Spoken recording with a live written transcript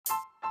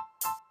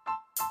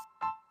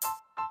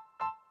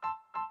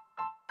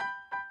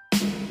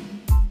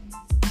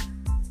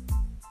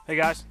Hey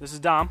guys, this is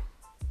Dom.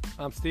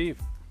 I'm Steve.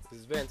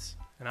 This is Vince.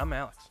 And I'm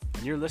Alex.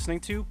 And you're listening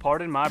to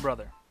Pardon My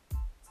Brother.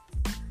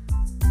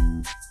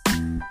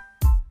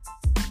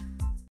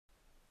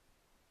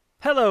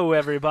 Hello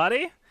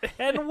everybody,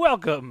 and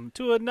welcome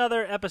to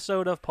another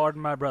episode of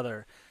Pardon My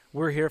Brother.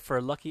 We're here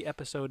for lucky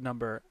episode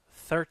number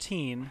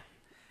 13,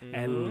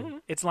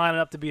 and it's lining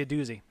up to be a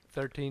doozy.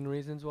 13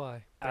 reasons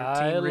why.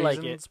 13 like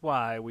reasons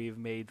why we've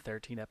made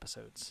 13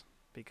 episodes,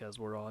 because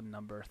we're on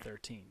number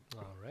 13.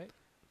 All right.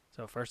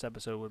 So first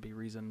episode would be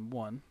reason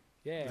 1,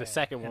 Yeah. The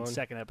second and one.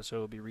 second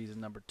episode would be reason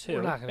number 2,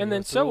 We're not gonna And go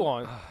then through so it.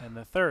 on. and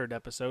the third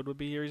episode would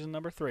be reason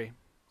number 3. And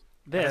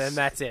This then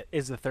that's it.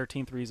 is the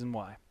 13th reason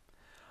why.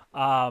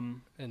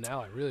 And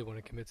now I really want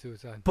to commit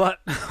suicide. But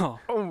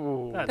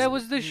Oh. That's- That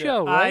was the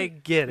show, I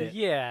right? get it.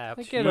 Yeah.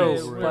 I get no,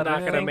 it. we're But not I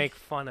going to think- make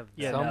fun of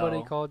that. Yeah, Somebody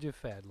no. called you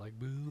fat, like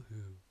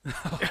boo-hoo.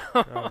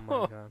 Oh,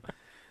 my God.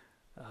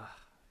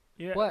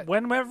 Yeah, What?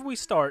 Whenever we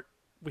start,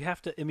 we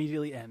have to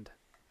immediately end.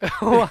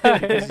 Why?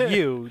 Because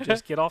you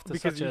just get off to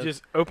Because such you a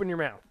just open your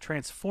mouth.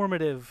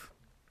 transformative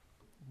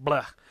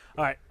blah.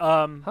 All right.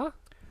 Huh?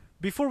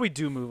 Before we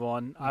do move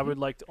on, I would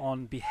like to,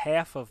 on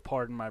behalf of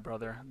Pardon My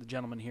Brother, the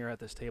gentleman here at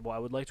this table, I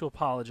would like to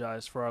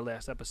apologize for our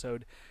last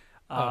episode.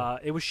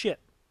 It was shit.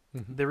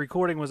 Mhm. The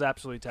recording was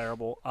absolutely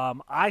terrible.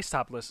 I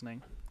stopped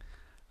listening.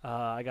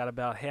 I got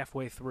about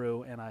halfway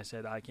through, and I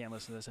said, I can't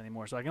listen to this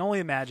anymore. So I can only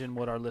imagine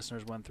what our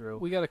listeners went through.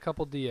 We got a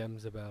couple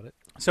DMs about it.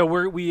 So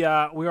we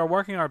are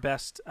working our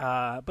best,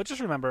 but just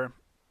remember,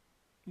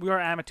 we are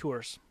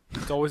amateurs.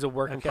 It's always a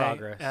work in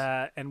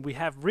progress. And we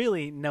have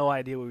really no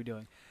idea what we're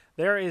doing.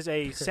 There is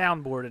a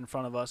soundboard in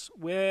front of us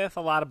with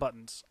a lot of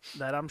buttons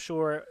that I'm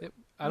sure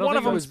I don't one think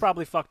of them it is was.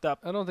 probably fucked up.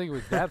 I don't think it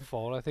was that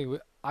fault.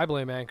 I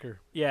blame Anchor.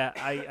 Yeah,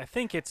 I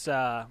think it's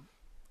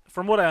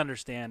from what I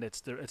understand, it's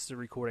the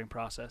recording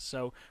process.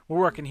 So we're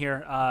working here.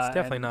 It's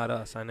definitely and, not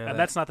us. I know and that.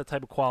 that's not the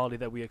type of quality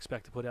that we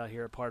expect to put out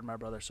here at Pardon My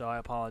Brother. So I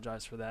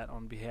apologize for that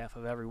on behalf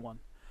of everyone.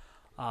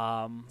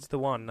 It's the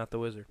one, not the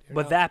wizard. You're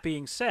But not- that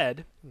being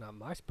said, not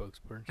my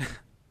spokesperson.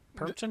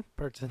 person.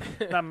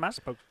 Not my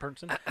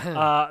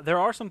spokesperson. There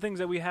are some things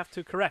that we have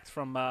to correct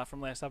from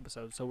last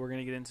episode, so we're going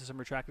to get into some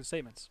retracted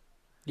statements.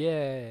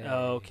 Yeah.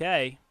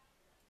 Okay.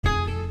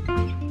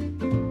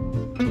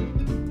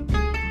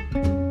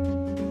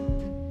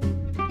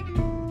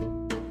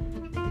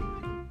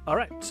 All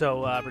right,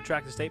 so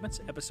retracted statements,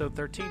 episode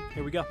 13.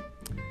 Here we go.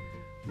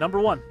 Number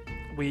 1,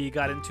 we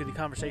got into the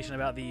conversation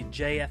about the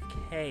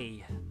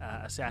JFK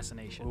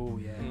assassination. Oh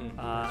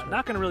yeah.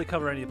 Not going to really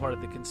cover any part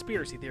of the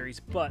conspiracy theories,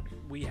 but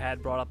we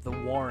had brought up the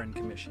Warren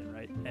Commission,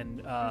 right?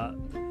 And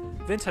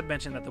Vince had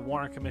mentioned that the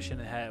Warren Commission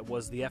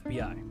was the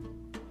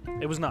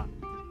FBI. It was not.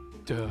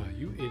 Duh,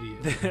 you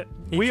idiot.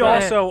 We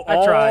tried. also I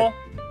all tried.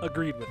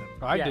 agreed with him.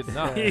 I Yes. did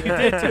not. You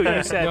did too.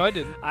 You said, No, I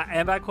didn't.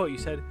 and I quote, you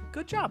said,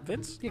 "Good job,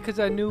 Vince." Yeah, because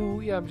I knew.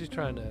 Yeah, I'm just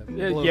trying to.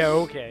 Blow, Yeah,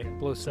 okay.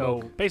 Blow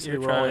So smoke. basically,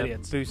 You're we're all trying to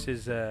idiots. boost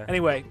his,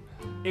 Anyway,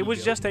 it was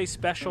ego. just a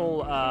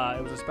special.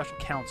 It was a special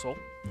council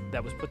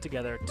that was put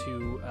together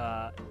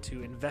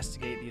to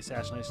investigate the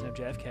assassination of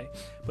JFK,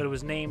 but it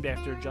was named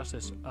after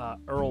Justice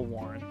Earl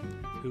Warren,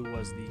 who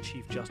was the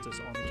Chief Justice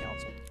on the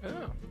council.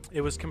 Oh.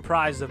 It was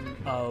comprised of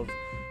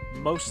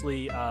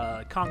mostly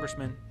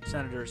congressmen,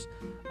 senators,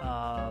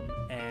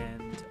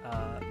 and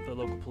the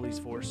local police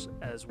force,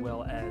 as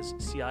well as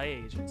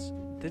CIA agents.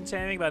 Didn't say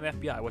anything about an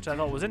FBI, which I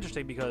thought was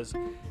interesting because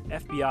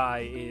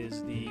FBI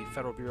is the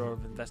Federal Bureau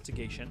of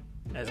Investigation,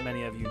 as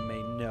many of you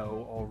may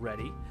know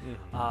already.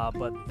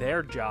 But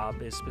their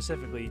job is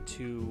specifically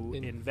to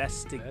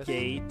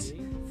investigate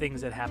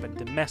things that happen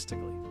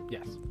domestically,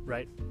 Yes.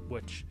 right?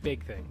 Which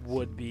Big thing.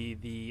 would be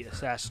the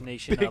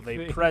assassination Big of a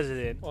thing.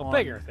 president. Well, on-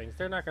 bigger things.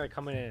 They're not going to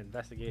come in and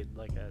investigate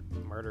like a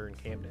murder in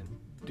Camden.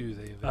 Do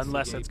they?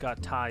 Unless it's investigate?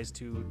 got ties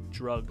to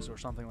drugs or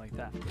something like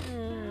that.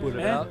 What Eh.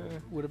 about?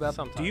 What about?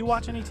 Sometimes. Do you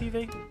watch any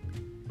TV?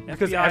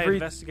 Because FBI every-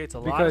 investigates a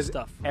lot of because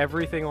stuff.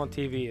 everything on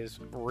TV is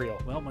real.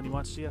 Well, when you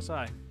watch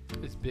CSI,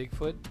 Is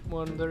Bigfoot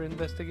one their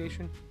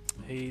investigation?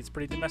 he's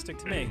pretty domestic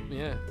to me.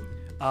 Yeah.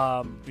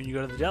 When you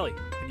go to the deli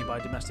and you buy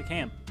domestic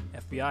ham,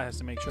 FBI has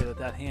to make sure that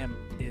that ham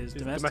is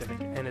It's domestic.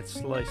 and it's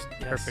sliced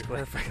Yes, perfectly.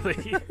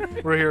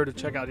 perfectly. We're here to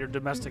check out your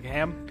domestic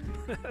ham.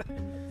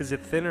 Is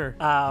it thinner?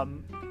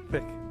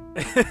 Thick.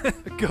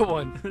 Good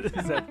one.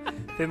 Is that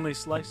thinly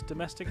sliced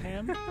domestic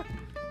ham?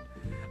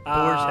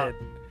 Boar's head.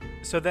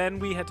 So then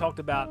we had talked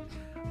about,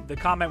 the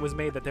comment was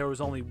made that there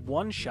was only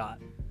one shot,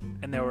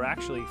 and there were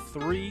actually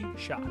 3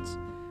 shots.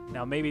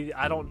 Now maybe,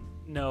 I don't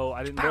know,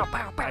 I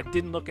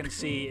didn't look and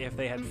see if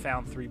they had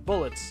found 3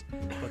 bullets,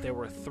 but there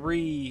were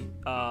 3.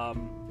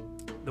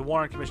 The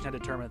Warren Commission had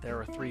determined that there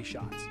were 3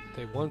 shots.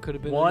 One could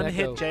have been. One the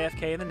hit Necco.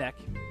 JFK in the neck,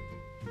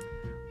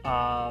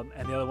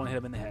 and the other one hit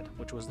him in the head,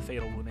 which was the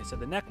fatal wound. They said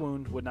the neck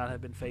wound would not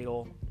have been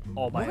fatal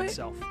all by What?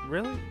 itself.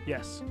 Really?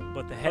 Yes,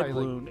 but the head Probably,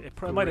 like, wound, it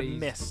probably might have grazed.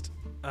 missed.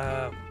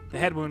 The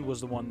head wound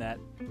was the one that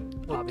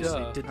Well, obviously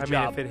duh. did the I mean,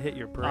 job. if it hit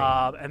your brain.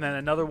 And then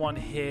another one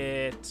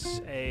hit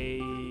a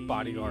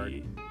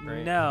Bodyguard,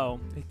 right? No,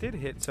 it did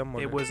hit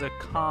someone. it was a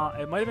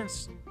it might have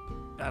been.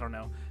 I don't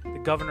know, the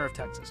governor of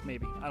Texas,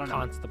 maybe. I don't know.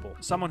 Constable.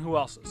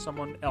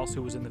 Someone else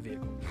who was in the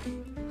vehicle.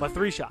 But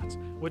 3 shots,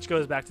 which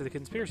goes back to the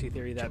conspiracy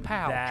theory that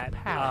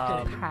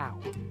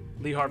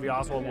Lee Harvey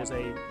Oswald was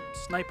a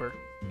sniper,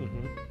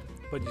 Mm-hmm.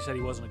 but you said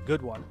he wasn't a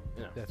good one.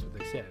 Yeah. That's what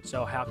they said.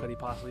 So how could he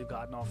possibly have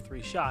gotten off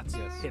 3 shots,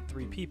 hit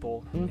 3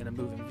 people in a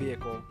moving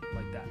vehicle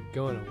like that,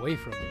 Going away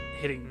from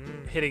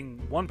it.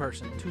 hitting one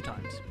person 2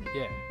 times?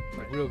 Yeah.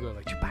 Like real good.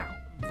 Like, pow.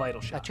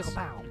 Vital shots.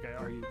 chicka-pow. Okay,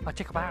 are you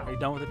Chicka-pow.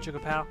 done with the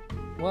chicka pow?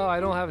 Well, I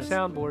don't have a That's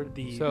soundboard,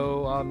 the-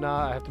 so I'm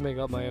not. I have to make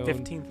up my own.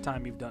 15th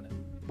time you've done it.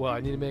 Well,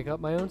 I need to make up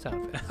my own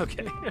sound effects.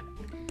 Okay.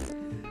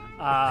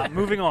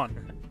 Moving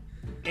on.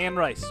 Anne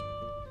Rice.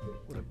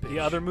 What a bitch.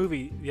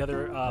 The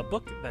other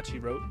book that she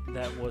wrote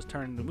that was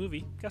turned into a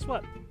movie. Guess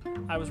what?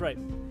 I was right.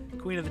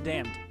 Queen of the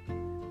Damned.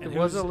 And It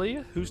was who's-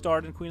 Aaliyah? Who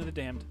starred in Queen of the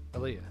Damned?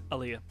 Aaliyah.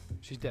 Aaliyah.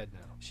 She's dead now.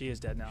 She is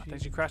dead now. I She-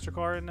 think she crashed her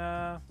car in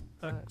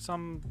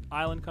some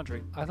island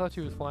country. I thought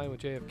she was flying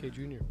with JFK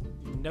Jr.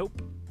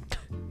 Nope.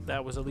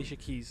 That was Alicia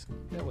Keys.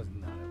 That was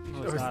not It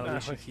Aaliyah. was not not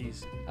Alicia Alicia.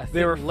 Keys. I They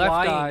think were Left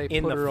Eye flying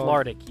in put the her on-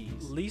 Florida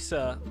Keys.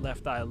 Lisa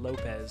Left Eye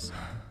Lopez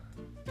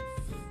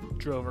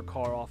drove her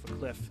car off a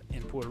cliff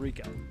in Puerto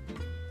Rico.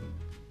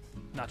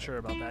 Not sure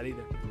about that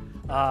either.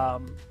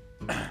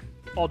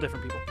 All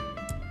different people.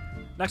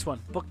 Next one,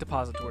 book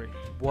depository.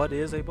 What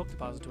is a book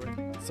depository?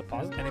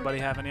 Supposedly. Anybody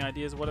have any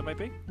ideas of what it might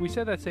be? We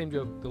said that same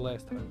joke the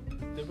last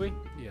time. Did we?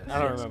 Yes. I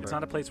don't Yes, remember. It's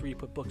not a place where you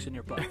put books in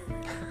your butt.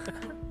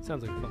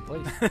 Sounds like a fun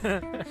place.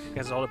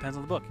 Because it all depends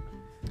on the book.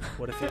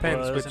 What if it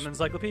Depends was which- an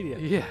encyclopedia?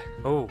 Yeah.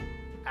 Oh.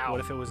 What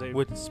if it was a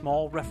Would-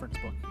 small reference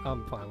book,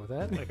 I'm fine with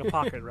that. like a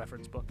pocket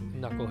reference book?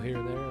 Knuckle here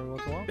and there every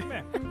once in a while.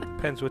 Yeah.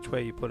 Depends which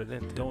way you put it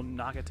in. Don't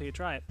knock it till you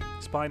try it.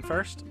 Spine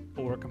first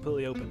or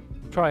completely open?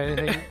 Try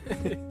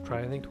anything. Try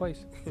anything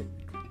twice.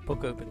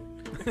 Book open.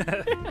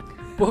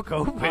 Book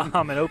open.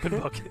 I'm an open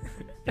book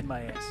in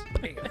my ass.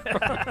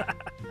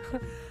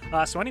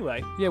 So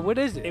anyway, Yeah, what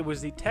is it? it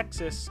was the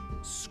Texas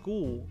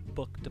School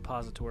Book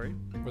Depository,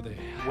 Where they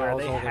where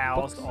they house all the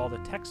housed books? all the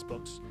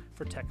textbooks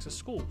for Texas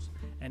schools.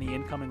 Any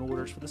incoming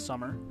orders for the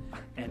summer,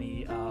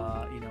 any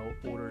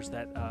orders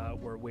that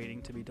were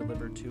waiting to be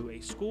delivered to a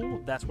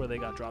school, that's where they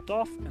got dropped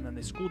off, and then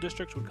the school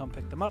districts would come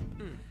pick them up.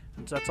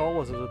 And so that's all.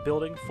 Was a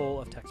building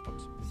full of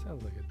textbooks.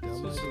 Sounds like a So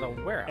dumb this is idea.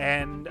 a warehouse.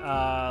 And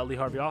Lee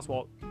Harvey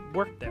Oswald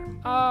worked there.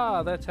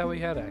 Ah, that's how he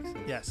had access.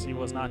 Yes, he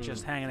was not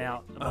just hanging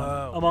out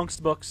Oh.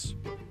 amongst books,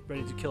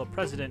 ready to kill a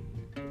president.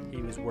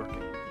 He was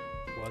working.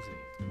 Was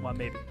he? Well,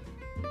 maybe.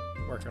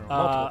 Working on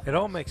Uh, multiple. It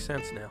all makes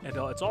sense now. And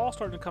it's all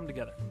starting to come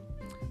together.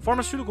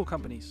 Pharmaceutical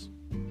companies.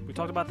 We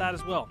talked about that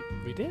as well.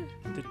 We did.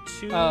 The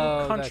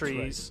Oh, that's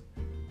countries,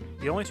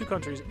 the only 2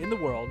 countries in the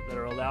world that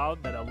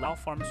allow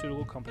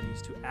pharmaceutical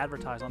companies to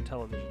advertise on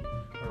television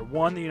are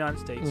 1, the United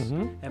States,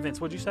 Mhm. and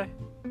Vince, what'd you say?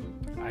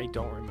 I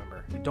don't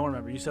remember. You don't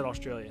remember. You said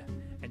Australia,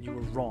 and you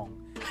were wrong.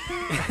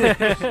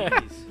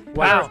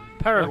 Wow.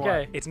 Paraguay.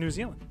 Okay. It's New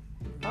Zealand.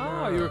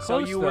 Oh, you were So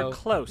close. you though. were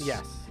close.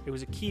 Yes. It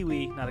was a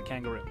kiwi, not a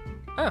kangaroo.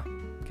 Oh.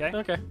 Okay.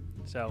 Okay.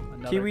 So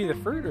another, Kiwi the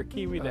fruit or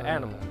kiwi the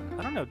animal?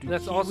 I don't know. Do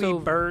That's kiwi also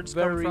birds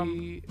come from?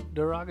 very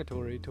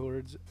derogatory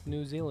towards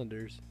New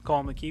Zealanders.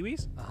 Call them the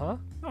kiwis? Uh huh.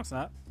 No, it's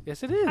not.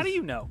 Yes, it is. How do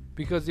you know?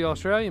 Because the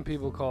Australian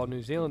people call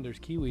New Zealanders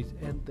Kiwis,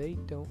 and they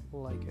don't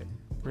like it.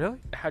 Really?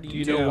 How do Do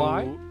you know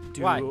why?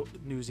 Do Why?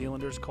 New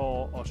Zealanders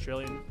call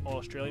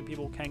Australian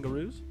people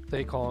kangaroos?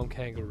 They call them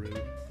kangaroo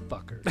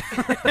fuckers.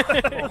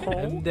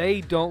 And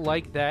they don't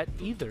like that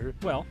either,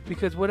 Well,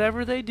 because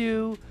whatever they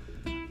do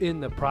in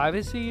the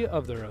privacy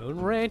of their own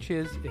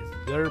ranches is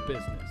their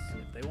business.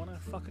 if they want to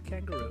fuck a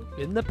kangaroo,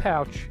 In the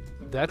pouch,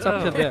 that's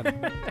up to Ugh.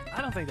 them.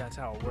 I don't think that's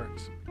how it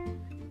works.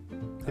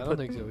 I don't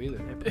think so either.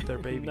 They put their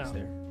babies No.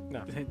 there.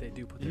 No. They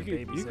do put their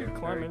You babies there. could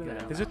climb Very into good.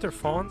 that. Is it their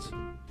fawns?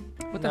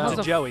 What No. hell's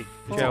It's a joey.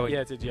 Joey.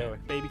 Yeah, it's a Joey.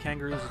 Baby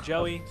kangaroo is a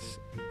joey.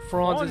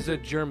 Franz Fawn is a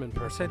German I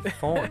person. said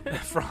fawn.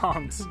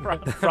 Franz.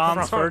 Franz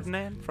Franz.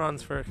 Ferdinand.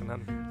 Franz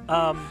Ferdinand.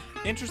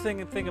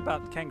 Interesting thing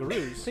about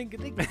kangaroos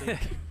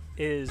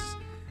is,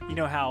 you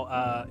know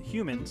how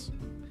humans,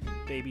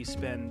 babies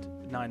spend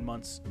 9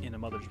 months in a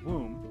mother's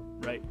womb,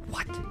 right?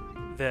 What?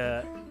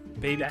 The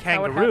baby That's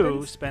how it kangaroo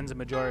happens? spends a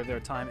majority of their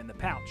time in the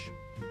pouch.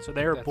 So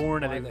they are That's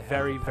born at why a they have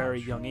very, the very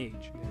pouch. young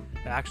age.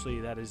 Actually,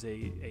 that is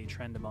a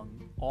trend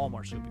among all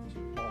marsupials,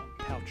 all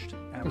pouched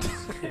animals,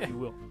 if you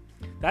will.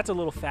 That's a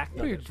little fact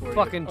You're nugget for you.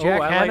 fucking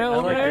Jack Hanna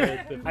over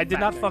there. I did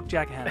not fuck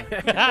Jack Hanna.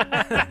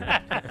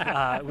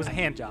 It was a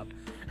hand job.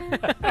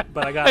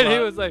 But I got And he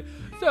was like,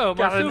 so,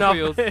 Got enough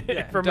marsupials.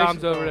 information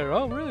Dom's for over him. there.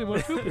 Oh, really,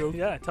 marsupials?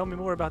 yeah, tell me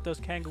more about those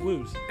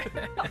kangaroos.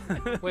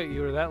 Wait,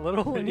 you were that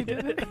little when you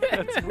did it?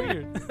 That's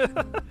weird.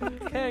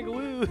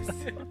 Kangaroos.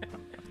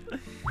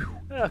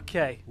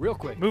 Okay, Real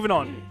quick. moving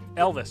on.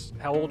 Elvis,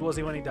 how old was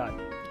he when he died?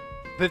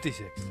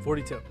 56.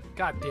 42.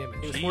 God damn it.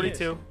 He was Jeez.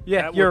 42.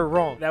 Yeah, That you're would-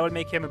 wrong. That would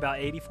make him about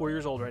 84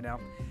 years old right now.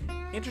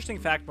 Interesting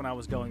fact, when I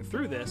was going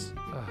through this,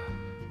 Ugh.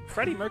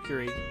 Freddie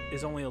Mercury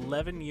is only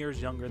 11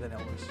 years younger than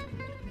Elvis.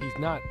 He's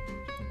not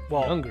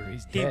Well, younger.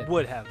 He's he dead.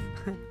 would have.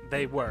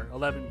 They were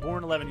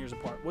born 11 years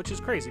apart, which is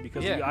crazy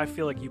because Yeah. I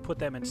feel like you put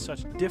them in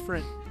such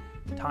different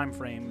time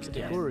frames.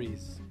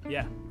 Categories.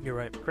 Yeah, You're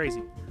right.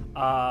 crazy.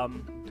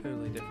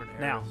 Totally different eras.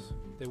 Now-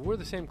 They wore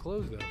the same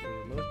clothes though for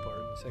the most part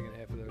in the second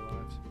half of their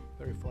lives.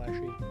 Very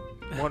flashy.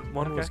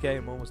 One was Okay. gay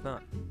and one was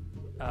not.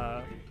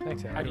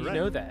 Thanks, How do you Right.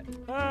 know that?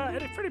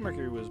 Freddie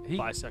Mercury was He-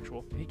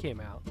 bisexual He came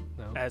out.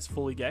 No. as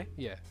fully gay.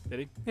 Yeah. Did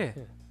he? Yeah.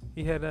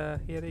 He had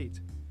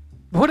AIDS.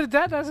 What did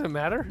that? Doesn't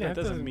matter. That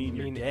doesn't mean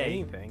you're gay.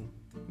 anything.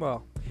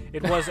 Well,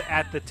 It was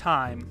at the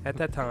time. at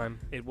that time,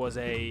 It was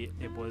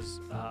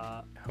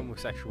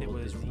Homosexual. it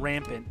was disease.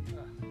 rampant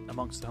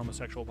amongst the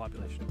homosexual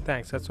population.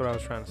 thanks. That's what I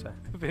was trying to say.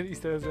 Vinny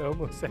says a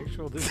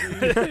homosexual disease.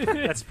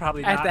 That's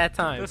probably At not, that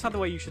time. That's not the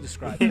way you should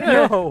describe it.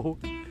 No.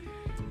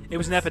 It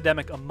was an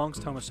epidemic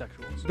amongst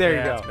homosexuals. There you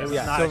Yeah, go. It was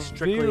Yeah. not Severely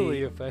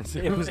strictly.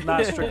 offensive. It was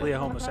not strictly a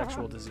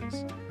homosexual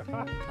disease.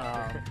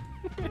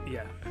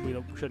 Yeah, we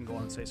shouldn't go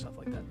on and say stuff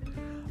like that.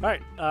 All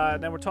right,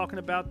 now we're talking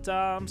about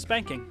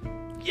spanking.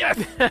 Yes.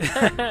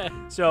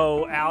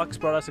 So Alex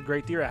brought us a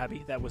great Dear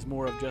Abby that was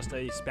more of just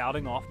a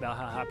spouting off about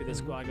how happy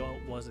this guy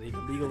was that he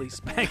could legally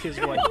spank his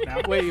wife.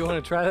 Now, Wait, you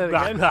want to try that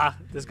again?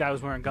 this guy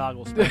was wearing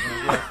goggles. Spanking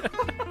his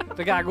wife.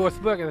 The guy goes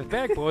back in his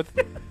backboard.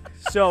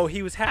 So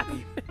he was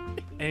happy,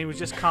 and he was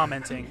just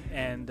commenting,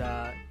 and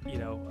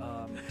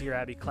Dear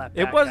Abby clapped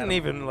back It wasn't at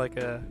him. even like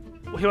a.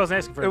 Well, he wasn't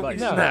asking for advice.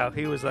 No,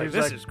 he was like, was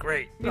 "This like- is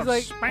great." He's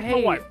like, spank my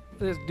hey, wife.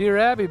 this Dear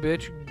Abby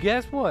bitch,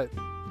 guess what?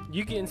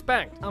 You getting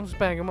spanked. I'm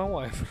spanking my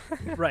wife.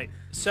 Right.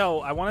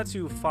 So I wanted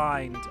to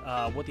find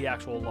what the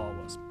actual law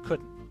was.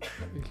 Couldn't.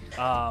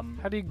 How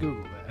do you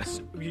Google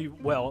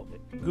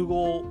that?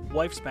 Google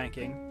wife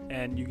spanking,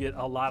 and you get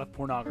a lot of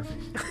pornography.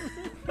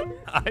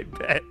 I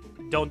bet.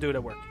 Don't do it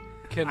at work.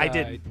 Can I I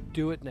didn't.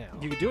 do it now?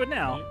 You can do it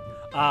now.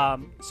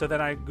 So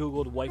then I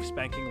Googled wife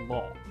spanking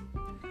law.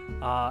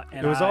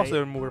 And It was I-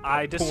 also more.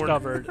 I porn.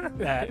 discovered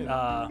that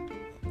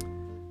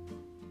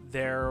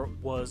there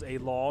was a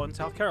law in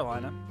South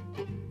Carolina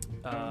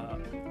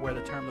where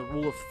the term the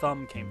rule of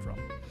thumb came from.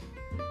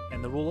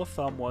 And the rule of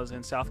thumb was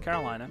in South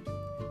Carolina,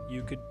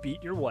 you could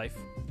beat your wife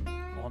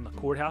on the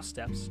courthouse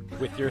steps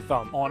With your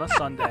thumb. on a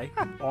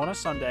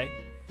Sunday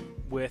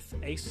with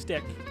a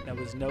stick that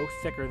was no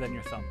thicker than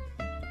your thumb,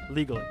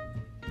 legally.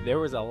 There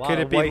was a lot Could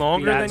of it be white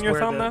longer beads than your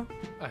where thum, the-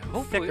 though?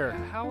 Hopefully, thicker.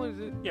 how is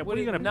it? Yeah, would what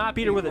are you it gonna not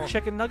beat her be with a long?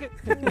 chicken nugget?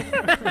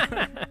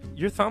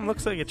 Your thumb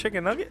looks like a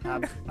chicken nugget.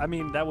 I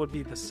mean, that would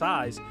be the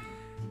size.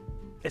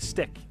 A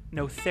stick,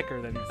 no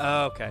thicker than your thumb.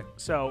 Oh, okay.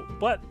 So,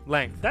 but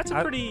Length. that's a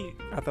I pretty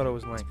thought it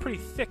was length. pretty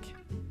thick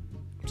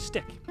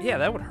stick. Yeah,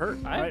 that would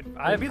hurt. Right.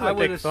 I be would like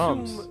big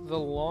assume thumbs. the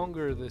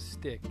longer the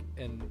stick,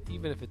 and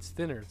even if it's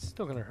thinner, it's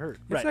still gonna hurt.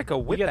 It's Right. like a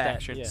whip get that,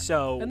 action. yeah.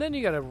 So, And then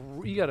you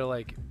gotta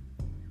like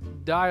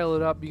dial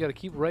it up. You gotta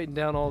keep writing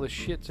down all the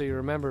shit so you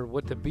remember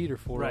what to beat her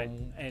for right,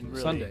 on and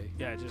really, Sunday.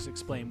 yeah, just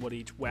explain what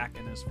each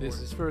whacking is for. This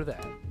is for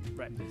that.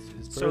 right. This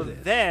is for So this.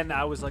 then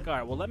I was like, all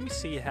right, well, let me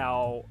see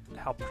how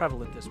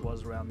prevalent this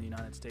was around the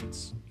United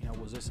States. You know,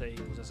 was this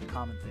a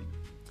common thing?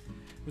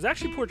 It was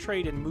actually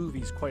portrayed in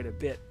movies quite a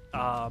bit.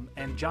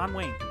 And John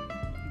Wayne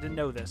didn't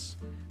know this,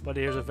 but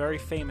there's a very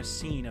famous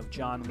scene of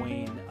John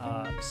Wayne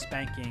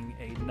spanking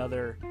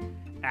another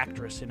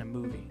actress in a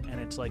movie, and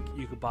it's like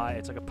you could buy.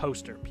 It's like a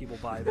poster. People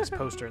buy this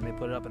poster and they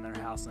put it up in their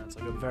house, and it's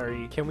like a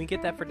very Can we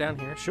get that for down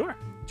here? sure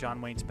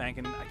John Wayne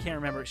spanking. I can't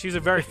remember. She was a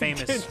very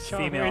famous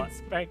female.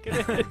 Spanking.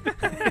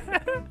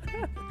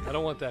 I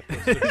don't want that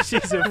picture.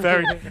 She's a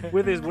very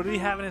with his. What did he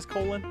have in his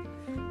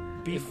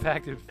colon? Beef.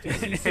 Impacted.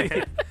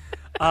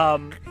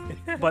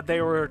 But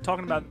they were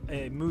talking about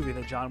a movie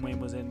that John Wayne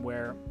was in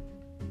where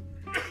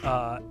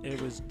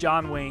it was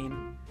John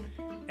Wayne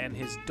and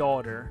his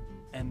daughter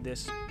and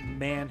this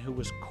man who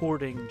was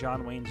courting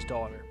John Wayne's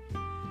daughter.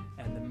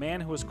 And the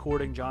man who was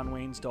courting John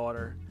Wayne's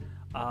daughter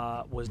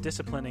was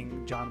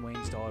disciplining John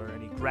Wayne's daughter,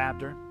 and he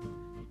grabbed her,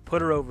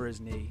 put her over his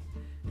knee,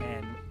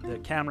 and the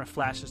camera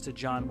flashes to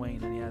John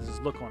Wayne, and he has this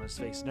look on his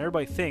face, and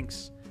everybody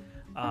thinks,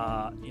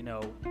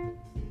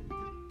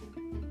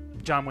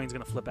 John Wayne's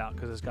gonna flip out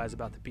because this guy's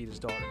about to beat his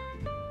daughter.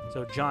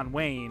 So John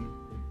Wayne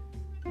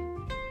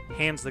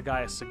hands the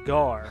guy a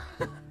cigar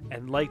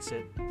and lights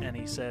it, and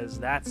he says,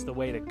 "That's the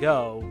way to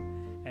go,"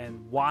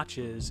 and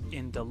watches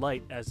in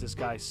delight as this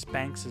guy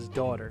spanks his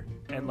daughter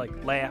and like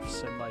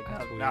laughs and like,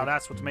 That's now weird.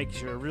 that's what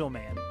makes you a real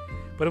man.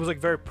 But it was like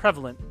very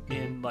prevalent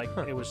in like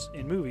it was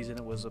in movies, and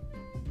it was a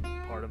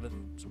part of it.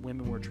 So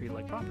women were treated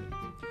like property.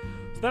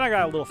 So then I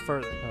got a little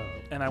further,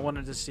 and I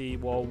wanted to see,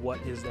 well, what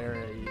is there?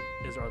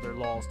 Are there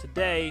laws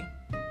today?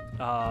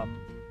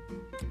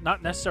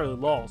 Not necessarily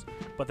laws,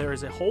 but there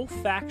is a whole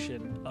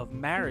faction of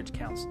marriage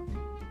counseling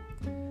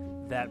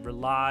that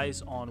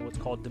relies on what's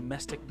called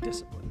domestic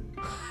discipline.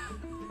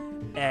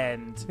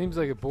 And Seems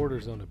like it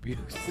borders on abuse.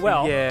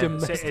 well, Yeah.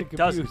 Domestic it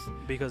doesn't abuse.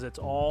 because it's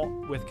all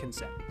with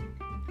consent.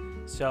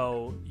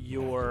 So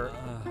you're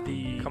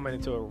the Coming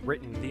into a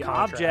written the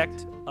contract.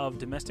 object of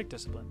domestic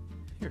discipline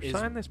Here, is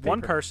sign this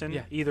one paper. person,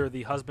 Yeah. either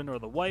the husband or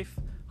the wife,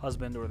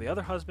 husband or the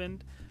other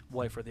husband,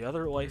 wife or the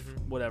other wife,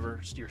 Mm-hmm.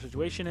 whatever your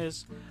situation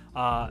is,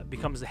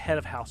 becomes the head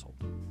of household.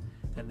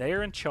 And they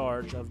are in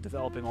charge of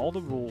developing all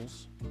the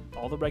rules,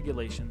 all the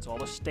regulations, all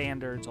the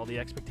standards, all the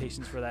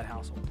expectations for that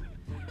household.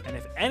 And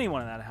if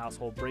anyone in that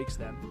household breaks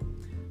them,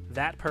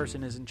 that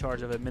person is in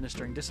charge of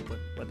administering discipline,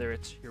 whether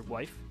it's your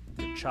wife,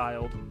 your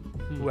child,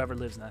 whoever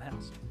lives in that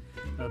house.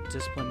 Now,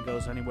 discipline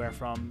goes anywhere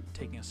from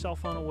taking a cell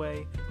phone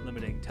away,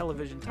 limiting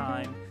television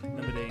time,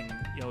 limiting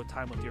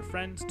time with your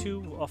friends,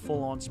 to a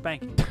full-on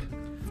spanking.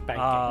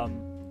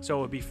 So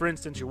it would be, for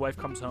instance, your wife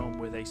comes home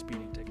with a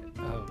speeding ticket.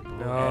 Oh,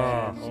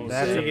 Oh,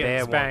 that's a getting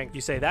bad one. spanked.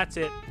 You say, "That's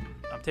it.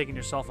 I'm taking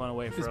your cell phone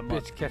away for This a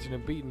month." bitch catching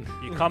and beating.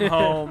 You come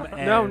home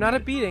and No, not a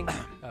beating.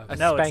 A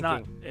no, it's spanking.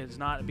 not. It's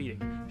not a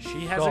beating.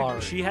 Sorry.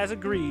 She has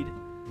agreed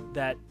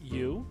that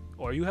you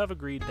have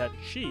agreed that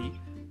she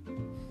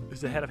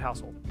is the head of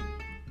household,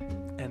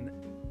 and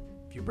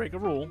if you break a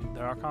rule,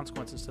 there are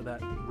consequences to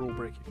that rule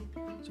breaking.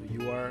 So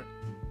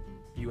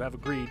you have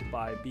agreed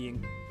by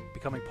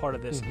becoming part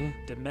of this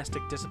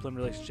domestic discipline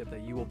relationship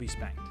that you will be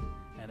spanked,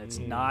 and it's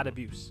not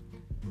abuse.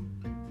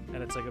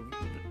 And it's like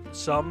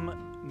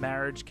some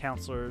marriage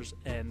counselors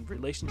and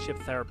relationship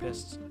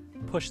therapists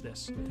push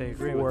this They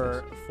agree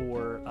with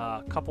for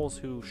couples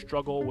who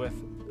struggle with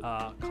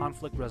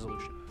conflict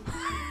resolution.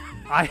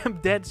 I am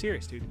dead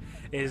serious, dude.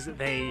 Is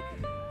they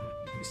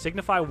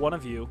signify one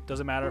of you,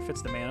 doesn't matter if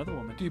it's the man or the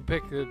woman. Do you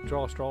pick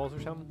draw straws or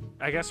something?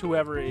 I guess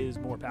whoever is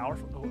more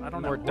powerful. I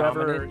don't know. More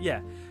Whoever, dominant?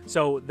 yeah.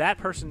 So that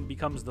person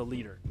becomes the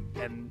leader,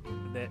 and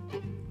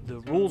the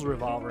rules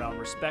revolve around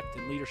respect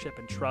and leadership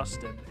and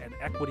trust and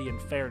equity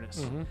and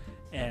fairness.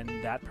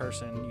 And that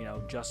person,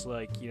 just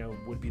like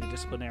would be the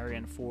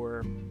disciplinarian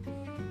for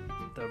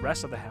the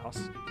rest of the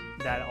house,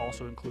 that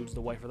also includes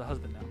the wife or the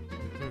husband now.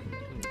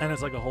 And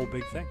it's like a whole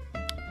big thing.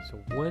 So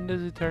when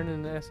does it turn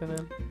into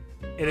S&M?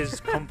 It is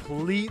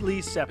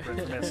completely separate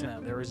from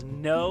S&M. There is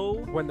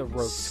no When the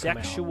ropes come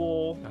out.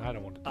 sexual I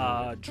don't want to do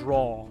that.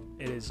 draw.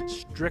 It is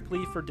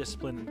strictly for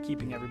discipline and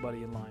keeping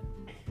everybody in line.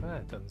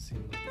 That doesn't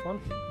seem like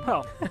fun.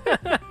 Well,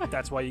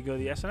 that's why you go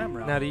the S&M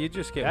route. Now, do you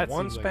just get That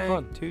one seems like spank,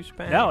 fun. 2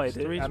 spanks, No,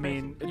 3 I spanks?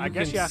 mean, You I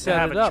guess can you have to set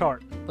have it a up.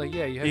 chart. Like,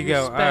 yeah, you have You your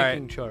go, all right.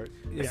 spanking chart.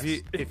 If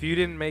Yes. you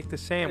didn't make the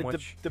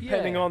sandwich,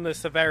 Depending Yeah. on the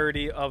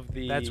severity of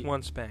the. that's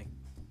 1 spank.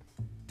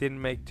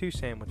 Didn't make 2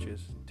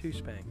 sandwiches, 2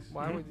 spanks.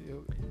 Why would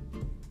you?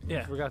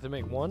 Yeah. You forgot to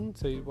make one,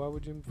 so why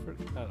would you? I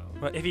don't know.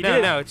 But If you no,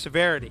 did- no, it's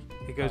severity.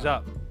 It goes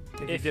up.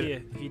 If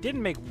you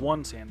didn't make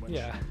one sandwich,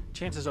 Yeah.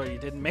 chances are you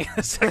didn't make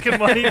the second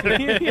one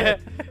either.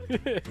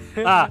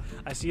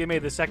 I see you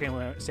made the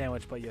second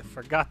sandwich, but you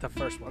forgot the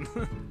first one.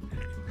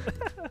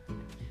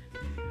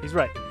 He's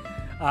right.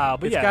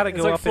 But It's yeah, gotta it's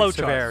go like up flow in chart.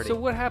 severity. So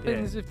what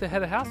happens if the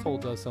head of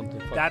household does something?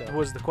 Fucked That up?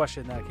 was the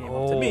question that came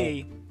up to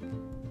me.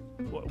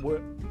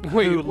 Wait. who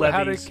How did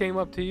levies- it came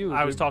up to you?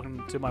 I was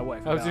talking to my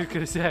wife I was about just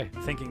gonna say,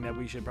 thinking that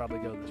we should probably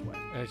go this way.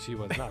 and she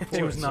was not. She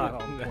for was it, not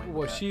so- on point. Well,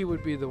 with that. she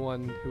would be the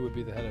one who would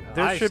be the head of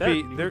There household. I should said be-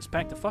 you there- would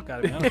spank the fuck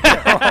out of me.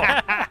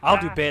 I'll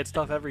do bad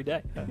stuff every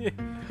day.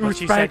 But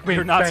she said Spank me,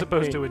 you're not spank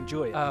supposed me. to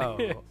enjoy it.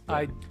 Oh,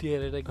 I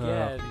did it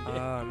again.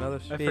 Another I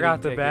speeding forgot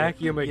to ticket.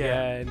 vacuum Yeah.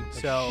 again.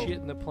 So Shit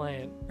in the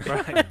plant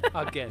right,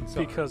 again.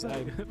 Sorry. because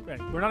right.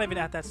 We're not even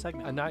at that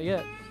segment. Not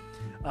yet.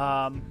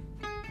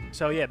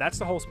 So yeah, that's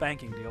the whole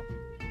spanking deal.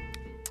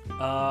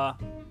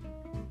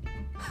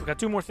 We got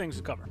 2 more things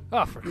to cover.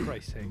 Oh, for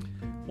Christ's sake!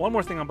 One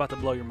more thing I'm about to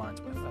blow your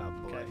minds with. Oh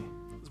boy. Okay.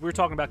 We were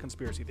talking about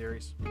conspiracy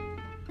theories,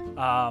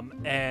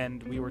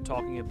 and we were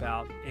talking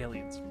about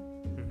aliens,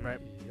 right?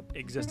 Yep.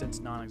 Existence,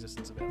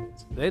 non-existence of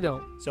aliens. They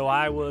don't. So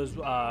I was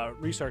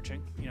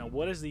researching.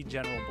 What is the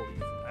general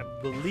belief? I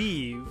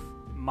believe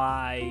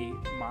I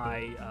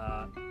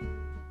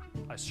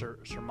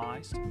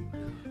surmised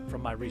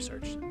from my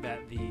research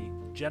that the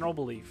general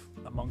belief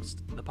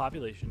amongst the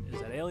population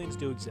is that aliens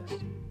do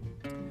exist.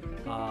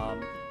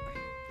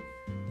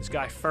 This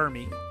guy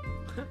Fermi,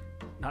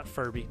 not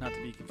Furby, not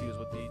to be confused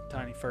with the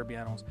tiny Furby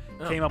animals,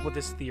 came up with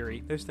this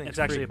theory. Those things It's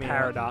actually a freak me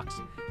out. paradox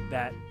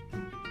that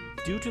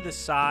due to the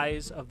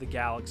size of the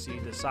galaxy,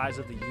 the size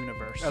of the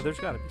universe, Oh, there's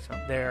got to be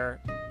something.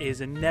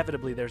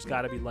 there's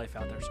got to be life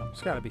out there somewhere.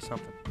 There's got to be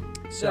something.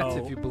 So, That's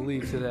if you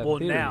believe to that well,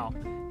 theory. now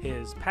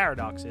his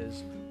paradox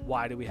is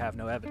why do we have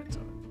no evidence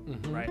of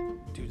it? Mhm.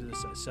 Right? Due to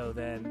this. So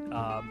then,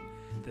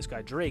 this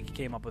guy Drake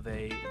came up with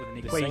an The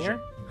equation. singer?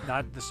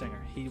 Not the singer.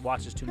 He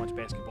watches too much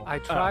basketball. I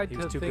tried he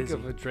to was too think busy.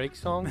 of a Drake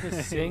song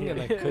to sing, and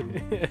I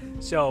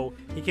couldn't. So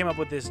he came up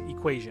with this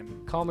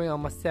equation. Call me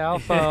on my cell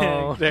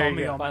phone. There Call you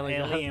me go. on my Finally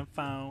got it. alien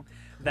phone.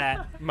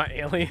 That My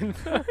alien.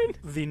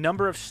 the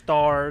number of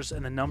stars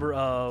and the number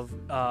of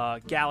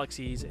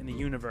galaxies in the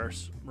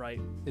universe,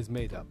 right? Is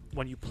made up.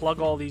 When you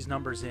plug all these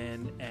numbers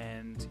in,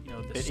 and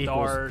the It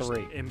equals stars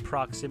 3. in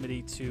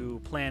proximity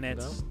to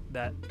planets No.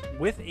 that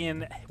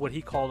within what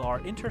he called our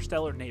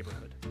interstellar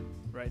neighborhood,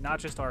 right? Not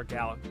just our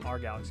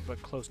galaxy,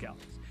 but close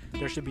galaxies.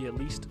 There should be at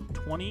least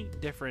 20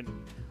 different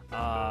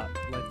Life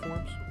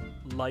forms?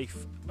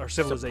 life or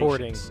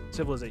Supporting.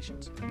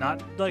 civilizations,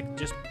 not like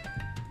just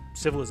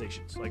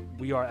civilizations. Like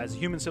we are as a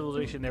human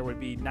civilization, there would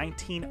be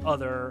 19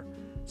 other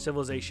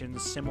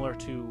civilizations similar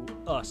to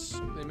us.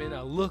 They may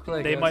not look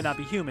like They us. might not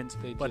be humans,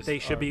 They but just they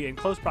should are be in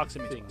close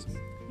proximity to things. us.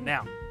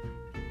 Now,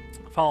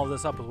 follow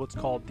this up with what's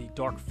called the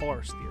dark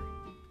forest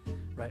theory,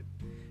 right?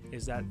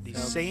 is that the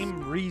Sounds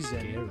same reason.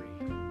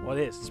 Scary. Well,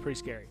 it is. It's pretty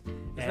scary.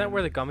 Isn't that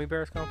where the gummy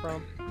bears come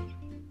from?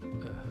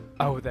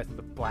 Oh, that's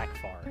the Black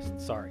Forest.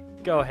 Sorry.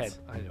 Go ahead.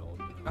 I don't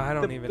know. I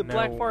don't the, even the know.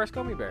 Black Forest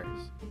gummy bears.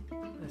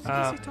 What is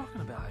Uh, he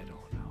talking about? I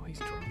don't know. He's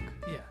drunk.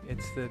 Yeah.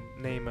 It's the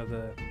name of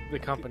the The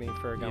company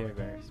for gummy Yeah.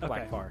 bears. Okay.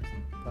 Black Forest.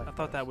 I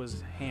thought that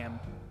was ham.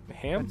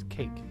 Ham? That's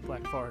cake.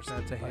 Black Forest.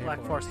 That's a ham.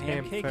 Black Forest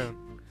ham cake.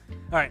 phone.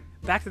 All right,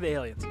 back to the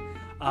aliens.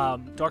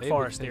 Dark They would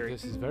Forest think theory.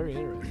 This is very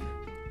interesting.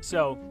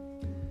 So,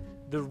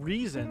 the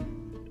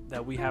reason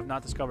that we have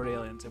not discovered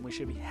aliens, and we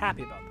should be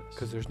happy about this.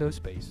 Because there's no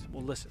space.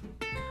 Well, listen.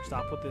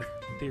 Stop with the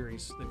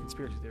theories, the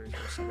conspiracy theories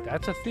for a second.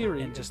 That's a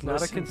theory, And just not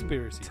a listen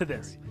conspiracy. to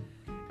this.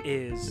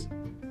 Is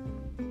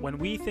when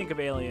we think of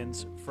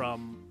aliens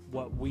from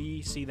what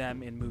we see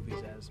them in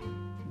movies as,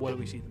 what do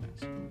we see them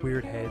as?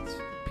 Weird heads.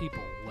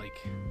 People like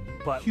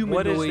But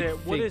Humanoid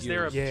what is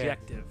their figures. Yeah.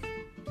 objective?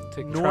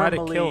 to Try to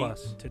Normally, kill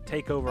us. to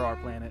take over our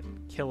planet,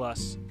 kill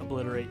us,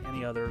 obliterate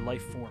any other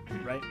life form,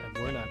 right? and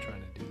we're not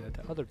trying to do that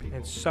to other people.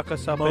 And suck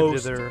us up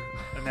Most into their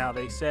And now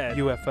they said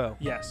UFO.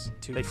 yes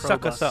to They probe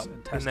suck us up and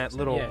in test that us.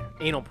 little. Yeah.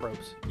 Anal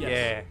probes.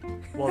 Yes. Yeah.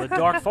 Well, the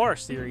Dark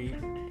Forest theory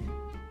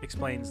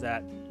explains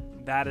that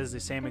that is the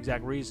same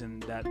exact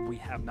reason that we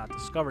have not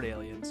discovered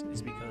aliens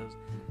is because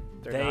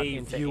They're not they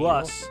into view anal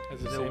us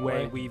as the same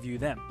way we view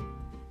them.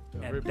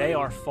 And Everybody- they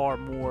are far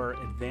more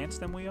advanced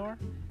than we are,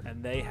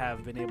 and they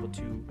have been able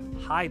to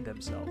hide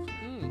themselves,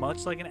 Mm.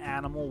 much like an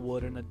animal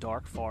would in a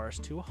dark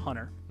forest to a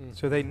hunter.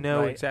 So they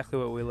know Right. exactly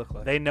what we look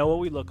like. They know what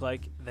we look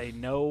like. They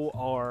know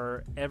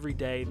our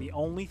everyday. The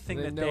only thing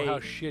they that know they how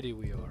shitty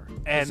we are.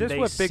 and is this they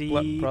what Big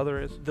see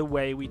Brother is? the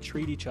way we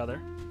treat each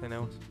other, I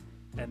know.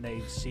 and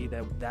they see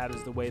that that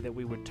is the way that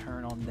we would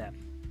turn on them.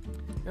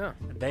 Yeah.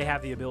 They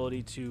have the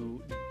ability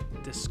to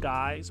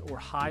disguise or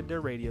hide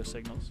their radio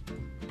signals.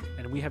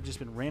 And we have just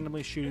been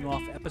randomly shooting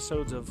off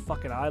episodes of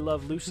fucking I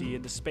Love Lucy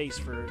into space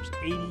for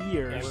 80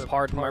 years. And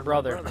pardon my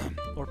brother.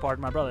 Or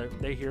Pardon My Brother.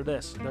 They hear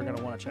this. They're going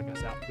to want to check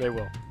us out. They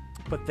will.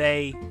 But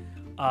they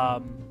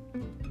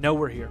know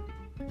we're here.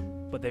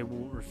 But they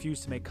will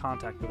refuse to make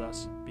contact with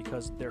us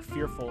because they're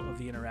fearful of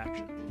the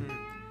interaction.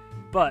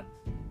 But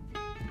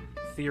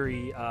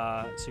theory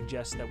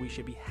suggests that we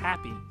should be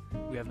happy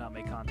we have not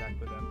made contact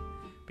with them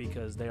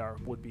because they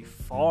would be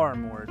far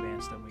more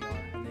advanced than we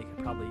are, and they could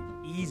probably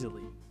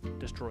easily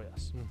destroy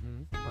us.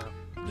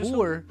 Just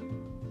Or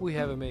we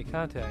haven't made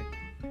contact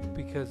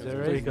because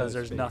because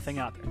there's space. nothing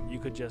out there. You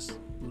could just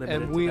limit it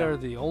And to we them, are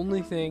the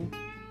only thing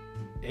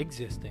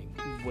existing.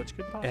 which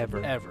could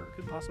possibly Ever.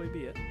 could possibly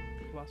be it.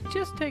 Could possibly-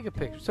 Just take a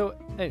picture. So,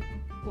 anyway,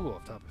 we'll go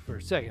off topic for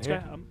a second Okay,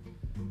 here.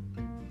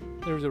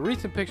 There was a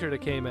recent picture that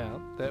came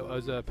out that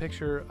was a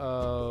picture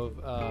of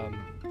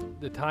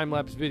the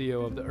time-lapse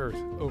video of the Earth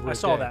over I a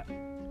saw day.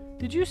 that.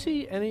 Did you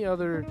see any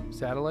other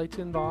satellites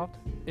involved?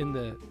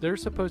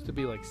 There's supposed to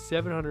be like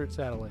 700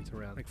 satellites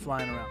around, Like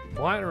flying around.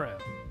 flying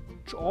around.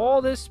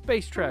 All this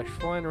space trash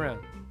flying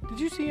around. Did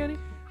you see any?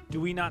 Do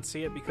we not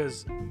see it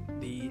because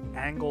the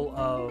angle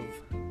of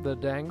The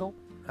dangle?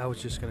 I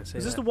was just gonna say.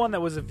 is this the that. one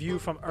that was a view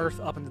from Earth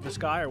up into the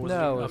sky, or was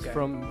No, it it's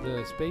from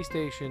the space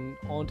station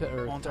onto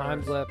Earth. Onto Earth.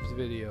 Time-lapse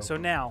video. So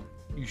now,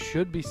 You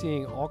should be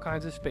seeing all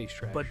kinds of space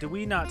trash. but do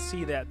we not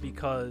see that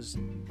because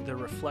the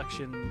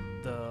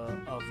reflection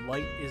of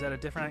light is at a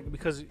different angle?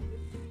 Because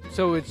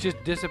so it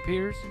just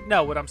disappears?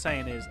 no, what I'm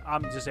saying is,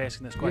 I'm just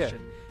asking this question: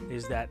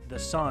 is that the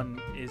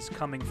sun is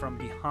coming from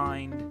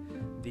behind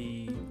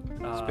the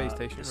Space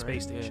station, The right?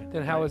 space Yeah. station.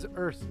 Then how right? is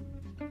Earth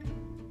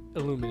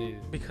illuminated?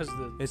 Because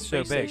the It's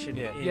so space big, station.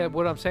 yeah. Yeah,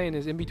 what I'm saying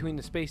is in between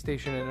the space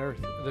station and Earth,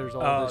 there's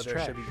all Oh, this there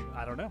trash. should be.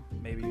 I don't know.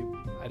 Maybe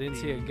I didn't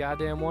see a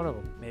goddamn one of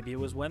them maybe it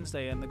was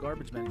Wednesday and the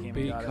garbage men came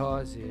and got it.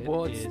 because it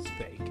Well, is it's-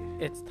 fake.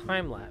 It's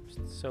time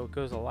lapsed, so it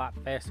goes a lot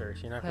faster,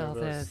 so you're not Well, going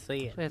to be able to that's-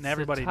 see it. And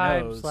everybody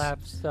knows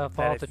stuff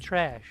that off if- the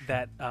trash.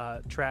 That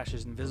trash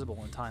is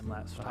invisible in time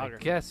lapse I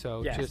photography. guess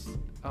so. Yes.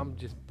 I'm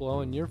just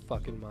blowing your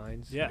fucking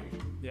minds. Yeah,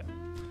 yeah.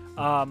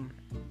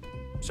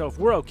 So if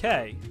we're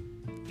okay,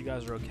 you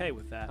guys are okay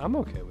with that, I'm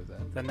okay with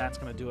that. then that's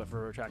going to do it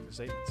for retracted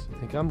statements. I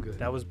think I'm good.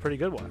 That was a pretty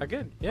good one.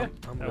 Good. Yeah.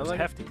 That I was like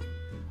it. hefty.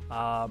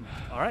 All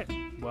right.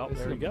 Well, This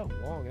there you is go.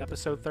 a long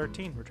Episode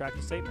 13,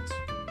 retracted statements.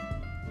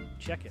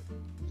 Check it.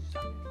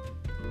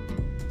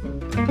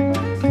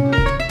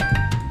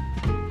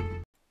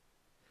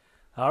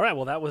 All right.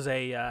 Well, that was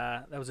a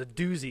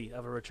doozy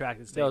of a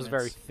retracted That statement. was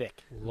very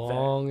thick.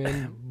 long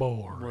and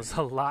boring. Was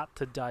a lot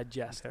to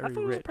digest. I Very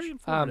thought it was rich. pretty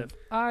informative.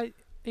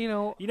 You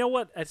know, You know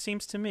what it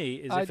seems to me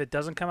is if it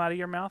doesn't come out of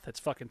your mouth, it's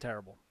fucking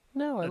terrible.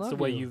 no, I That's love the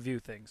way you view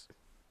things.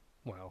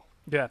 Well,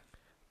 Yeah.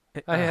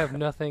 I have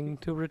nothing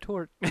to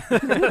retort.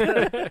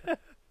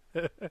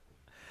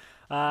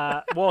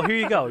 Well, here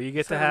you go. You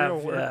get to It's a real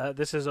have word.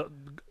 this is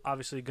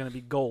obviously going to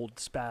be gold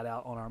spat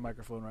out on our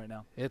microphone right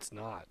now It's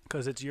not.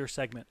 because it's your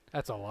segment.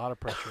 That's a lot of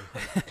pressure.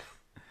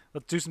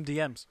 Let's do some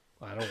DMs.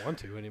 I don't want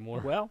to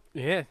anymore. Well,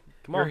 Yeah.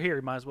 Come you're on. here.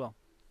 You might as well.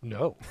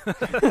 No.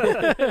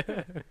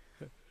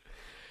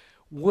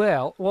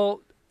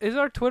 Well, is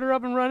our Twitter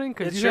up and running? It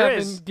Because you sure haven't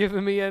is.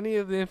 given me any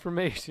of the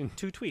information.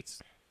 2 tweets.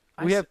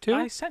 We have 2?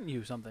 I sent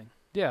you something.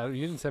 Yeah,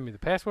 you didn't send me the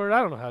password.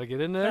 I don't know how to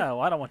get in there. No,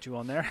 I don't want you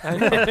on there. I'm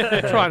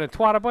trying to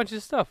twat a bunch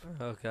of stuff.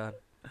 Oh God.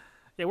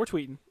 Yeah, we're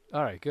tweeting.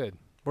 All right, good.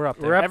 We're up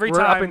there. We're up- Every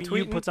we're up time and you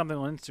tweeting? put something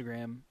on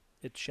Instagram,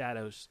 it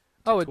shadows.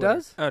 Oh, it Twitter.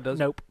 does? Oh, it does.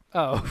 Nope.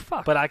 Oh,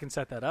 fuck. But I can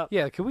set that up.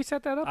 Yeah, can we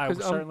set that up? I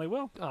 'Cause certainly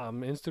will.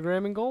 I'm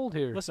Instagram in gold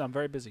here. Listen, I'm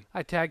very busy.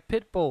 I tagged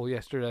Pitbull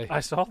yesterday, I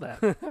saw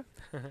that.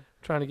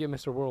 trying to get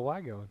Mr.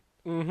 Worldwide going.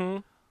 Mm-hmm.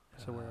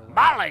 So we're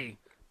Molly.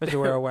 Mr.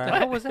 Worldwide.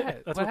 What was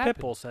that? That's what what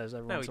happened? Pitbull says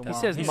every No, once he in a He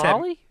while. says He said-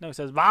 Molly? No, he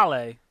says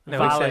Vale.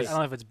 No, he Vale. says- I don't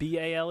know if it's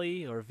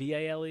B-A-L-E or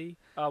V-A-L-E.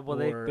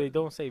 Well, Or they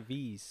don't say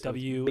V's. so it's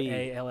B,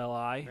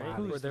 W-A-L-L-I. right?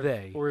 Who's Or they're-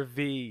 they? Or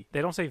V.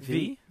 They don't say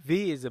V?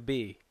 V is a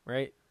B,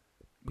 right?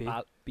 B.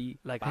 B.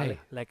 Like, Hey.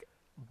 like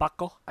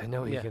buckle? I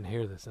know he Yeah. can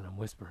hear this, and I'm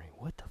whispering.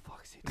 What the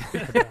fuck's he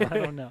doing? I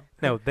don't know.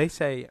 No, they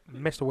say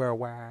Mr.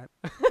 Worldwide.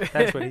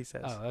 That's what he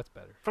says. Oh, that's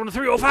better. From the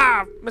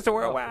 305. Mr. Oh,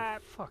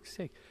 Worldwide. for fuck's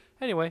sake.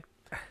 Anyway,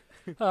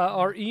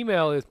 our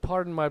email is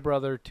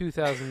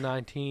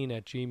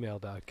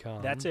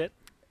pardonmybrother2019@gmail.com. That's it.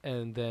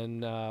 And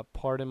then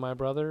Pardon My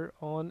Brother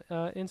on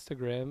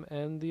Instagram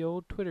and the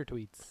old Twitter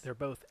tweets. They're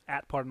both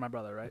at Pardon My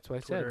Brother, right? That's what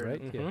I Twitter said,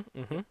 right? and- Yeah.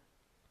 Mm-hmm.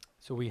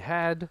 So we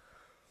had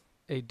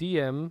a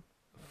DM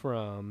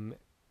from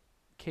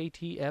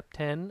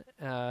KTF10,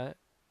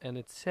 and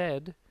it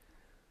said,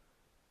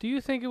 "Do you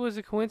think it was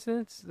a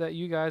coincidence that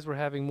you guys were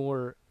having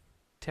more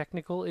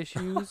technical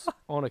issues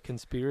on a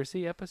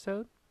conspiracy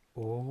episode?"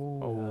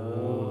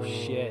 Oh,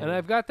 shit. And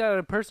I've got that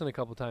in person a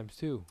couple times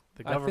too.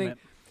 The I think government.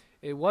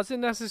 it wasn't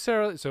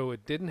necessarily so.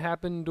 It didn't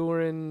happen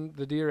during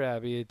the Dear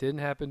Abby. It didn't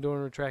happen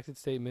during retracted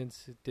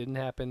statements. It didn't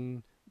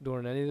happen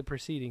during any of the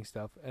preceding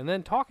stuff. And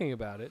then talking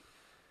about it,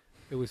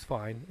 it was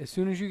fine. As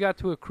soon as you got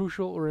to a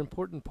crucial or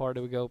important part,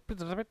 it would go.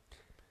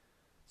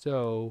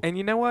 So And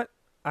you know what?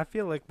 I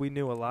feel like we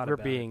knew a lot We're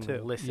about being it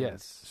too. listened.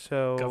 yes.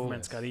 So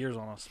Government's got ears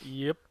on us.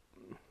 Yep.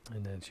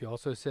 And then she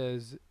also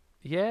says,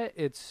 "Yeah,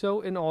 it's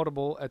so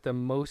inaudible at the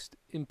most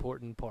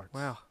important parts."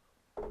 Wow.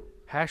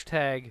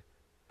 Hashtag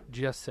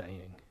just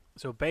saying.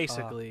 So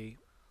basically,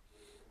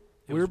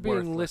 it We're was being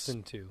worthless.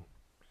 listened to.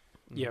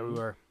 Yeah, we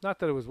were. Not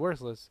that it was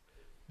worthless.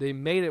 They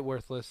made it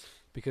worthless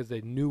because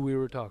they knew we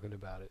were talking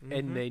about it. Mhm.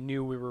 And they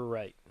knew we were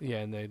right. Yeah,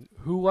 and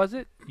who was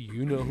it?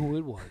 You know who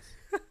it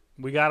was.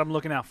 We got them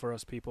looking out for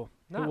us, people.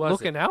 Not was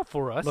looking out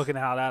for us. Looking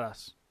out at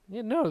us.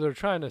 Yeah, no, they're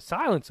trying to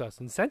silence us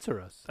and censor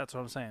us. That's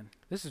what I'm saying.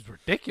 This is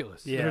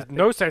ridiculous. Yeah. There's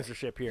no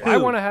censorship here. If I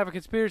want to have a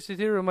conspiracy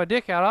theory with my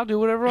dick out, I'll do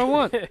whatever I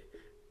want.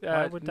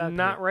 Why would that be?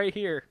 not right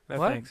here. No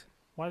What? thanks.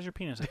 Why does your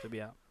penis have to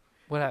be out?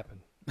 What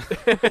happened?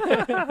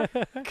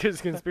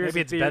 Because conspiracy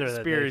Maybe it's better that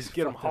they theories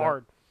get them fucked it up.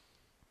 hard.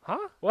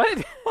 Huh?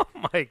 What? Oh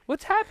my!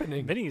 What's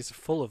happening? Vinny is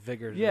full of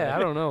vigor. Yeah, I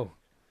don't know.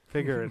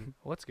 Figure and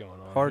What's going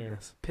on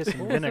hardness. Piss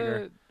here? and What was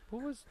vinegar.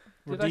 what was?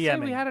 We're Did I say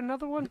we DMing. had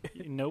another one?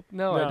 Nope.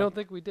 No, I No. don't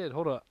think we did.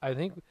 Hold on. I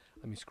think.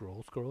 Let me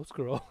scroll.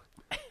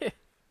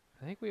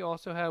 I think we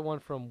also had one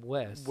from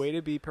Wes. Way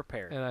to be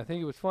prepared. And I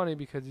think it was funny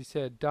because he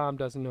said Dom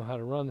doesn't know how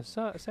to run the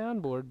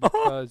soundboard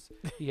because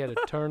he had to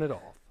turn it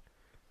off.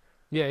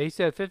 Yeah, he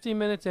said 15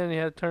 minutes in he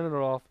had to turn it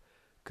off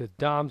because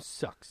Dom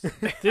sucks.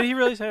 Did he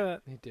really say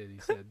that? He did. He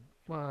said,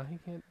 "Well, he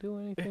can't do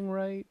anything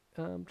right."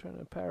 I'm trying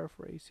to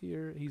paraphrase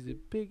here. He's a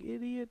big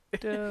idiot.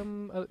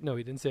 No,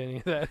 he didn't say any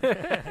of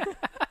that.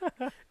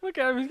 Look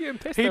at him; he's getting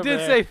pissed. He over did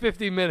there. say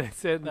 50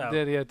 minutes, and No.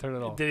 then he had to turn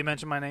it off. Did he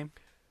mention my name?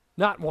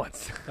 Not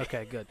once.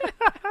 Okay, good.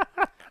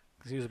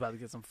 Because he was about to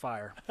get some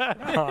fire.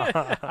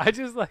 I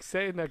just like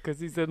saying that because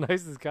he's the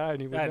nicest guy,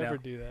 and he would I never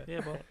know. do that.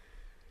 Yeah, but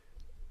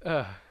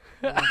Uh,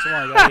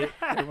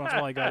 every once in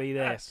a while you gotta eat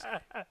ass.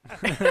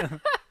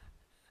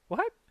 What?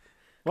 What?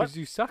 Because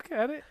you suck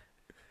at it?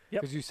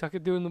 Yep. Because you suck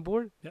at doing the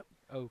board? Yep.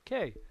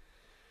 Okay.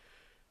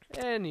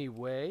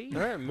 Anyway.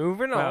 All right,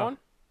 moving Wow. on.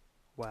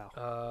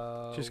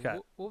 Wow. Just got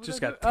what was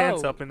Just I got doing?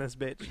 tense Oh, up in this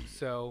bitch.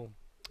 So,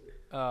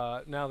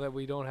 now that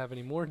we don't have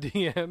any more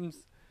DMs,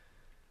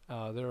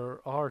 there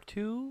are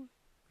 2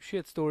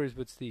 shit stories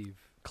with Steve.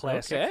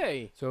 Classic.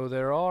 Okay. So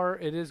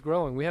it is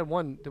growing. We had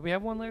one. Did we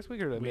have one last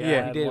week or did We we?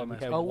 had we did. one We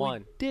last had oh,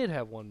 one. we did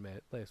have one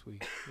last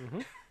week. Mm-hmm.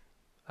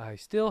 I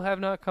still have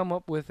not come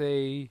up with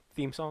a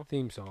Theme song.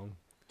 theme song.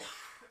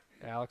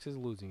 Alex is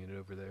losing it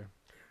over there.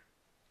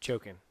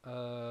 Choking.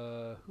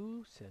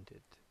 Who sent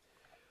it?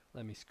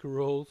 Let me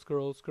scroll.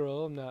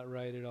 I'm not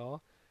right at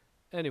all.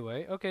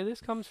 Anyway, okay, this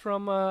comes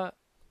from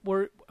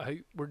we're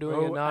doing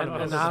Oh, I know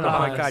anonymous. this is Oh my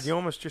Anonymous. God! You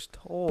almost just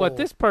told. But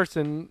this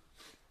person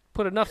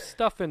put enough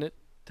stuff in it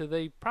to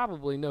they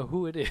probably know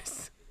who it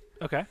is.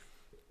 Okay.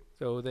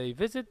 So they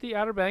visit the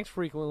Outer Banks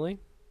frequently.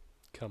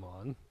 Come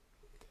on.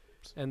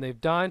 And they've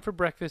dined for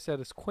breakfast at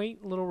this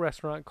quaint little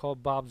restaurant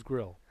called Bob's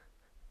Grill.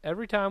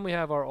 Every time we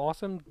have our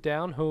awesome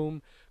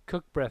down-home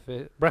cooked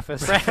breakfast.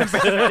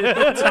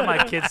 That's how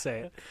my kids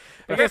say it.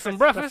 I got some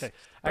breakfast.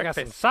 I got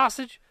some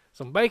sausage,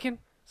 some bacon,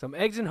 some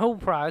eggs and home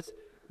fries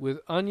with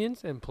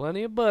onions and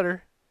plenty of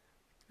butter,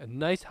 and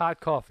nice hot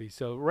coffee.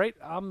 So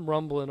I'm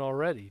rumbling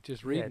already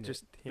just reading it.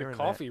 just The hearing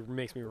coffee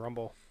makes me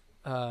rumble.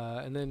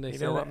 And then they You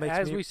say, know what makes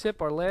as me- we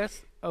sip our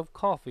last of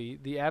coffee,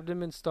 the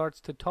abdomen starts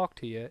to talk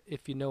to you,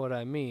 if you know what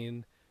I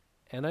mean.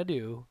 And I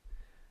do.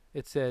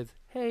 it says,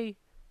 "Hey,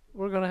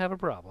 we're gonna have a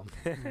problem."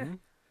 Mm-hmm.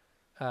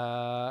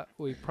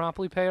 We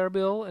promptly pay our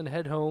bill and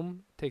head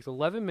home. Takes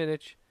 11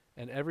 minutes,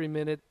 and every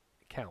minute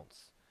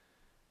counts.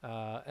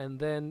 And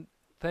then,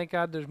 thank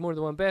God, there's more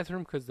than one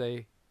bathroom because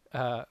they,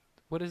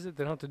 what is it?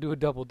 They don't have to do a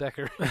double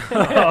decker.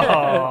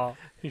 Oh,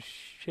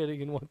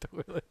 Shitting in one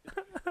toilet.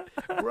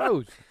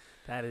 Gross.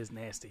 that is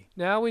nasty.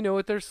 Now we know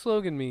what their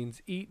slogan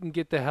means: "Eat and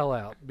get the hell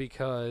out,"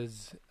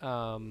 because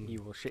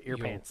You will shit your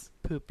you'll pants.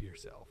 poop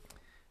yourself.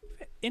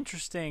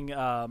 Interesting.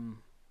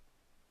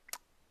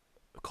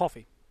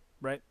 Coffee,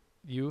 right?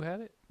 You had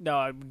it?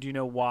 No, do you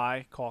know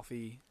why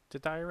coffee? It's a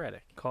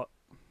diuretic. Co-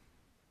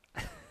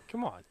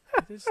 Come on.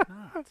 it is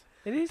not.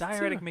 It is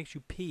Diuretic too. makes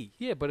you pee.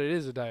 Yeah, but it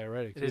is a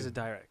diuretic. It is too. a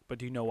diuretic, but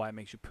do you know why it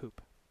makes you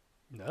poop?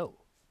 No.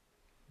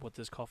 What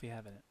does coffee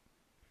have in it?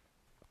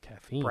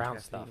 Caffeine. Brown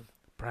stuff.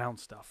 Brown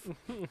stuff.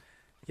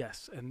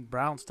 Yes, and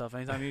brown stuff.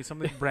 Anytime you eat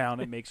something brown,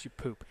 it makes you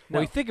poop. Well,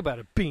 No. you think about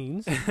it: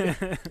 beans,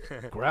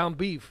 ground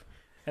beef,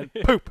 And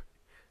poop.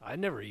 I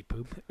never eat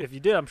poop. If you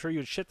did, I'm sure you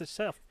would shit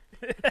yourself.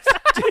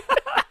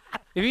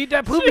 If you eat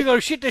that poop, you're gonna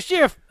shit the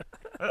shift.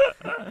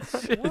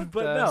 But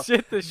the no,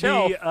 Shit the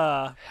shelf.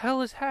 the,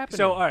 Hell is happening?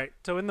 so all right.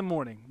 So in the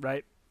morning,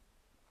 right?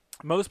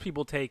 Most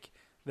people take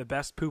the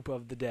best poop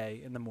of the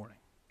day in the morning.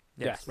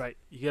 Yes. Right.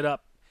 You get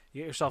up,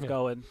 you get yourself Yeah.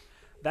 going.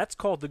 That's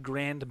called the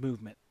grand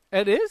movement.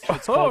 It is.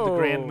 It's called the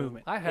grand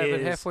movement. I have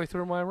it Is- halfway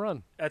through my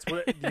run. That's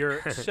what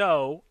you're.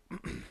 So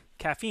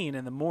caffeine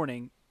in the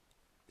morning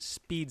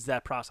speeds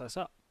that process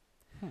up.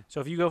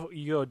 So if you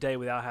go a day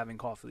without having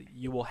coffee,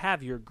 you will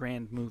have your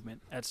grand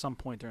movement at some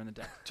point during the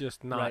day.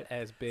 Just not Right.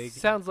 as big.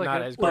 Sounds like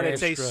not a- as But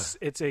grand.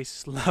 it's a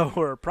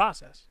slower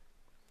process.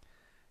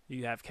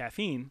 You have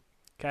caffeine.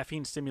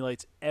 Caffeine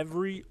stimulates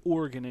every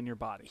organ in your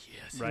body,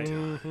 Yes. right,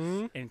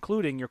 Mhm.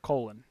 including your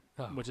colon,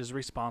 Oh. which is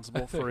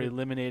responsible for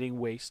eliminating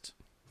waste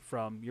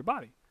from your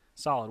body,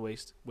 solid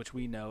waste, which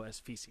we know as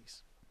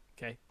feces.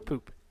 Okay,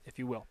 poop, if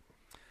you will.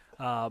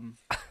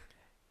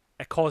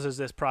 It causes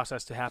this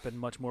process to happen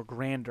much more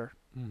grander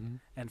Mm-hmm.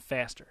 and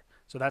faster.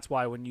 So that's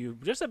why when you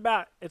just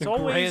about it's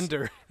always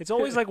Grander. it's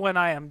always like when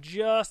I am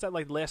just at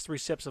like the last 3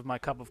 sips of my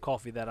cup of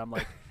coffee that I'm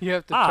like You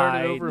have to turn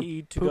I it over.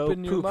 need to poop go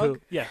in your poo mug?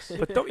 poo. Yes.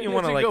 But don't you You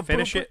want to have to go like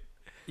finish poop it?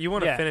 You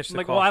want to Yeah. finish the I'm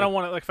like, coffee. well, I don't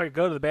want to. Like, if I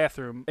go to the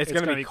bathroom, It's it's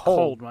gonna gonna be be cold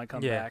cold. when I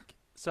come Yeah. back.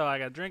 So I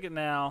gotta drink it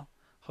now.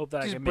 Hope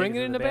that I Just can bring make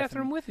it to in the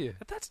bathroom with you.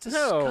 But that's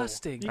No.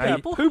 disgusting. You got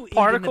People poop who eat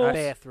particles? in the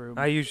bathroom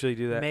I usually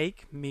do that.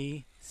 make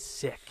me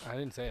sick. I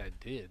didn't say I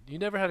did. You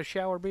never had a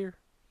shower beer?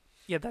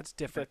 Yeah, that's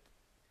different.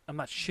 I'm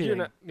not You're shitting.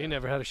 not- You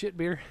never had a shit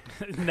beer?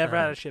 Never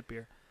had a shit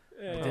beer.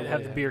 I Oh, did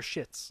have the yeah. beer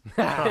shits.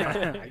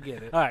 I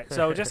get it. All right,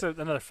 so just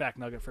another fact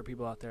nugget for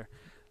people out there.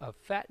 A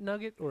fat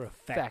nugget or a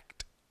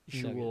fact?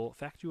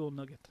 Factual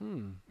nugget.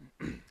 Hmm.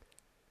 And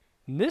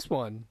this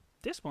one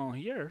This one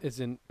here. is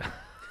in.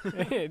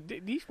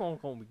 These ones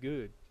gonna be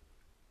good.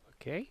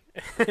 Okay.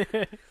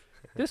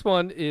 This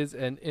one is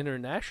an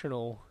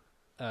international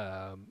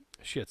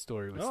shit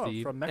story with Oh,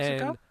 Steve. from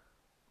Mexico? And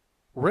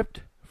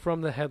ripped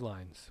from the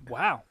headlines.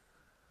 Wow.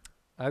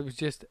 I was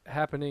just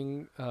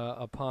happening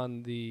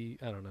upon the,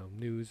 I don't know,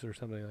 news or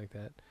something like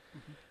that.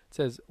 Mhm. It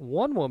says,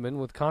 one woman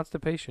with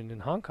constipation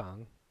in Hong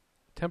Kong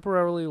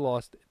temporarily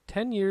lost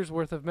 10 years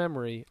worth of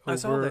memory I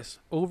saw over this.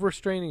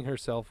 overstraining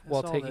herself I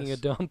while saw taking this.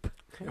 a dump.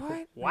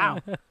 What? Wow.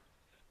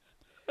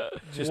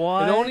 It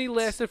only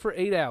lasted for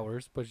 8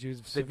 hours, but she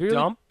was The severely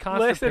dump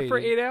constipated. lasted for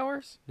 8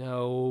 hours?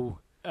 No.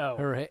 Oh.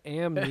 Her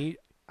amnesia.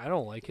 I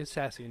don't like his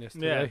sassiness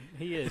Yeah, today.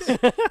 he is.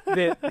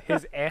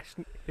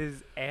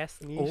 his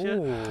amnesia?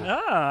 Oh.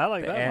 Ah, I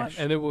like The that ash.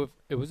 one. And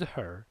it was a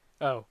her.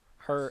 Oh,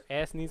 her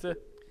amnesia?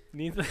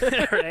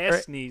 Her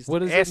ass sneezed.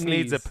 What is Ass it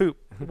needs a needs? poop.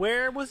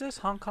 Where was this?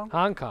 Hong Kong?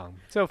 Hong Kong.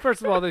 So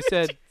first of all, they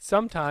said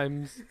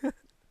sometimes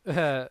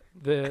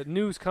the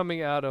news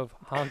coming out of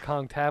Hong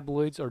Kong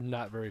tabloids are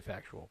not very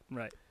factual,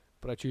 Right.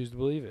 but I choose to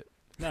believe it.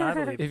 No, I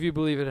believe it. If you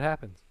believe it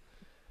happens.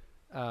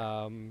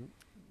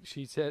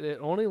 She said it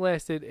only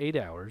lasted 8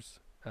 hours.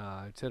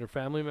 It said her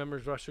family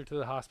members rushed her to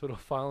the hospital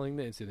following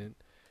the incident.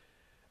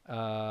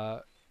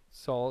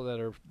 Saw that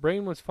her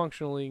brain was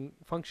functioning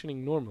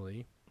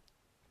normally.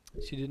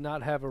 She did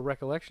not have a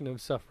recollection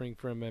of suffering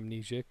from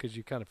amnesia because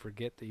you kind of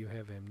forget that you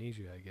have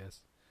amnesia, I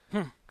guess.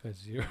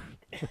 Because you.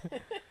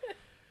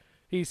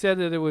 He said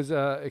that it was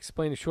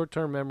explained as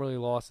short-term memory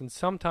loss, and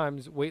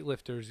sometimes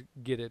weightlifters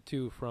get it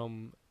too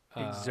from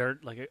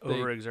Exert, like they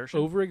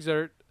overexertion.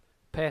 overexert,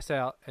 pass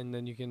out, and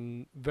then you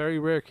can, very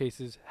rare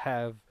cases,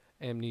 have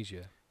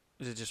amnesia.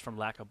 Is it just from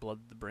lack of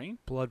blood to the brain?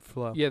 Blood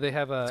flow. Yeah, they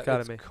have It's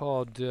gotta it's be.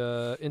 called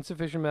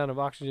insufficient amount of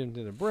oxygen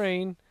to the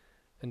brain.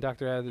 And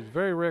Dr. added, it's a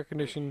very rare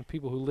condition.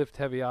 People who lift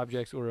heavy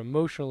objects or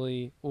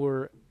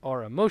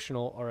are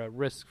emotional are at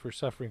risk for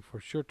suffering for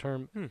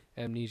short-term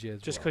amnesia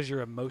as Just well. because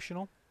you're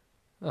emotional?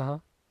 Uh-huh.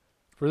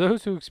 For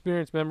those who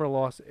experience memory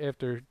loss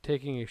after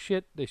taking a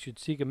shit, they should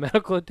seek a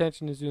medical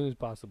attention as soon as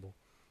possible.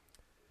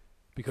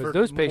 Because For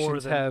those more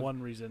patients than have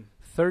one reason.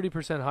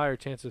 30% higher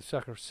chance of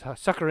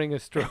suckering a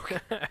stroke.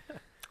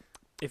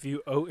 If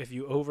you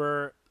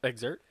over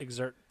Exert?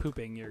 exert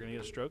pooping, you're gonna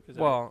get a stroke. Is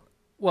that Well,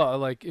 Well,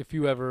 like if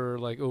you ever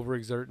like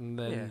overexert and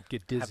then Yeah.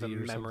 get Have dizzy a or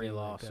memory something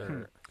loss like that.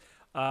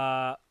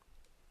 or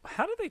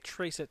How do they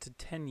trace it to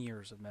 10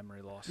 years of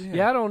memory loss?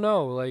 Yeah, I don't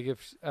know. Like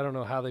I don't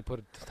know how they put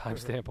a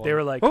timestamp on They it.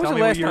 were like, What was tell the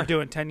me what last you were time?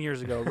 doing 10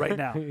 years ago, right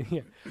now.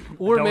 Yeah.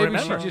 Or Don't maybe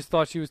remember. she just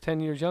thought she was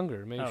 10 years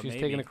younger. Maybe Oh, she was maybe.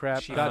 taking a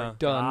crap, She got it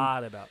done.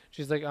 forgot about.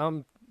 She's like,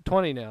 I'm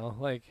 20 now.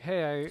 Like,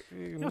 hey,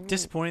 You know how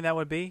disappointing that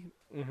would be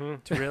Mm-hmm.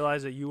 to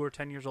realize that you were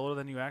 10 years older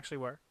than you actually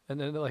were? And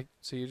then like,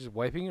 so you're just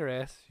wiping your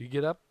ass. You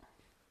get up.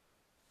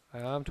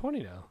 I'm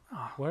 20 now.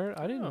 Oh. Where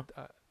I didn't.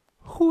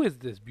 Who is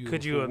this beautiful?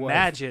 Could you wife?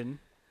 imagine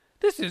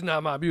This is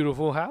not my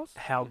beautiful house.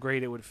 how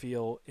great it would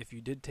feel if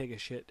you did take a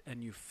shit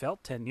and you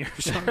felt 10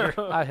 years younger?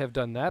 I have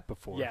done that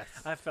before. Yes.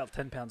 I felt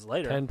 10 pounds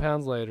later. 10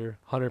 pounds later,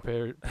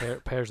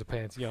 100 pairs of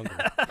pants younger.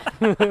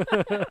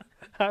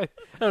 I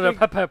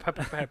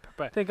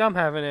think I'm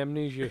having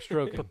amnesia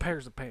stroking. But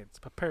pairs of pants.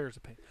 But pairs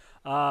of pants.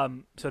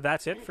 So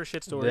that's it for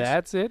shit stories.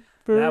 That's it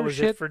for that was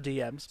shit. it for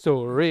DMs.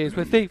 Stories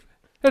with Steve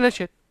and the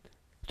shit.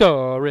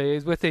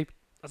 Stories with Steve.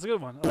 That's a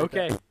good one. I like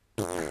Okay.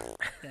 that.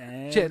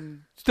 And Shit.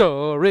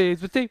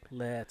 Stories with Steve.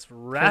 let's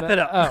wrap it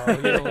up. Oh,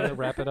 you don't want to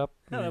wrap it up?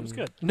 No, that was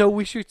good. No,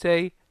 we should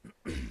say,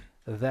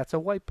 that's a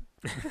wipe.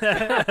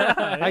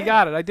 I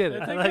got it. I did it.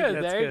 That's I like good. it.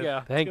 There That's you good.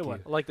 go. Thank good you.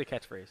 one. I like the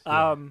catchphrase.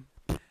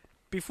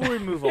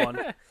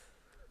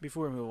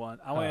 Before we move on,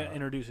 I want to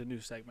introduce a new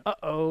segment.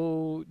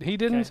 Uh-oh. He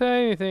didn't Okay.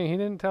 say anything. He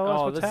didn't tell us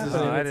Oh, what's this is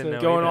happening. I It's didn't a-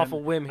 know going either. off a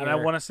whim here. And I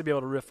want us to be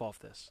able to riff off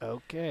this.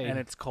 Okay. And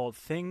it's called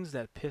Things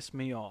That Piss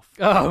Me Off.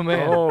 Oh,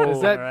 man. Oh.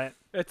 Is that All right?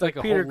 It's like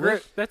like a Peter whole Griffin.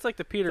 list? That's like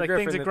the Peter Like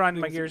Griffin. things that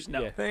grind my gears?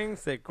 No. Yeah.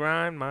 Things that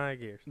grind my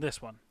gears.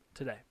 This one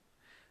today.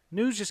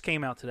 News just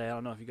came out today. I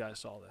don't know if you guys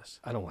saw this.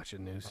 I don't watch the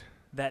news.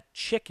 That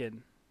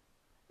chicken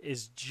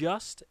is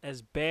just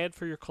as bad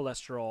for your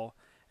cholesterol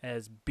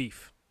as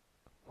beef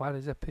Why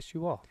does that piss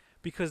you off?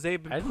 because they've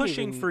I been didn't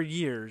pushing even- for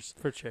years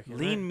For chicken.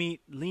 lean right?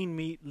 meat, lean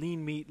meat,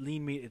 lean meat,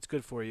 lean meat. It's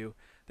good for you.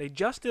 They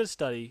just did a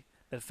study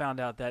that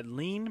found out that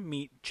lean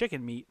meat,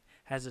 chicken meat,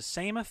 has the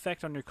same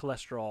effect on your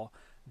cholesterol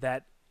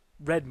that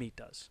red meat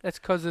does. That's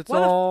because it's Why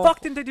all... the fuck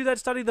didn't they do that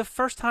study the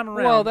first time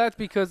around? Well, that's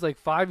because like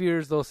 5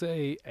 years they'll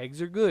say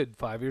eggs are good.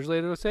 5 years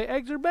later they'll say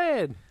eggs are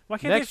bad. Why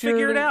can't next they figure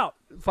year it out?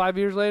 5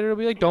 years later they'll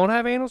be like, don't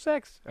have anal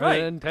sex.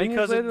 Right, And 10 because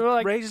years it later they're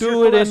like, raises do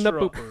your it in the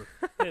cholesterol. pooper.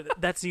 Yeah,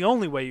 that's the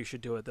only way you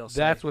should do it. They'll say.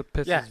 That's what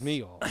pisses Yes.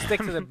 me off. Stick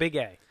to the big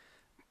A.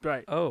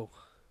 right. Oh,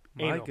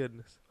 my Anal.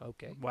 goodness.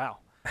 Okay. Wow,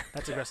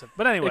 that's aggressive.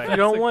 But anyway, If you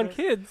don't want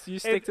kids, you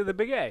stick to the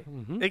big A.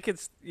 Mm-hmm. It could,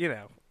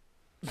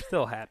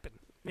 still happen.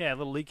 yeah, a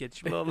little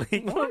leakage. Little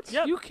leak. What?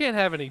 Yep. You can't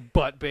have any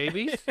butt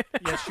babies.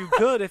 Yes, you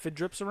could if it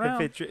drips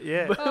around.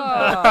 Yeah.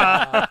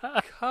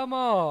 Ah, come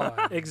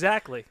on.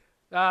 Exactly.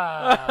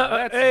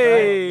 That's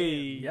Hey.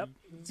 Yep.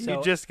 You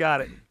So, just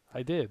got it.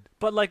 I did.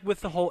 but like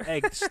with the whole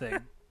eggs thing,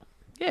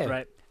 Yeah.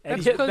 right? That's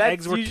Eggs, because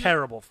eggs were usually-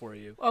 terrible for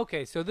you.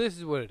 Okay, so this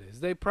is what it is.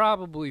 They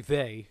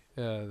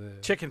the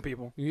Chicken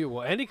people. yeah,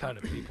 well, any kind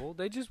of people,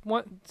 they just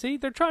want. See,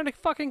 they're trying to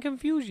fucking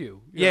confuse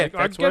you. You're Yeah, like,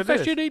 that's I what guess it I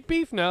is. should eat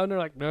beef now, and they're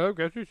like, no, I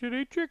guess I should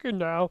eat chicken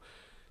now.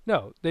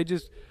 No,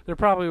 they're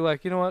probably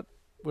like, you know what?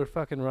 We're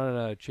fucking running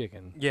out of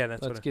chicken. Yeah,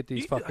 that's Let's what get these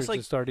You- it's fuckers like-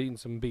 to start eating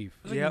some beef.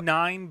 There's like Yep.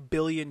 9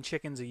 billion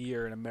chickens a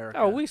year in America.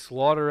 Oh, we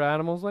slaughter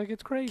animals like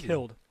it's crazy.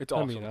 killed. It's I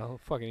awesome. mean, I'll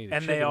fucking eat a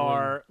And they chicken wing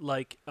are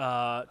like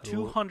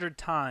 200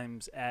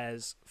 times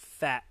as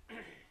fat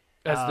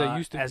as they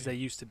used to as be. they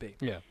used to be.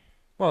 Yeah,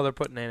 Well, they're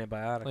putting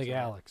antibiotics. like in it.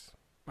 Alex.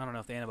 I don't know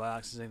if the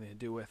antibiotics has anything to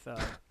do with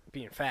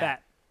Being fat.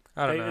 fat.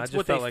 I don't They- know. I it's just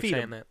what felt they like feed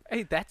saying 'em. that.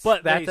 Hey, that's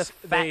But that's they, a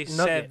fat they nugget.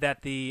 said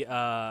that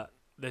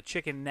the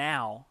chicken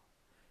now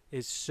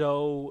is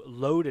so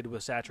loaded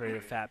with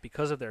saturated fat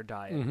because of their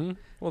diet. Mm-hmm.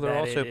 Well, they're that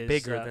also it is,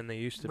 bigger than they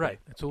used to Right.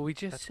 That's what we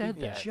just That's said. what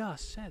we That.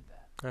 Just said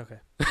that. be.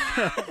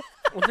 Okay.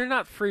 Well, they're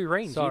not free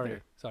range Sorry,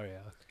 either. sorry,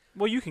 Alex.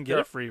 Well, you can get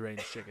They're- a free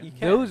range chicken. You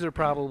can. Those are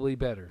probably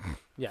better.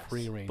 Yes.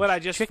 Free range. But I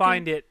just chicken,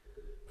 find it.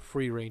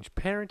 free range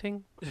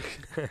parenting,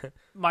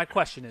 My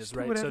question is Just do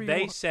right. whatever So you they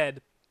want.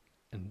 said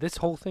and this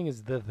whole thing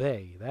is the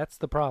they. That's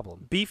the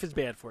problem. beef is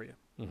bad for you.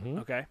 Mm-hmm.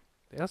 Okay,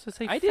 They also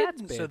say I fat's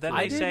didn't- bad. so then for I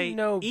they you. didn't say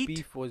know eat-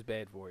 beef was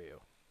bad for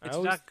you. it's I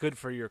always- not good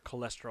for your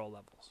cholesterol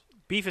levels.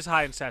 Beef is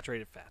high in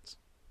saturated fats.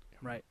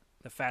 Right,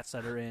 the fats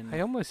that are in. I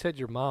almost said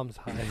your mom's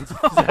high in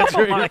oh my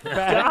saturated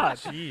fat. God,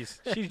 Jeez.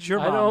 she's your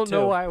I mom don't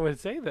know too. why I would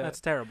say that. That's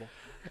terrible.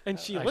 And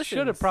she I listens.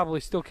 should have probably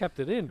still kept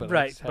it in, but I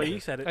Right, just but had you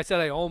to- said it. I said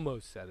I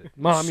almost said it.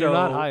 Mom, you're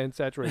not So- high in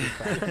saturated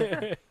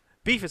fat.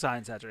 Beef is high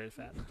in saturated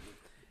fat.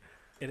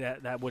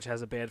 That which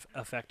has a bad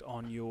effect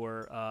on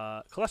your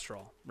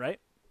cholesterol, right?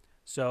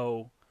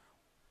 So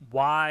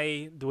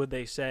why would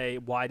they say?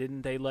 Why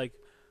didn't they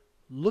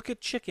look at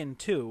chicken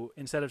too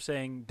instead of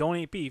saying don't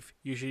eat beef?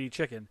 You should eat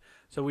chicken.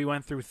 So we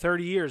went through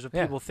 30 years of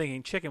Yeah. people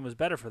thinking chicken was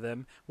better for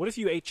them. What if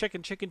you ate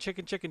chicken,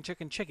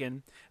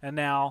 and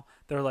now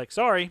they're like,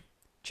 sorry,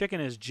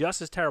 chicken is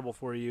just as terrible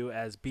for you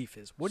as beef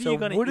is. What are So you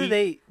going to what eat? do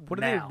they? What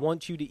do they now?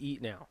 want you to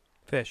eat now?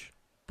 Fish.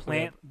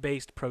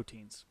 Plant-based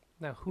proteins.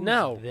 Now, who's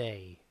No.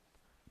 they?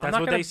 That's I'm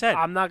not what gonna- they said.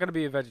 I'm not going to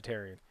be a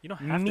vegetarian. You don't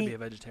have to Meat- be a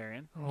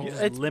vegetarian. Oh. You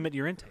just It's- limit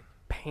your intake.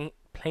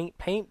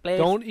 Paint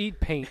blades. Don't eat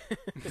paint.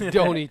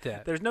 Don't eat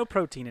that. There's no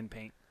protein in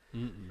paint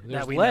There's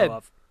that we lead, know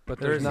of. but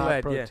There's there's not lead,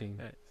 yeah. protein.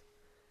 Yeah.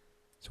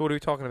 So what are we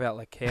talking about?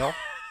 Like kale?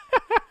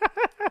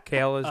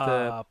 Kale is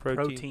the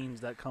protein.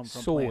 Proteins that come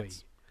from Soy.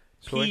 plants.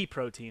 Soy? Pea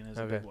protein is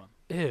a Okay. big one.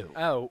 Ew.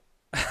 Oh,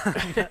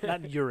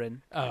 Not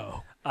urine.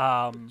 Oh.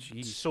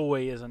 Jeez.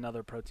 Soy is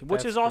another protein, which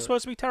That's is all gross.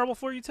 supposed to be terrible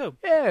for you too.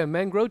 Yeah,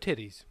 men grow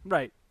titties.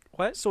 Right.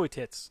 What? Soy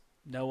tits.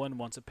 No one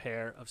wants a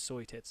pair of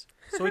soy tits.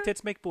 Soy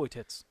tits make boy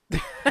tits.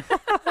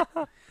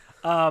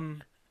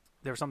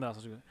 There was something else. I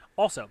was gonna-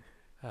 Also,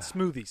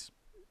 smoothies.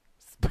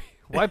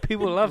 Why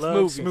people love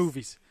smoothies?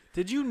 smoothies.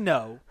 Did you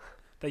know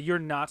that you're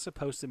not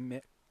supposed to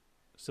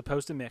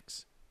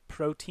mix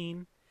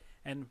protein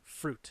and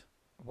fruit?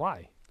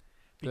 Why?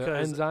 The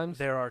Because enzymes?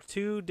 there are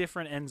two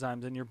different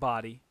enzymes in your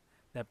body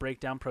that break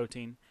down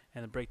protein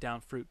and that break down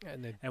fruit.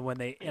 And they, And when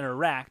they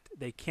interact,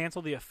 they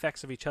cancel the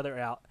effects of each other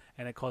out,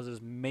 and it causes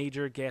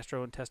major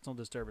gastrointestinal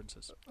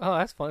disturbances. oh,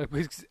 that's funny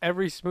because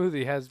every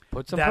smoothie has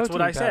put some. That's what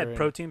protein I said. powder in.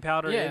 Protein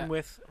powder Yeah. in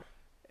with.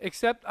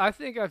 Except I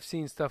think I've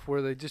seen stuff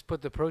where they just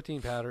put the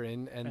protein powder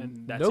in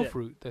and that's no it.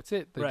 fruit. That's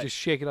it. They Right. just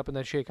shake it up in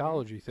that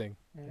Shakeology thing.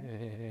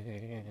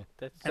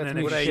 that's And then me if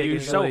you what I shake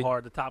it so usually-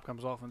 hard, the top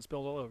comes off and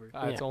spills all over you.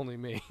 It's only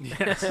me.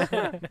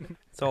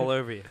 It's all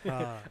over you. oh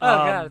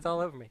god, it's all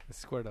over me. I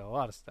squirted a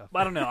lot of stuff.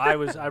 I don't know. I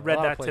read lot of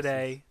that places.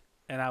 today,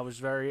 and I was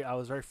very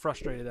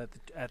frustrated at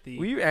Were the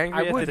you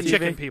angry I at would the the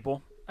chicken TV?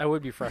 people. I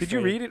would be Did frustrated. you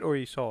read it or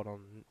you saw it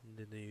on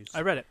the news?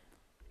 I read it.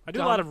 I do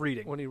a Don, lot of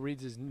reading. When he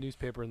reads his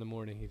newspaper in the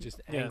morning, he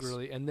just Yes.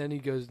 angrily, and then he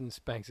goes and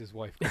spanks his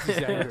wife. 'Cause he's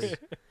angry.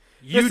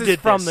 You This is did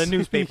from this. the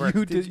newspaper.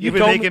 You did. You've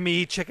been told making me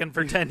eat chicken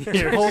for 10 You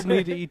years. told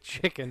me to eat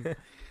chicken.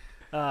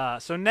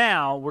 So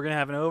now we're gonna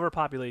have an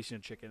overpopulation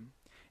of chicken.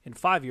 In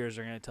 5 years,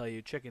 they're gonna tell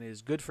you chicken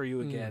is good for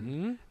you again,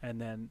 Mhm. and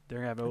then they're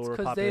gonna have an It's 'cause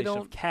they overpopulation of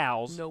don't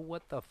cows. Know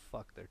what the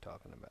fuck they're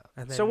talking about?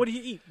 And So then what do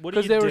you eat? What do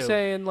Because you they do? were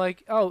saying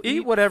like, oh,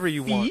 eat whatever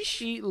you want.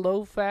 fish, eat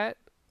low fat,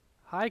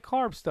 high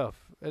carb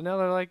stuff, and now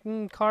they're like,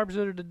 carbs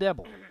are the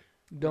devil.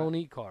 Don't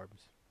eat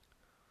carbs.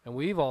 And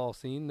we've all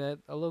seen that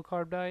a low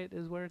carb diet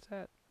is where it's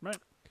at.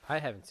 I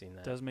haven't seen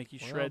that. does make you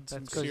Well, shred some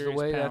that's 'cause serious the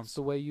way pounds. that's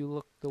the way you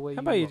look. The way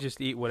How you about you look. just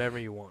eat whatever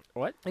you want?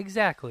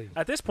 Exactly.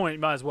 At this point, you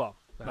might as well.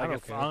 I Like don't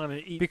if care. I'm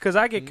gonna eat. Because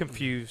I get Mm-mm.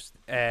 confused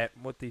at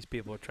what these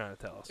people are trying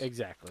to tell us.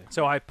 Exactly.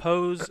 So I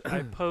pose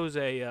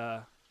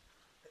a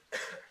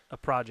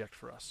project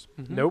for us.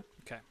 Mhm. Nope.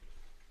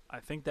 I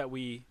think that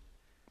we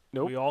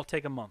Nope. all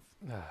take a month.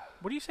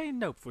 What are you saying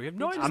nope for? You have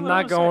no idea. I'm what not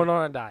I'm going saying.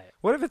 on a diet.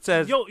 What if it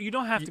says Yo, you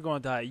don't have to go on a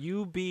diet.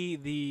 You be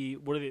the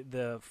what are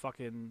the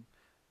fucking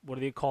what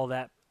do they call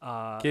that?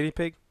 guinea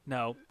pig?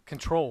 No,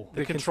 Control.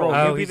 the The control.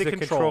 control. You Oh, be he's the the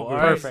control. control. All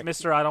right, Perfect.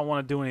 Mister, I don't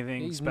want to do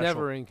anything He's special.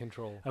 never in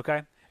control.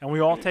 Okay, and we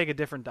all take a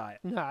different diet.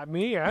 Not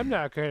me. I'm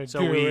not going to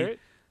So do we- it.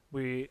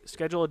 We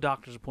schedule a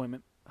doctor's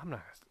appointment. I'm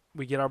not.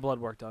 We get our blood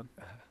work done.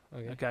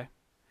 Okay. Okay,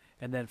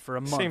 and then for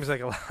a month, Seems like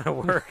a lot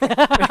of work.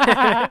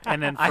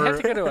 and then for I have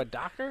to go to a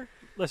doctor.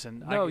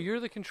 listen. No, you're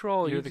the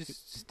control. you're You the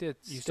just sit.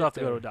 You still have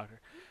to go to a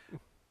doctor.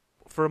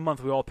 For a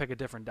month, we all pick a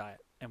different diet,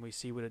 and we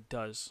see what it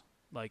does.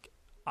 Like,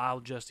 I'll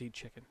just eat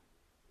chicken.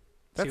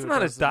 See That's what it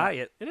not a does to my-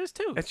 diet. It is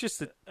too. That's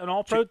just An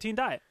all-protein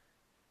diet,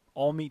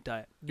 all-meat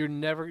diet, You're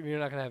not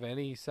going to have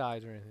any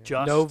sides or anything.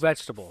 just No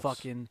vegetables.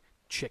 fucking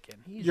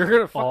chicken You're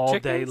gonna fuck all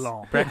chickens? day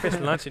long. breakfast,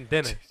 lunch, and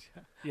dinner,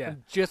 Yeah,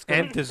 I'm just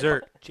gonna and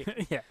dessert.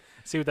 yeah.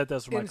 See what that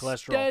does for my cholesterol.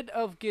 Instead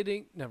of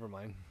getting, never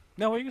mind.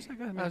 No, what are you gonna say?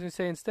 Go I was ahead, gonna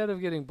say instead of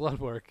getting blood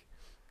work,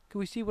 can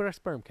we see what our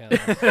sperm count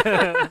is?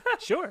 man.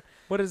 Sure.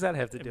 What does that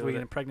have to If do we with can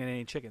it? impregnate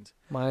any chickens.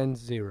 Mine's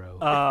 0.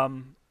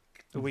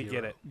 We get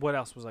Zero. it. What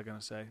else was I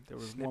gonna say? There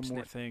was Snip, one more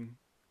snip. thing.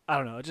 I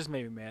don't know. It just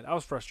made me mad. I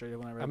was frustrated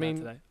when I read I mean,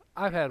 that today.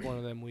 I've had one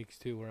of them weeks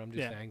too where I'm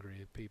just Yeah. angry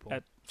at people.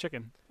 At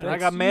chicken, But and I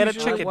it's got mad at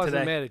usually- I chicken wasn't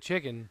today. mad at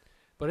chicken,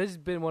 but it's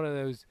been one of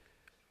those.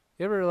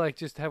 You ever like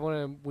just have one of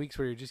them weeks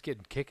where you're just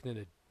getting kicked in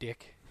the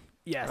dick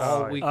Yes.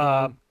 all Oh, week yeah.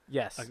 long?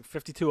 Yes. Like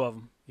 52 of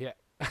them.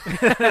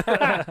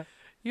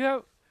 You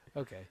have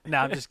okay, No,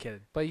 I'm just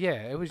kidding. but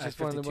yeah, it was I have just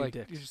one of them 52 like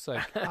dicks. you're just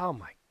like, oh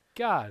my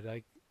god,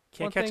 like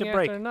Can't one catch thing a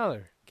break. after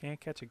another. Can't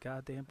catch a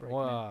goddamn break. man.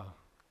 Wow,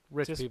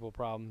 rich Just- people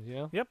problems, you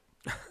know.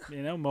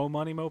 You know, mo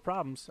money, mo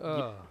problems.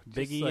 Just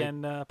Biggie like-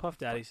 and Puff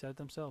Daddy said it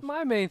themselves.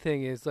 my main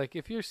thing is like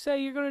if you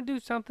say you're gonna do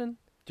something,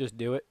 Just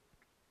do it.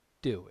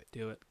 do it.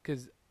 Do it.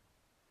 Because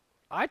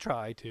I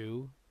try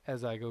to,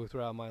 as I go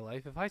throughout my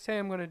life, if I say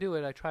I'm going to do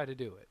it, I try to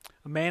do it.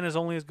 A man is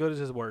only as good as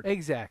his word.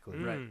 Exactly.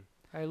 Right. Mm.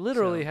 I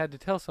literally So- had to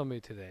tell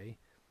somebody today,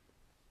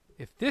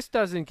 if this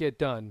doesn't get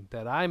done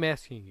that I'm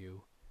asking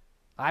you,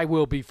 I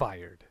will be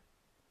fired.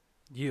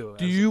 You.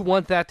 Do as- you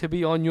want that to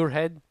be on your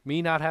head,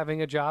 me not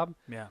having a job?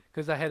 Yeah.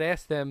 Because I had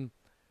asked them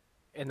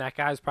And that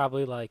guy's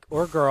probably like,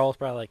 or girl's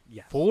probably like,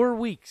 yes. 4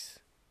 weeks.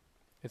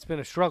 It's been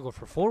a struggle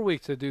for 4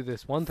 weeks to do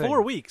this one thing.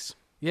 4 weeks.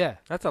 Yeah.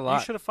 That's a You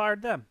lot. should have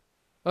fired them.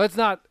 Well, it's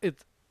not,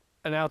 it's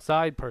an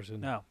outside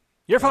person. No.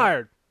 You're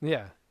fired.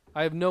 Yeah.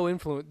 I have no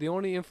influence. The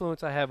only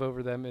influence I have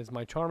over them is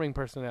my charming And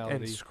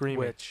personality, screaming.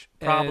 Which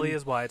probably And-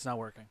 is why it's not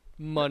working.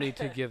 money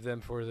to give them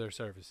for their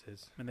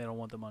services. And they don't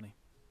want the money.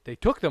 They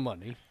took the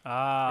money.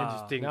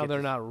 Ah, didn't Now get they're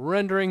the- not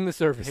rendering the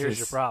services. here's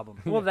your problem.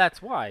 Well,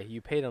 that's why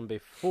you paid them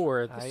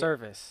before the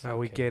service. Oh,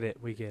 we Okay. get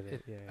it. We get it.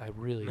 It- Yeah. I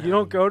really You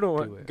don't go do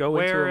to it. go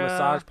into Where, a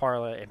massage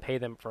parlor and pay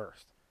them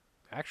first.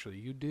 Actually,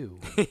 you do.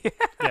 Yeah,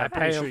 I'm I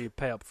pretty pay sure 'em. you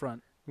pay up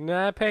front.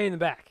 Nah, I pay in the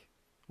back.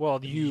 Well,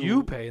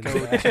 You pay in go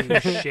the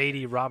back. to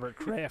shady Robert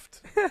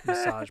Kraft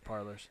massage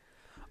parlors.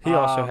 He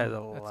also Um, has a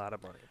that's- lot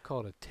of money.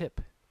 Called a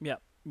tip.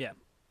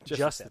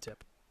 Just a the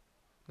tip.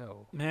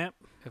 No, Yeah.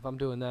 if I'm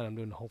doing that, I'm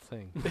doing the whole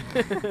thing.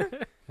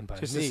 And by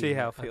Just to me, see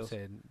how it I'm feels.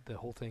 saying the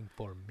whole thing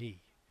for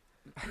me.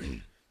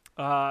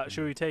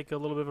 Should we take a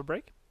little bit of a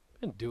break?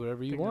 And do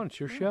whatever you Think want. It's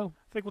your show.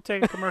 I think we'll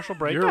take a commercial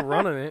break. You're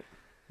running it.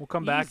 We'll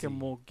come back Easy.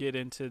 and we'll get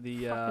into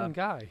the Fucking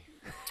guy.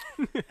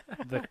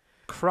 the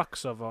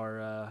crux of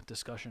our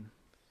discussion.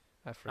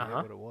 I forget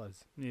Uh-huh. what it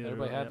was. Neither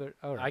Everybody will I. have their.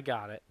 All I right.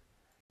 got it.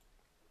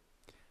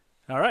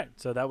 All right,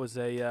 so that was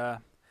a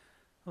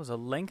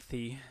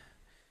lengthy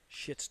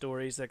shit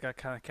stories that got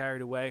kind of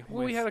carried away. Well,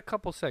 we with- had a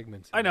couple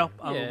segments. I in know.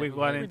 there. We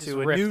went we just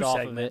into a riffed new off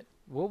of segment it.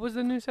 What was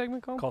the new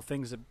segment called? called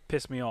 "Things That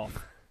Piss Me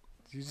Off."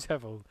 You just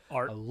have a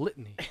Art.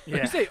 litany.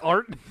 Yeah. You say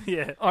art?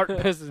 Yeah. Art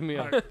pisses me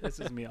off. Art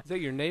pisses me off. Is that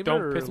your neighbor?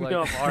 Don't or piss me like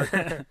off,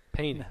 Art.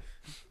 painting.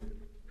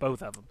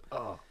 Both of them.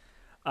 Oh.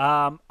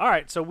 All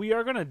right, so we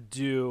are gonna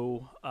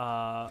do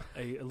a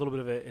little bit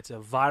of it. It's a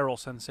viral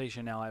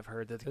sensation now. I've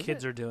heard that the Is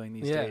kids it? are doing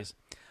these Yeah. days.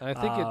 And I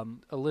think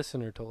Um, a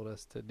listener told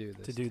us to do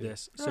this.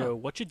 too. So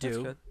what you That's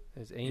do good.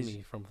 Is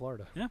Amy from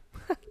Florida.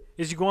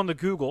 is you go on the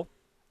Google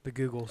The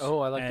Googles. Oh,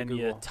 I like and the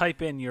you Google.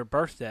 type in your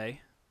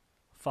birthday,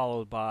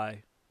 followed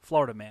by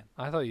Florida Man.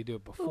 I thought you do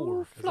it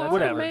before. 'cause that's Florida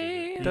Whatever.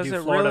 man. You Does do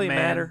it Florida really Man.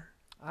 matter?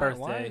 I don't know,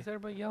 Why birthday. is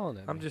everybody yelling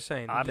at me? I'm just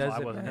saying. I Does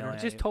it wasn't matter? yelling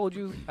I just told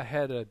you I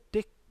had a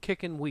dick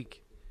kicking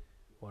week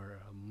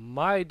where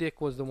my dick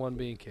was the one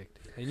being kicked.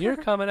 And you're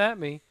coming at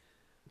me,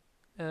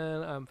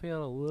 and I'm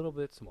feeling a little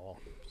bit small.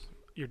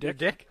 Your Your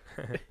dick.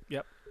 dick?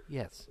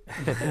 Yes.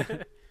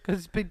 Because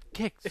it's been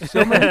kicked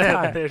so many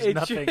times. There's It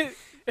nothing. should- it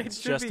it's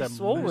should just be a-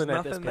 swollen there's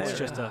at this nothing point. It's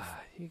just a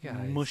You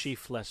guys. mushy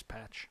flesh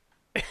patch.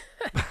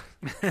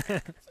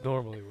 It's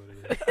normally what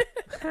it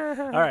is.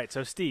 All right,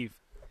 so Steve,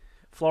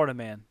 Florida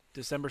Man,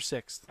 December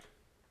 6th.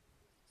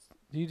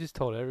 You just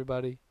told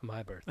everybody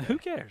my birthday. Who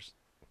cares?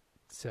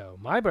 So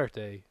my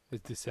birthday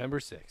is December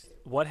 6th.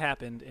 What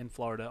happened in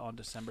Florida on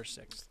December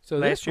 6th? So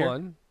Last this year?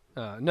 one,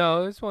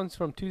 no, this one's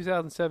from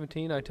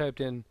 2017. I typed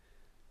in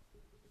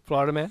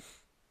Florida Man,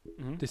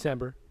 Mm-hmm.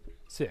 December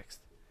 6th.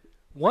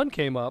 One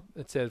came up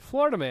that said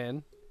Florida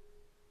Man,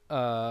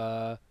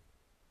 what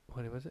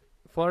was it?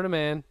 Florida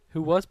man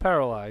who was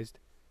paralyzed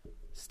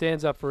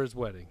stands up for his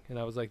wedding. And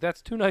I was like,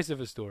 that's too nice of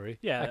a story.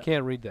 Yeah. I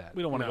can't read that.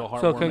 We don't want to No. go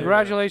hard. So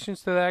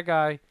congratulations to that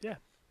guy. Yeah.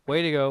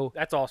 Way to go.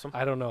 That's awesome.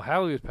 I don't know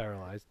how he was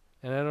paralyzed,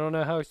 and I don't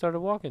know how he started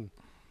walking,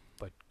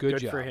 but good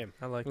job. for him.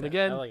 I like And that.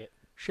 again, I like it.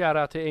 shout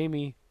out to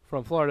Amy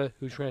from Florida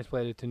who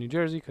transplanted to New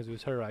Jersey because it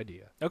was her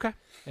idea. Okay.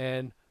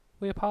 And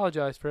we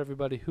apologize for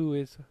everybody who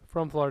is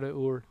from Florida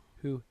or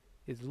who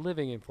is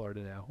living in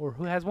Florida now or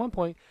who has one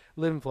point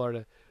lived in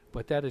Florida,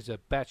 but that is a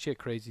batshit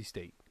crazy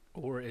state.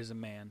 Or is a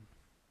man.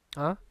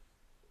 Huh?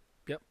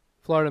 Yep.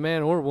 Florida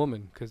man or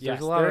woman because Yes,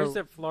 there's a lot there's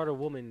of... a Florida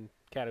woman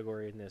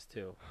category in this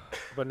too,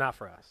 but not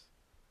for us.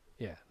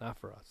 Yeah, not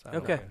for us. I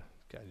don't Okay. know.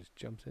 Guy just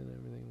jumps in and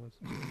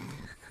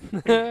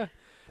everything once.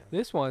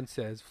 This one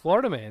says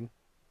Florida man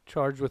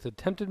charged with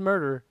attempted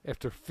murder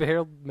after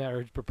failed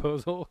marriage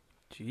proposal.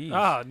 Jeez.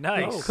 Oh,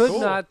 nice.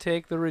 Could not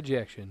take the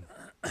rejection.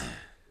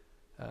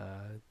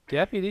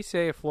 Deputies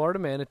say a Florida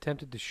man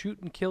attempted to shoot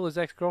and kill his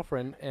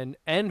ex-girlfriend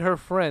and her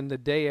friend the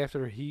day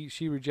after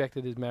she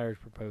rejected his marriage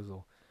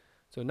proposal.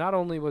 So not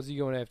only was he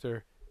going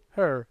after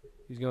her,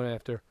 he's going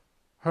after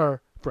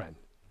her friend.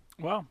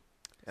 Wow.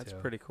 That's So-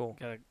 pretty cool.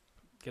 Gotta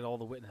get all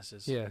the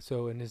witnesses. Yeah,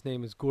 so and his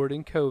name is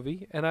Gordon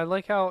Covey, and I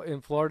like how in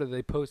Florida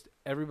they post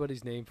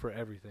everybody's name for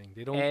everything.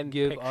 They don't And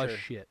give a picture.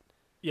 shit.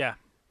 Yeah.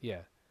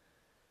 Yeah.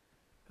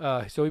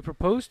 So he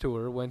proposed to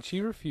her when she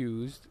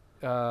refused.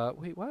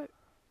 Wait, what?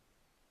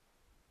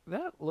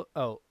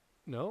 Oh,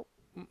 no.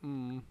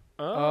 Mm-mm.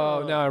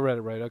 Oh, now I read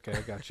it right. Okay,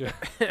 I gotcha.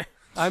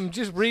 I'm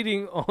just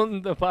reading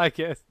on the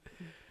podcast.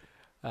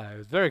 I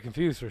was very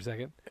confused for a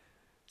second.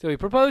 So he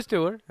proposed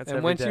to her, That's and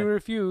every when she day.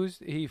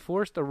 refused, he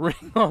forced a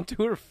ring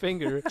onto her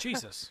finger.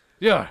 Jesus.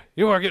 Yeah,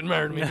 you are getting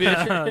married to me,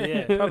 bitch. Oh,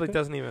 yeah. Probably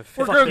doesn't even We're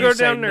fit. Fuck gonna you, go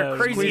say down there no.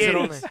 crazy Squeeze it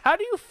on 80s. How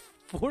do you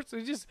force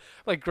it? Just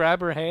like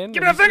grab her hand?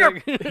 Give and me a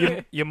just, finger!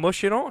 like- You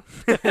mush it on.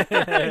 Just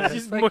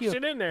It's like mush you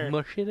it in there.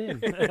 mush it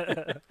in.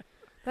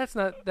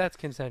 That's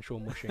consensual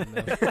mushing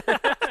though.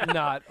 It's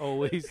not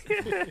always.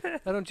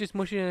 I don't just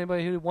mush it to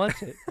anybody who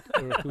wants it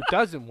or who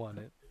doesn't want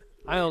it.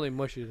 I only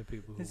mush it to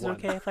people who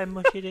want it. if I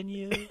mush it in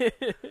you?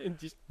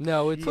 Just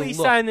No, it's please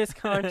a look. sign this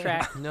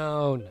contract.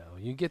 No,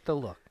 you get the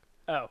look.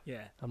 Oh,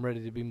 Yeah. I'm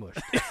ready to be mushed.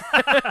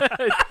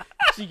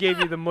 she gave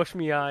you the mush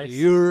me eyes.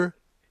 You're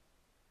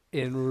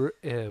in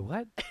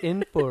what?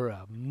 In for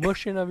a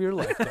mushing of your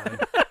lifetime.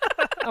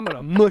 I'm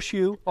gonna mush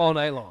you all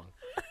night long.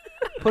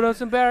 Put on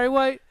some Barry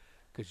White,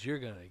 cause you're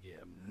gonna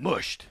get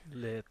mushed.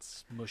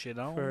 Let's mush it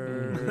on.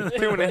 For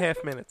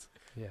 2.5 minutes.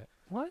 Yeah.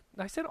 What?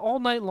 I said all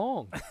night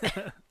long.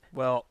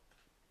 Well,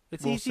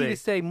 It's We'll easy see. to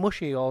say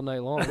mushy all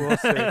night long. we'll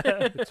see.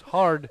 It's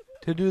hard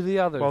to do the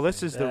other. Well,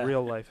 this thing. is the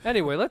real life.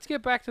 Anyway, let's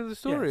get back to the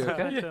story, Yeah,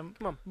 okay? come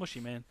on, mushy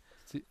man.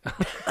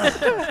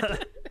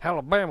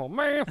 Alabama,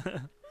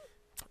 man.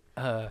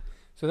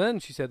 So then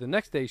she said the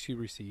next day she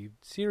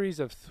received series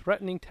of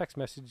threatening text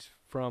messages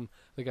from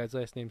the guy's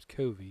last name's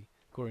Covey,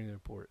 according to the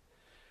report.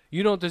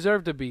 You don't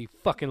deserve to be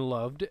fucking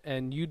loved,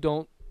 and you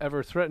don't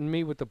ever threaten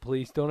me with the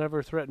police. Don't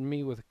ever threaten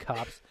me with the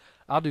cops.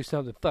 I'll do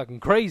something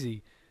fucking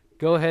crazy.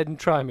 Go ahead and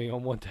try me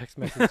on one text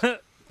message.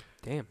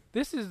 Damn.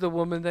 This is the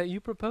woman that you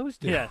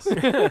proposed to. Yes.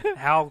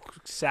 How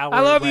sour. I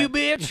it love you, went.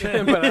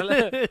 bitch. But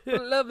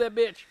I love that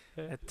bitch.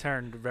 It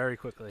turned very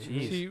quickly.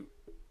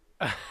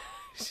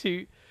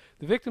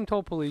 The victim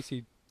told police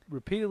he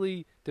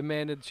repeatedly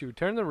demanded she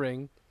return the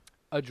ring,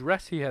 a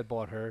dress he had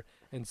bought her,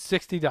 and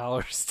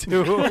 $60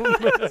 to him.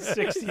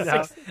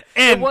 $60.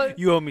 And what-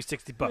 you owe me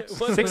 $60.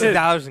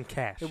 $60 in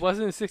cash. It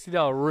wasn't a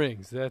 $60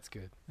 ring, so that's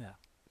good.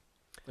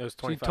 It was She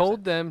 25 told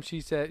cents. them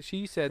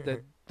she said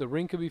that the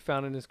ring could be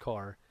found in his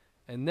car,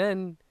 and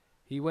then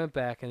he went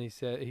back and he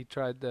said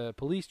the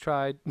police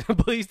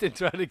didn't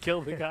try to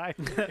kill the guy.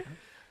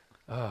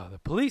 The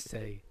police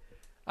say,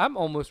 I'm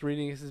almost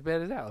reading this as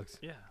bad as Alex.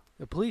 Yeah.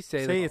 The police say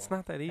See, that it's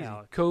not that easy.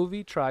 Alex.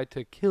 Covey tried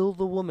to kill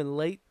the woman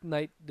late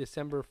night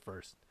December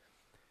 1st.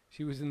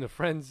 She was in the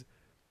friend's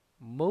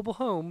mobile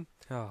home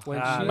Oh. when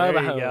Ah, she. there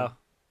Mobile you home. go.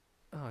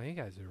 Oh, you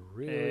guys are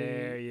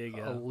There really you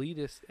go.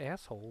 elitist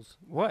assholes.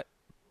 What?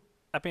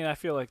 I mean, I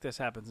feel like this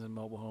happens in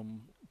mobile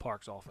home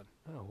parks often.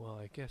 Oh well,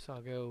 I guess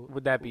I'll go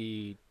Would that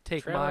be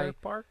take trailer my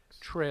parks?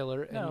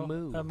 trailer and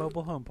move. a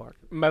mobile home park.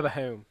 Mobile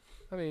home.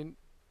 I mean,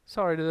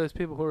 sorry to those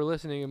people who are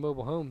listening in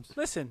mobile homes.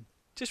 Listen,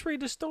 just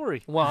read the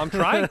story. Well, I'm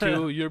trying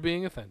to. You're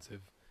being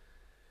offensive.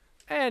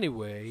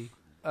 Anyway,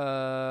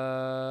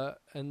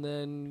 and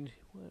then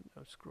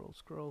scroll.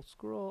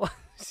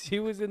 She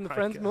was in the My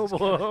friend's God.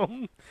 mobile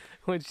home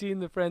when she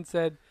and the friend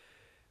said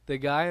the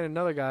guy and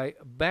another guy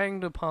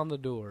banged upon the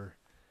door.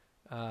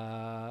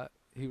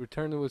 He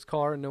returned to his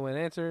car and no one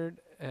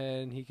answered,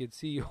 and he could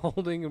see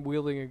holding and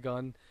wielding a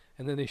gun,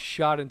 and then they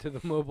shot into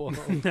the mobile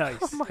home. Nice.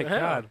 Oh my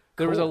God.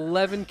 There was Cool.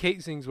 11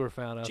 casings were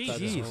found outside the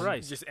Jesus home.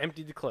 Christ. Just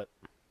emptied the clip.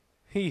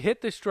 He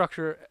hit the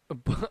structure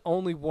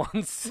only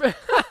once,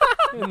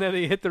 and then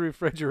he hit the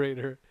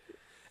refrigerator.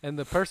 And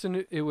the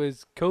person, it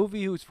was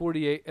Covey, who was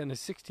 48, and a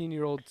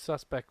 16-year-old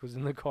suspect was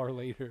in the car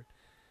later,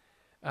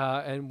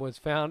 and was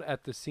found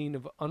at the scene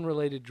of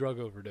unrelated drug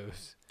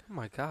overdose. Oh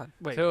my God.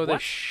 Wait, So they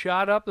what?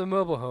 shot up the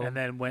mobile home, And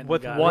then went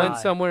With and got one went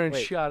high. somewhere and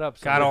Wait, shot up.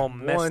 Got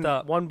somewhere. all messed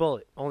up. One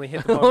bullet. Only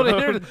hit the Only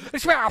bumper.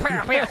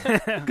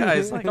 heard-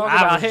 Guys, like, Talk I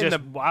about was, hitting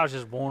just, I was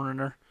just warning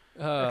her.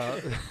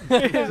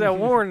 It's a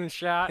warning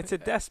shot. it's a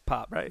desk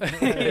pop, right?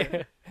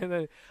 and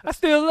then I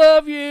still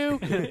love you.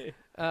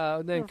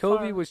 Then You're Covey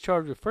fine. was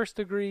charged with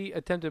first-degree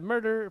attempted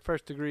murder,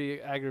 first-degree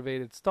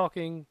aggravated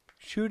stalking,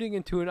 shooting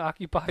into an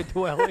occupied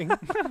dwelling,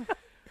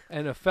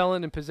 and a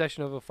felon in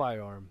possession of a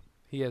firearm.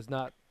 He has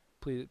not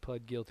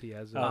pled guilty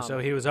as Oh, of. so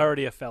he was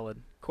already a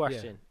felon.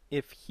 Question: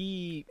 if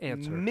he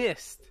Answer.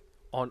 missed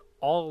on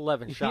all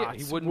 11 shots,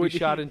 he wouldn't would be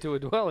shot into a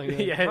dwelling. then.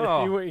 Yeah,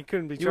 Oh. he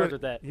couldn't be You charged would-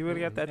 with that. You would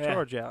have got that Yeah.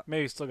 charge out.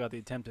 Maybe he still got the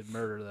attempted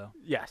murder, though.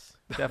 Yes.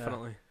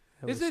 Definitely.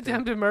 Is it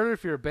attempted murder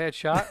if you're a bad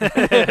shot?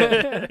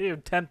 He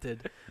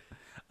attempted.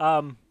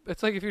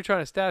 It's like if you're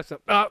trying to stab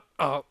something.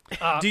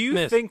 Do you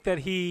missed. think that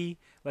he,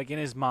 like in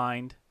his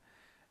mind,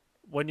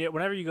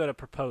 whenever you go to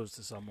propose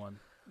to someone,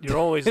 you're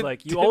always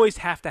like, you always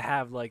have to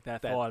have like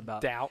that thought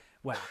about, doubt.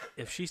 wow,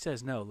 if she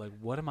says no, like,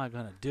 what am I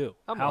gonna do?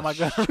 I'm How am I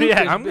gonna gonna shoot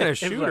react? this I'm gonna It's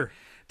shoot like her.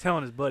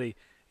 telling his buddy,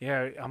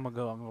 yeah, I'm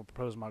gonna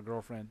propose to my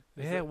girlfriend.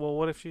 Yeah, well,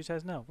 what if she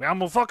says no? Well, I'm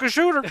gonna fucking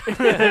shoot her.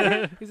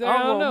 He's like,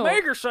 I don't know.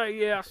 make her say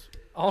yes.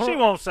 She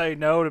won't say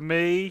no to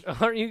me.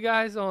 Aren't you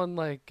guys on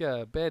like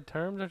bad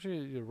terms? Aren't you?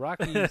 You're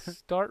rocky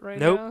start right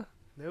Nope. now.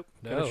 Nope.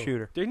 No. Gonna shoot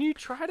her. Didn't you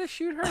try to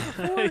shoot her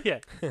before? Yeah.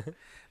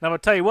 Now I'm gonna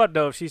tell you what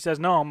though, if she says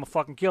no, I'm gonna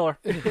fucking kill her.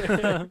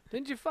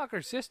 Didn't you fuck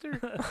her sister?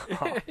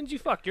 Didn't you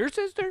fuck your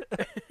sister?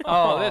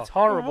 Oh, that's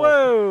horrible.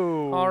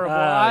 Whoa. Horrible.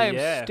 Ah, I am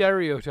yeah.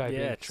 stereotyping.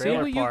 Yeah, See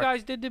trailer what park. you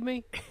guys did to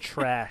me?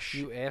 Trash.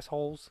 You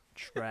assholes.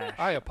 Trash.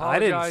 I I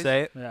apologize didn't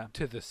say it. Yeah.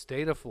 to the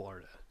state of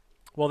Florida.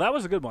 Well, that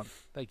was a good one.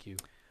 Thank you.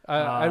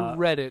 I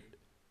read it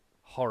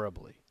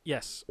horribly.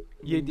 Yes.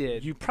 You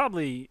did. You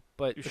probably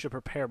But should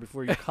prepare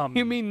before you come.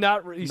 You mean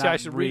not? I not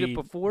should read it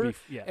before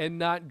yeah. and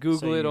not Google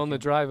So it you on the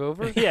can- drive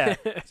over? Yeah.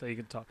 So you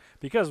can talk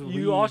because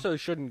you also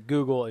shouldn't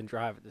Google and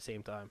drive at the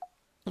same time.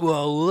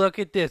 Well, look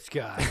at this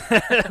guy.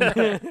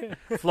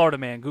 Florida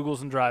man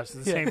Googles and drives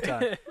at the same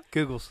time.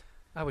 Googles.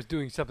 I was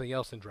doing something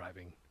else in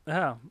driving.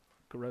 Oh,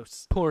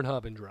 gross.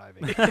 Pornhub and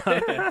driving.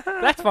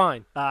 That's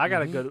fine. I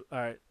got a good. All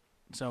right.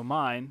 So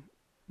mine,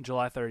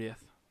 July 30th,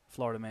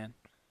 Florida man.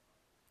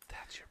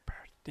 That's your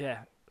birthday. Yeah.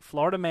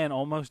 Florida man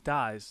almost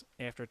dies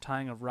after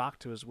tying a rock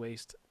to his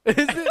waist,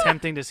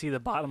 attempting to see the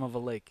bottom of a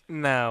lake.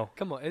 No.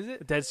 Come on, is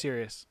it? Dead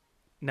serious.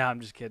 No, I'm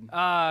just kidding. Come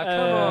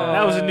on.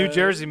 That was a New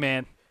Jersey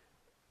man,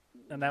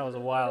 and that was a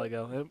while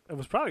ago. It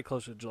was probably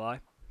closer to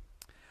July.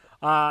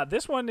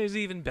 This one is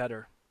even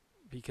better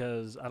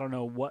because I don't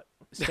know what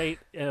state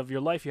of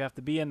your life you have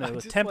to be in to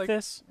just attempt like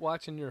this.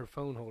 Watching your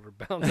phone holder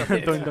bounce up.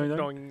 Doing, doing, doing.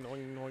 Doing,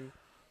 doing, doing.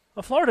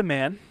 A Florida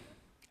man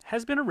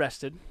has been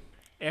arrested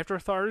after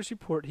authorities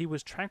report he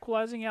was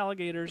tranquilizing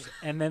alligators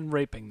and then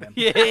raping them.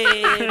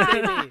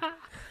 Yeah,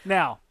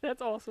 Now,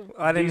 that's awesome.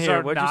 I didn't these hear.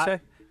 are What'd you not- say?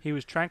 he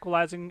was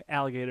tranquilizing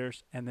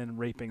alligators and then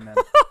raping them.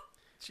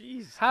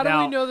 Jeez. How do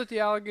Now- we know that the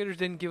alligators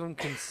didn't give him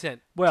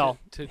consent? Well,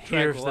 to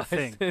here's the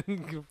tranquilize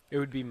and- It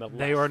would be molested.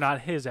 They were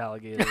not his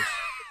alligators.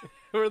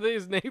 Were they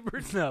his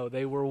neighbors? No,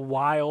 they were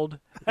wild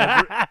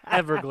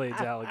Everglades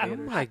Oh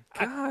alligators. my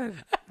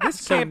god! This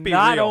So can't be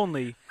not real.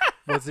 only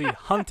was he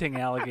hunting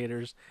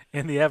alligators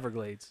in the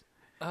Everglades,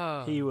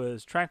 Oh. he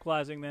was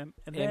tranquilizing them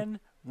and And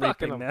then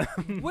fucking raping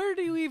them Where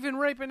do you even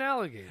rape an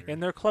alligator? in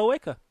their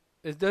cloaca.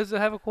 Does it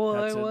have a That's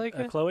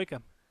cloaca? a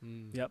cloaca,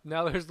 Mm. Yep.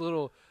 Now there's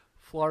little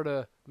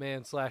Florida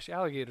man /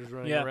 alligators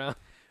running Yeah. around.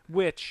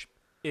 which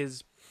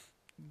is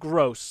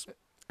gross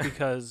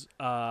because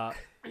I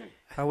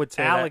would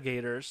say that.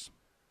 alligators,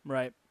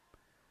 right,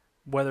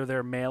 whether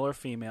they're male or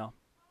female,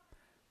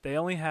 they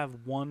only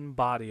have one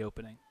body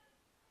opening.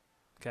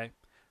 Okay?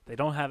 They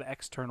don't have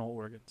external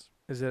organs.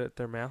 Is it at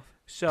their mouth?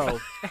 So,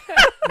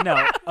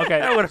 no. Okay.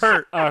 That would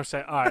hurt. Oh,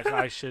 so, all right. So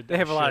I should. They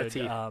have I a lot of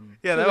should, teeth.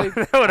 Yeah, So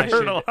that would I hurt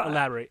should a lot.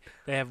 elaborate.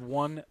 They have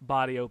one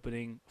body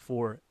opening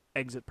for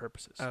exit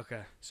purposes.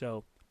 Okay.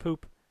 So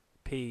poop,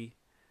 pee,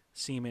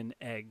 semen,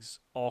 eggs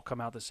all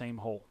come out the same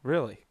hole.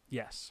 Really?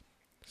 Yes.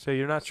 So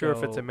you're not sure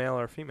if it's So- a male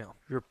or a female?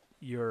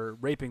 You're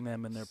raping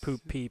them in their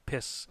poop, pee,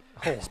 piss,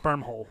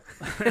 sperm hole,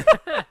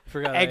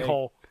 Forgot Egg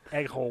hole.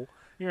 egg hole.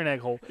 You're an egg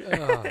hole.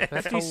 Oh,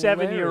 that's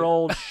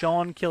 57-year-old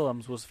Sean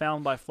Killams was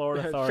found by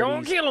Florida Sean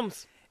authorities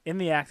Killams. in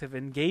the act of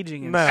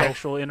engaging in No.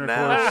 sexual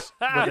intercourse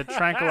with a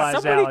tranquilized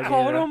Somebody alligator.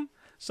 called him.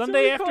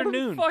 Sunday Somebody called him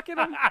afternoon. Fucking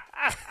him.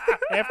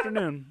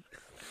 Afternoon.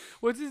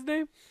 What's his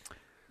name?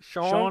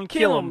 Sean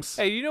Killams.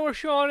 Hey, you know where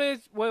Sean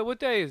is? What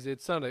day is it?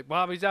 It's Sunday.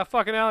 Bobby's that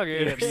fucking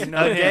alligator. Yeah, you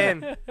know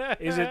him. Again.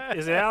 Is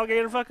it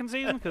alligator fucking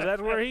season? Because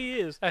that's where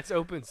he is. That's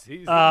open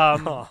season.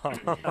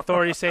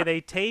 Authorities say they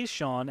tased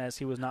Sean as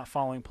he was not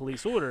following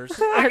police orders,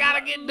 I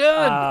gotta get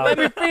done. Let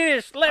me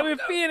finish. Let me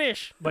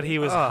finish. but he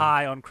was Oh.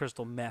 high on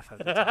crystal meth at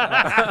the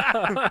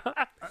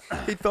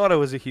time. He thought it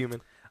was a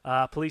human.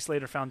 Police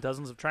later found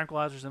dozens of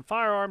tranquilizers and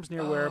firearms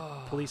near where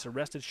police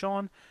arrested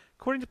Sean.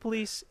 According to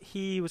police,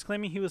 he was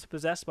claiming he was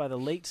possessed by the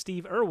late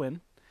Steve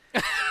Irwin,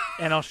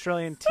 an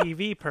Australian TV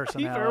Steve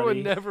personality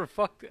Irwin never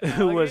fucked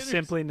who was alligators.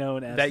 simply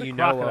known as That the you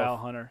know crocodile of.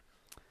 hunter.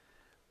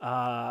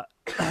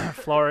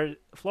 Florida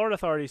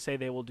authorities say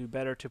they will do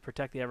better to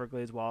protect the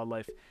Everglades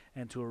wildlife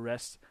and to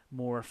arrest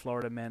more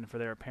Florida men for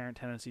their apparent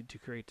tendency to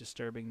create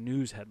disturbing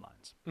news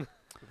headlines.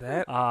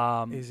 That is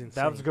That was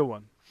insane. a good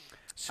one.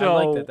 So,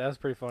 I liked it. That was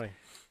pretty funny.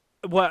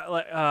 what?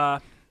 I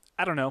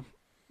don't know.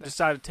 That's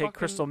Decided to take fucking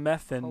crystal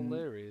meth and.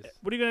 Hilarious.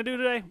 What are you gonna do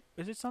today?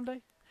 Is it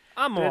Sunday?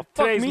 I'm gonna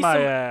fuck Today's me my,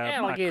 some my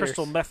alligators.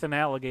 crystal meth and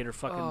alligator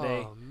fucking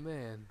day. Oh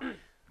man,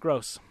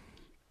 Gross.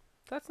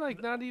 that's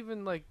like not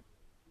even like.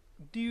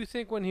 Do you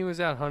think when he was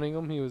out hunting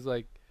them, he was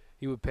like,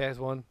 he would pass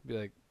one, be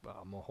like, oh,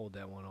 I'm gonna hold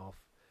that one off.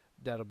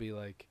 That'll be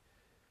like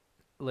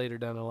later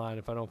down the line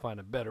if I don't find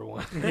a better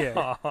one.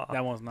 Yeah,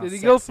 that one's not. Did he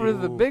go sexy. for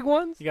the big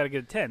ones? You got to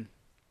get a 10,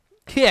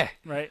 Yeah,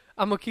 right?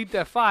 I'm gonna keep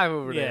that 5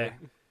 over Yeah. there.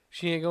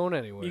 She ain't going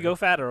anywhere. You go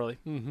fat early.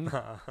 Mm-hmm.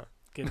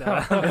 Get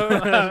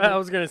I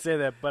was gonna say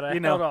that, but I You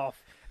know. held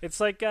off. It's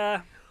like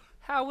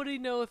How would he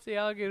know if the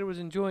alligator was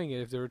enjoying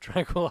it if they were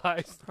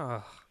tranquilized?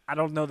 Oh, I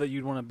don't know that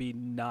you'd want to be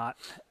not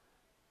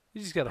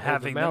You just gotta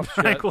having hold them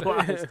the mouth shut.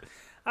 tranquilized.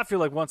 I feel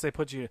like once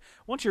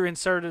you're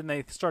inserted and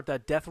they start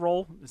that death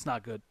roll, it's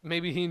not good.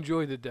 Maybe he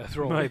enjoyed the death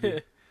roll.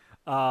 Maybe.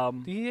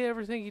 Do you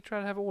ever think he'd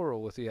try to have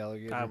oral with the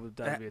alligator?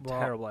 That'd be a well,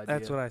 terrible idea.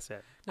 That's what I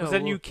said. Because No,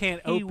 then well, you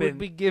can't he open. would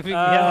be giving the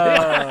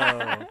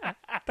alligator. Oh,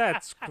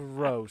 that's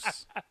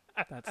gross.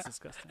 That's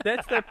disgusting.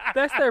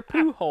 That's their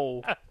poo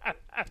hole.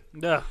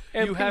 Ugh.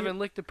 You haven't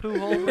licked a poo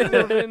hole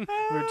before, Vin?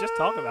 We were just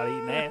talking about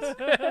eating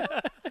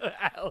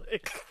ass.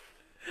 Alex.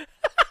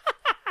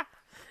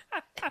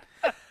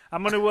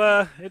 I'm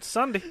gonna. It's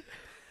Sunday.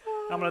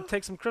 I'm gonna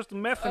take some crystal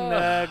meth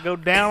and go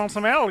down on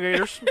some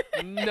alligators.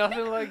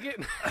 Nothing like it.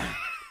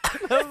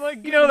 Nothing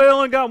like You know they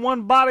only got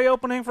one body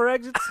opening for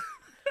exits.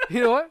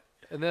 You know what?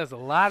 And that's a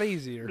lot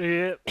easier.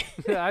 Yeah.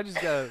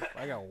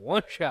 I got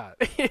one shot.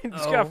 Just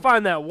gotta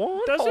find that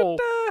one hole.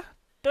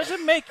 Does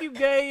it make you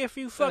gay if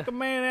you fuck a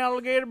man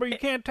alligator, but you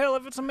can't tell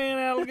if it's a man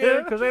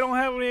alligator because they don't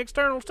have any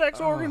external sex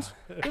organs?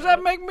 Does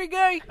that make me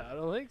gay? I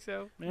don't think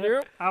so.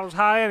 Yep. I was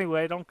high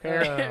anyway. Don't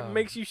care. It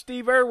makes you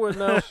Steve Irwin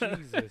though.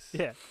 Jesus.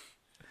 Yeah.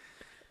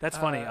 That's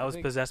funny. I I was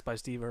think- possessed by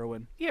Steve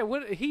Irwin. Yeah,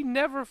 what? He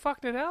never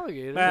fucked an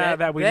alligator.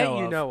 That we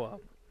know of. know of.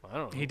 I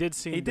don't know. He did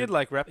seem He did to-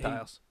 like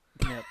reptiles.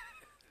 Yep.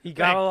 He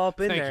got all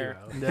up in Thank there.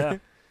 you. Yeah.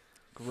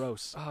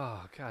 Gross.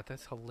 Oh God,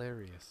 that's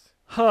hilarious.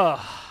 that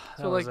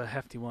So, was like- a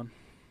hefty one.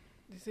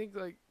 Do you think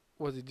like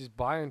was he just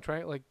buying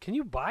can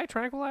you buy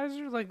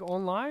tranquilizers like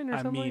online or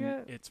I something mean,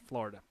 like that? it's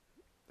Florida.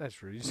 That's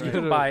true. You, just You go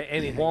can to buy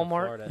anything Walmart. in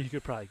Florida. You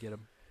could probably get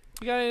them.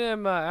 You got any of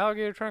them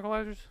alligator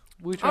tranquilizers?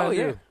 We trying Oh, to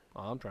yeah. do?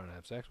 Oh, I'm trying to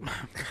have sex with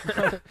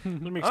you.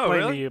 Let me explain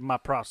really? to you my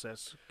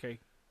process. Okay.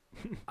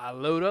 I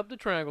load up the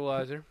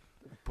tranquilizer,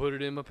 put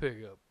it in my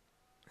pickup.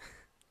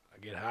 I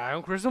get high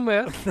on crystal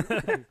meth.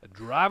 I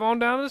drive on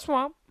down to the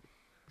swamp,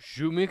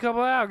 shoot me a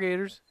couple of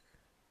alligators,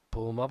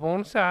 pull them up on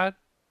the side,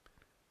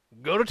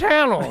 go to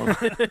town on 'em.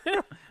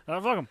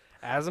 Oh, fuck 'em.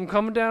 As I'm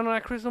coming down on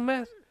that crystal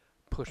meth,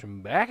 push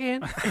them back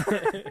in,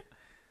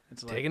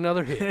 It's take like,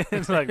 another hit.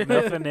 it's like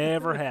nothing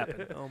ever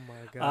happened. Oh my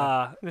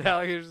god. The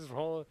alligators just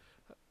rolling.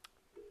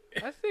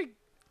 I think.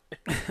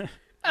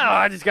 Oh,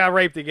 I just got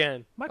raped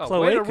again. My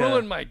Way to cloaca,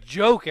 ruin my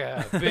joke,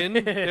 Finn.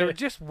 They were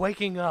just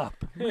waking up.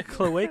 my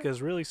cloaca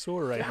is really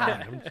sore right now.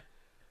 God.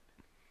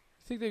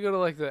 You think they go to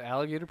like the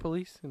alligator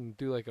police and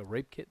do like a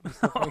rape kit and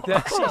stuff like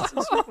that?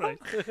 Jesus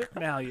Christ.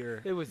 Now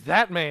you're It was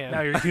that man.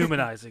 now you're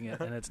humanizing it,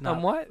 and it's not.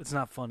 I'm what? It's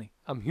not funny.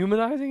 I'm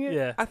humanizing it.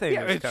 Yeah. I think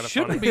Yeah, it was it kind of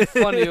shouldn't funny. be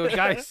funny. A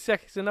guy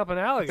sexing up an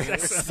alligator.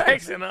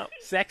 Sexing up.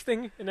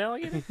 Sexting an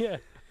alligator? Yeah.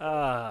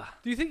 Uh,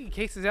 Do you think he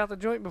cases out the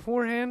joint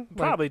beforehand? Like,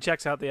 probably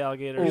checks out the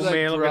alligators. he, Oh, like,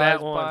 man, look at that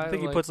drives one. by, I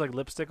think he like- puts like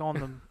lipstick on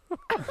them.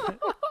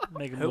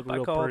 Make them look Hope I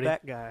real called pretty.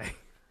 that guy.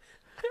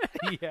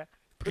 yeah.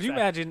 Could you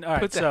imagine? All right,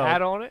 Put the so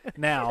hat on it.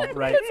 now,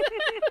 right?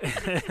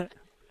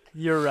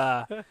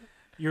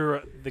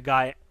 You're the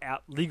guy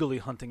out legally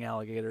hunting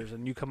alligators,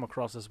 and you come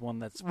across this one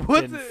that's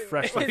What been the-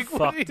 freshly like,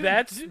 what fucked.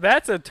 he-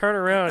 That's a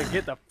turnaround and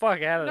get the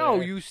fuck out of there.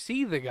 No, you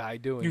see the guy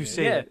doing You it.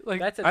 see yeah, it.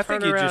 Like, that's a I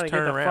think you turnaround just and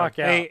turn get the around. fuck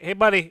out. Hey,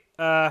 buddy.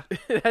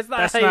 that's not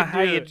That's how not you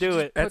how do you it. do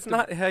it. That's the-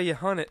 not how you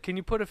hunt it. Can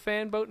you put a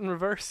fan boat in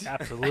reverse?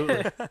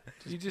 Absolutely.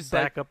 You just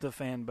Back up the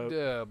fan boat.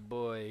 oh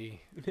boy.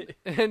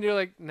 And you're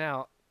like,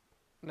 now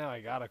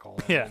I gotta call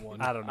Yeah,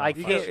 911. I don't know. I if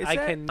can't. Is I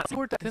that- can.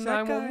 Report that to Is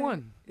that guy-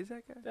 911. Is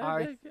that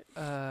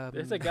guy?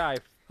 There's a guy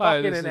Hi,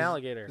 fucking this an is-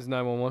 alligator. This is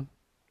 911.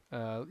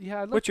 Yeah,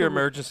 I'd like What's your to-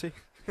 emergency?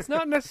 It's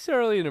not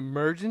necessarily an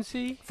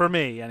emergency. For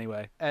me,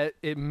 anyway.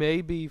 It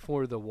may be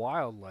for the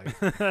wildlife.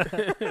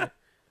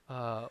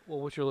 Well,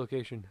 what's your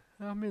location?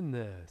 I'm in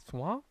the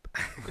swamp.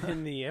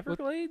 In the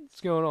Everglades?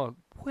 What's going on?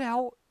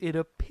 Well, it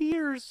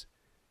appears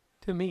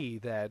to me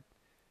that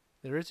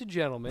there is a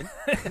gentleman.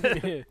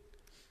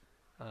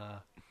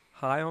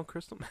 High on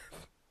crystal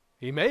meth.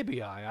 He may be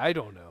high. I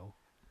don't know.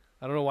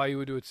 I don't know why you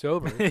would do it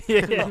sober.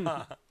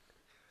 Yeah.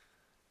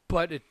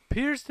 But it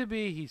appears to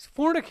be he's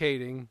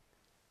fornicating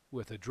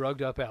with a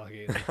drugged up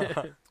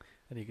alligator.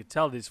 And you could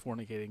tell he's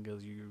fornicating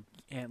because you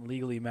can't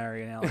legally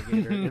marry an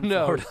alligator in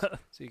No. Florida.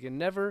 So you can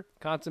never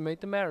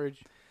consummate the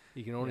marriage.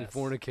 You can only Yes.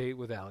 fornicate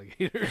with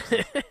alligators.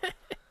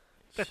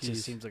 That Jeez.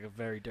 just seems like a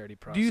very dirty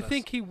process. Do you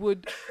think he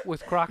would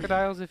with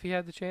crocodiles if he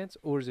had the chance?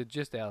 Or is it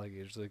just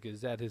alligators? Like,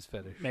 is that his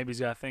fetish? maybe he's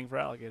got a thing for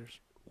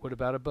alligators? What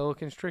about a boa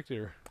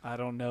constrictor? I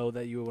don't know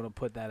that you would want to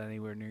put that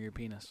anywhere near your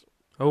penis.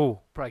 Oh,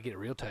 Probably get it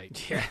real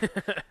tight. Yeah.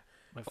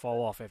 Might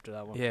fall off after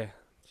that one. yeah.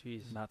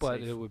 Jeez. Not But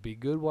safe. it would be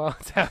good while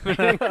it's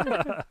happening.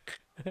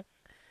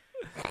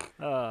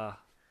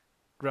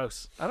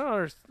 Gross. I don't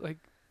understand. Like,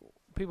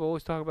 people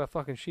always talk about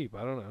fucking sheep.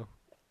 I don't know.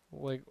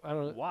 Like, I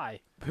don't. Why?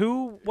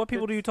 What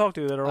people do you talk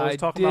to that are always I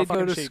talking did about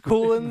fucking go to sheep?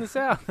 school in the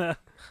south.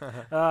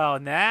 Oh,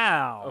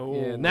 now. Oh.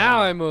 Yeah,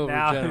 now I'm Now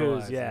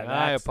overgeneralizing. yeah, I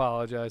that's-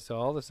 apologize to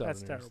all the that's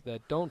Southerners terrible.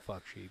 that don't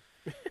fuck sheep.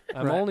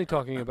 I'm Right. only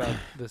talking about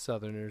the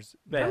Southerners.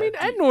 I Yeah. mean,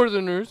 and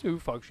Northerners who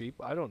fuck sheep.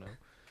 I don't know.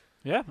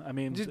 Yeah, I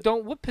mean, Just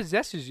don't. What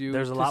possesses you?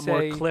 there's a to lot more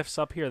say- cliffs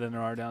up here than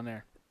there are down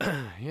there.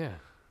 Yeah,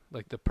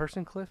 like the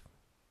Person Cliff.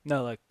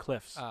 No, like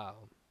cliffs.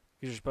 Oh,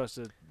 You're supposed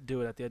to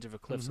do it at the edge of a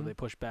cliff so Mhm. they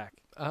push back.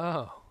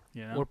 oh.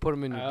 You know? Or put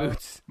them in your Oh.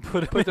 boots.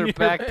 put Put their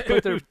back.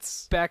 Put their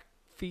boots. back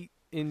feet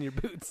in your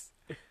boots.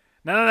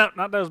 No,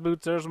 not those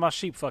boots. Those are my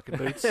sheep fucking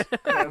boots.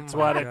 That's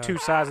why they're God. 2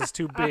 sizes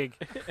too big.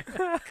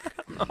 You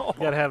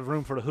gotta have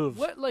room for the hooves.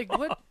 What? Like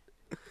what?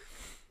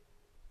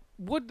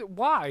 What?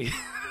 Why?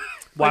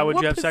 Why Like, would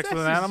what you have sex with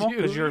an possesses animal? you?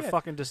 Because you're Yeah. a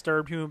fucking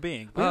disturbed human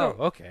being. Oh,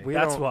 okay. We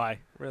That's don't why.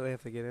 really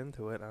have to get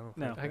into it. I don't.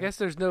 No. think. I guess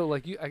there's no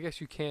like you. I guess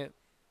you can't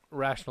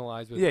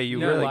rationalize with Yeah, you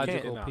really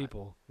neurological can't.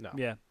 people. No.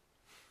 Yeah.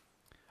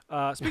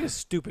 Speaking of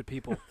stupid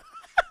people,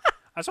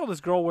 I saw this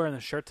girl wearing a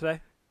shirt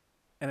today,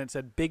 and it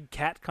said "Big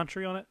Cat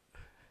Country" on it,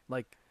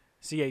 like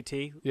CAT.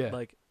 Yeah.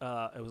 Like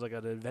it was like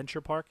an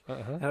adventure park.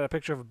 Uh-huh. It had a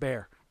picture of a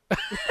bear.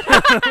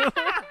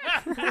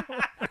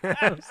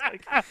 I was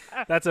like,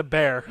 that's a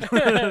bear.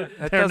 They're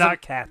doesn't-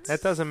 not cats.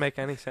 That doesn't make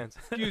any sense.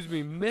 Excuse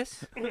me,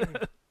 miss.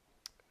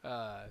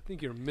 I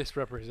think you're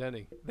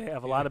misrepresenting. They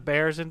have a lot of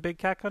bears in Big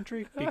Cat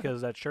Country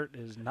because that shirt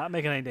is not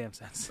making any damn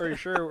sense. Are you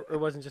sure it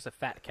wasn't just a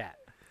fat cat?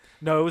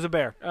 No, it was a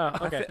bear. Oh,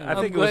 okay. I I'm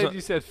think it glad was.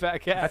 you said fat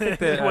cat. I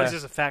think It the was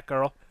just a fat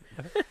girl.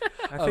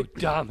 I Oh, think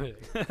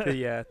Dominic.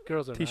 the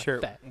Girls are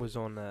T-shirt not fat. was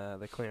on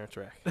the clearance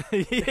rack.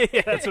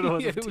 Yeah, that's what it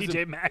was. Yeah, with it was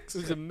TJ Maxx.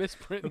 It was a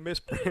misprint.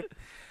 Misprint.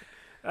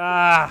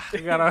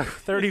 You got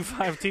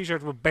 35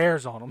 T-shirts with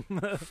bears on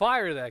them.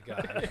 Fire that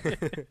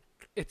guy.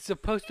 It's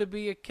supposed to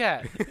be a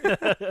cat.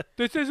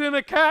 This isn't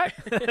a cat.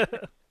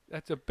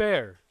 That's a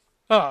bear.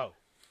 Oh.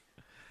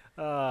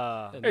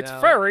 And It's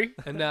now- furry.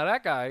 And now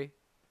that guy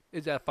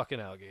is that fucking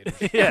alligator.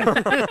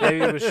 Yeah,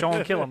 maybe it was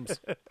Sean Killams.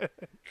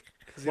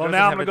 Well,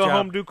 now I'm gonna go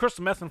home, do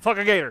crystal meth, and fuck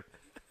a gator.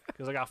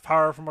 because I got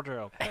fire from a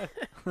drill.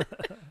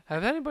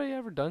 Have anybody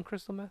ever done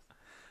crystal meth?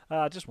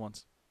 Just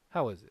once.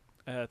 How is it?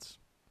 It's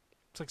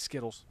like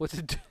Skittles. What's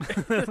it do?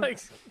 Like,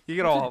 You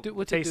get all.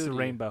 What's it taste do the to you?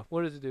 rainbow.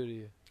 What does it do to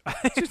you?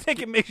 I just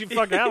think it makes you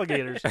fuck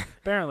alligators.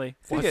 Apparently.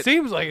 Well, it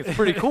seems like it's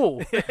pretty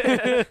cool.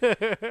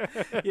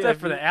 except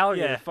for the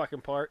alligator yeah.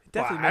 fucking part.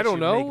 Definitely I makes don't you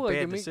know, make like,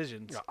 bad I mean-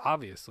 decisions.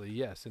 Obviously,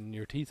 yes, and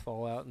your teeth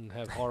fall out and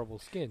have horrible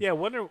skin. Yeah,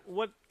 wonder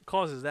what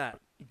causes that.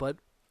 But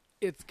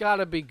it's got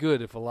to be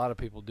good if a lot of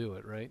people do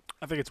it, right?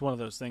 I think it's one of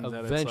those things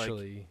that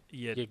Eventually,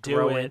 it's like You do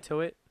grow it.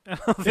 into it. I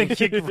don't think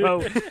you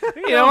grow.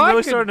 you know, I'm I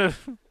really could starting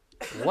to,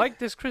 like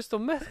this crystal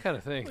meth kind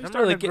of thing. I'm I'm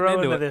starting really to getting grow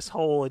into into it. this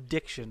whole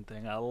addiction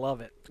thing. I love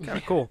it. Kind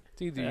of cool.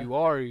 It's either Yeah. you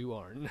are or you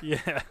aren't.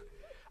 Yeah.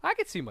 I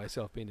could see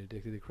myself being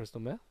addicted to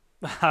crystal meth.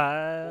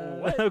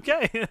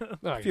 Okay. I If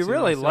could you see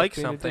really myself like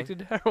being something. addicted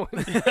to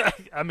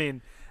heroin. I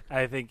mean,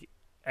 I think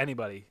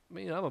anybody. I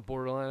mean, I'm a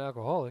borderline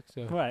alcoholic,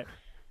 so Right.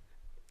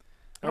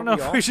 I don't Aren't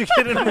know we if all? we should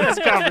get into this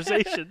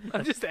conversation.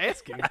 I'm just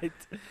asking.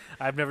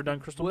 I've never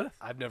done crystal meth.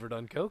 I've never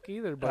done coke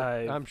either, but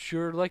I've- I'm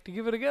sure I'd like to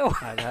give it a go.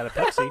 I've had a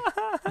Pepsi.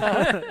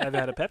 I've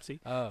had a Pepsi.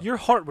 Oh. Your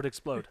heart would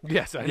explode.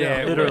 Yes, I know.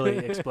 Yeah, literally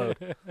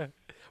explode.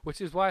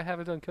 Which is why I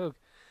haven't done coke.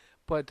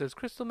 But does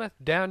crystal meth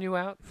down you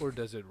out, or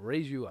does it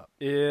raise you up?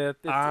 Yeah,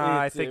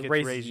 I think it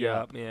raises raises you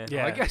up. Yeah.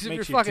 Yeah, I guess if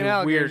makes you're you fucking do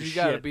alligators, weird you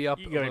got to shit. be up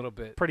You a gotta little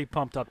bit. Pretty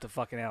pumped up to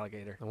fucking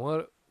alligator. And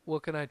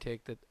what can I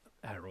take that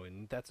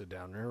heroin? That's a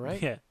downer,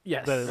 right? Yeah.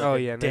 Yes. But Oh, a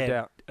yeah, no dead-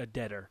 doubt. A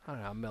deader. I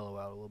don't know. I'll mellow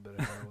out a little bit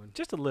of heroin.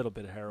 Just a little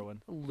bit of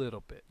heroin. A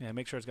little bit. Yeah,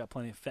 make sure it's got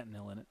plenty of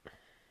fentanyl in it.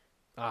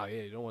 Oh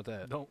yeah, you don't want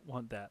that. Don't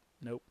want that.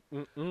 Nope.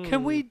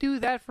 Can we do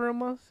that for a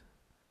month?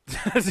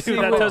 See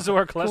what that does to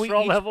our Can we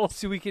cholesterol each- levels.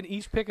 So we can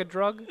each pick a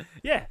drug.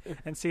 Yeah,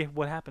 and see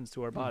what happens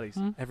to our bodies.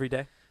 Every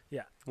day.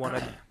 Yeah. One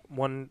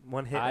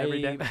hit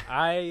every day.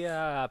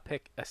 I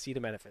pick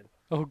acetaminophen.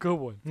 Oh, good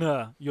one,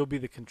 Nah, you'll be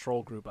the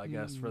control group, I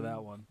guess, for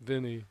that one.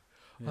 Vinny.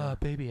 Yeah.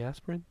 Baby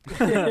asprin.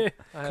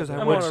 Because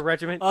I'm Which- on a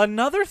regiment.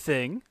 Another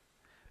thing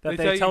that They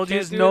tell they you told you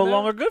can't is do no it now?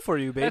 longer good for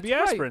you, baby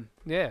That's right. aspirin.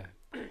 Yeah,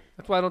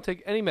 that's why I don't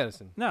take any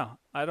medicine. No,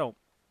 I don't.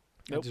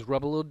 I Nope. just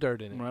rub a little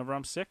dirt in it. Whenever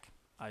I'm sick,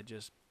 I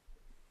just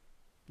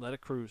let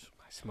it cruise.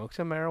 I smoke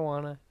some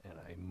marijuana and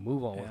I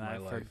move on with And my I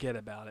life. forget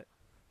about it.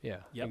 Yeah,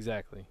 Yep.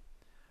 exactly.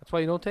 That's why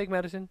you don't take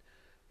medicine.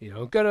 You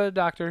don't go to a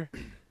doctor.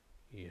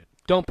 You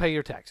don't pay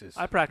your taxes.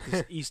 I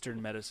practice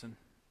Eastern medicine.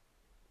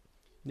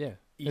 yeah,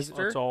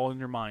 Easter? It's all in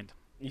your mind.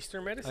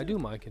 Eastern medicine? I do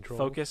mind control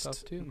Focused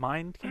stuff too.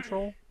 mind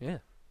control. Yeah,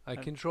 I I-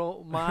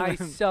 control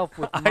myself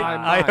with my I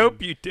mind.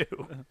 hope you do.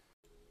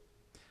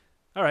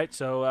 All right,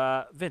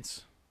 so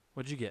Vince,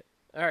 what'd you get?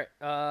 All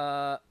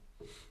right.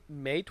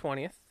 May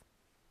 20th,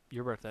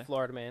 Your birthday.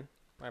 Florida man.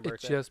 My It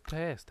birthday. just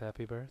passed.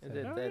 Happy birthday. It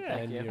did, Oh, did, yeah.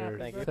 Thank And you. you're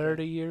Thank you.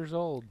 30 years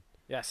old.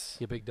 Yes.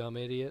 You big dumb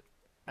idiot.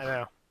 I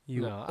know.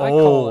 You no,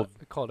 old.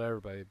 I called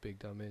everybody a big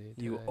dumb idiot.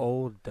 You today.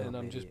 old dumb And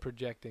I'm just idiot.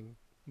 projecting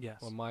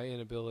Yes. on my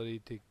inability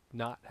to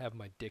not have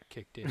my dick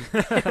kicked in.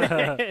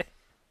 I'm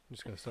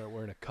just gonna start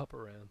wearing a cup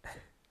around.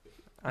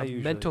 I A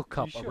usually- mental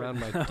cup you should. around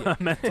my dick.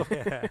 Mental.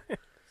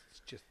 It's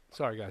just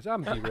sorry guys,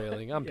 I'm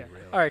derailing. I'm Yeah.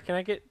 derailing. All right. Can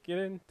I get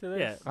into this?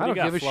 Yeah. I don't What do you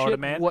got, give a Florida shit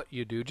man? what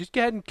you do. Just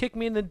go ahead and kick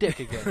me in the dick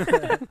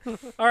again.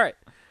 All right.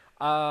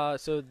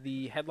 So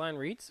the headline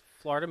reads: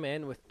 Florida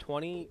man with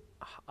 20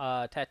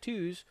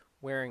 tattoos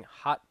wearing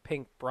hot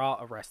pink bra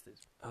arrested.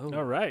 Oh,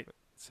 All right.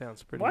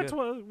 sounds pretty What's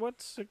good.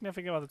 what's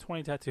significant about the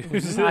 20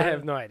 tattoos? I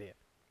have no idea.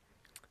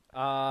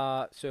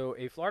 So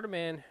a Florida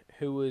man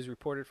who was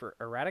reported for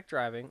erratic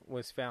driving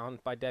was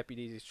found by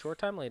deputies a short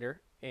time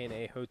later in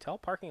a hotel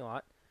parking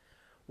lot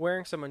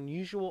wearing some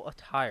unusual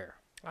attire.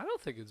 I don't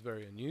think it's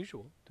very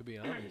unusual, to be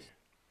honest.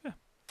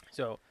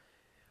 So,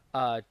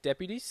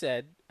 deputies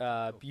said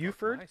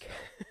Buford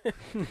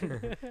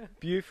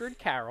Buford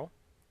Carroll,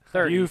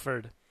 30.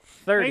 Buford.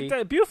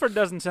 30 Buford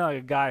doesn't sound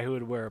like a guy who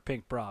would wear a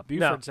pink bra.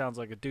 Buford sounds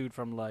like a dude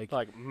from like.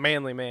 like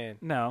manly man.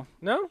 No,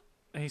 No?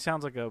 he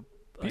sounds like a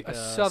a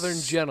southern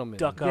gentleman.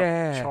 stuck up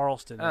Yeah.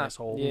 Charleston Ah,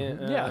 asshole. yeah.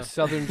 Yeah, a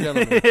southern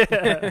gentleman.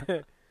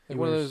 Like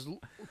one of those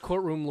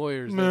courtroom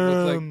lawyers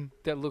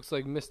that looks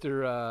like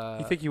Mr.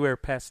 You think you wear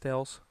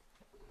pastels?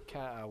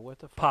 What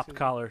the fuck? Pop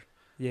collar.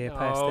 Yeah, Oh,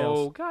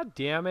 pastels. god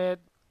damn it!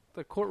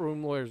 The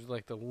courtroom lawyers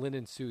like the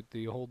linen suit,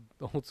 the old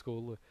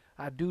school look.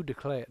 I do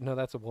declare. No,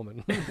 that's a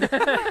woman.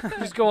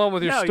 Just go on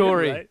with your No, you're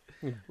story.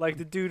 right. Like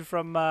the dude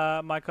from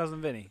My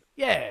Cousin Vinny.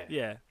 Yeah.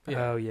 Yeah.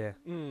 Yeah. Oh yeah.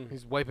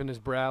 He's wiping his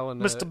brow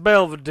and Mr.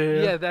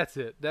 Belvedere. Yeah, that's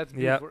it. That's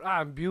Yep. Buford.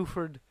 I'm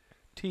Buford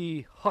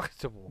T.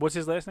 Huxtable. What's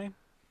his last name?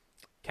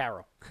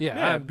 Carroll. Yeah,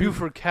 Yeah, I'm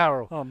Buford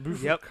Carroll, Oh,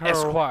 Buford Yep.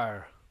 Carroll.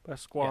 Esquire.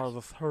 Esquire Yes.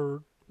 the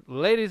third.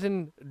 Ladies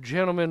and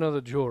gentlemen of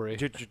the jury,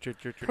 Let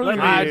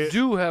me- I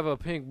do have a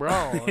pink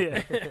bra on,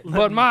 Yeah.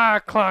 but my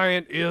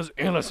client is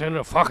innocent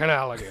of fucking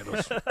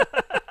alligators.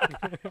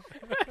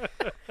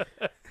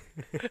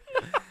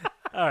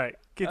 All right,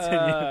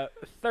 continue.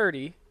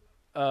 30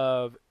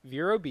 of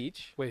Vero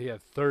Beach. Wait, he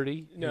had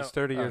 30? No. He's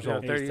 30 years no,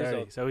 old. He's 30 He's years 30.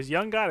 old. So he's a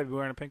young guy to be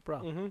wearing a pink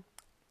bra.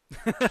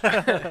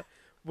 Mm-hmm.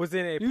 Was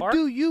in a You park.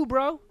 do you,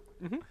 bro.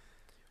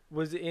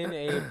 Was in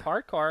a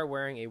parked car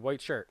wearing a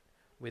white shirt.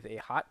 with a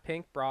hot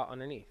pink bra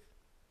underneath.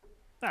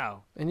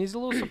 No. And he's a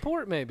little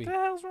support, maybe. What the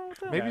hell's wrong with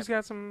that? Maybe he's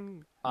got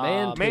some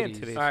Man man titties.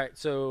 titties. All right,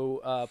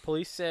 so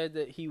police said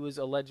that he was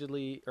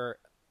allegedly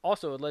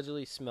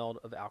smelled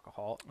of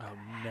alcohol, Oh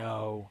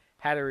no.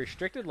 had a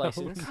restricted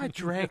license, I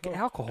drank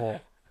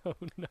alcohol. Oh,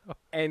 no.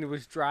 and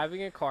was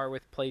driving a car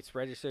with plates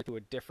registered to a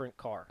different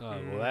car. Oh,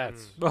 well,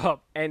 that's...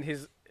 Well, And they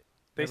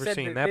Never said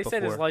seen that, that they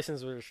said his before.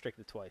 license was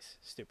restricted twice.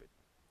 Stupid.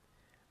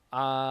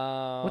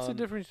 What's the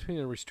difference between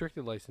a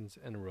restricted license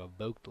and a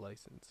revoked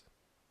license?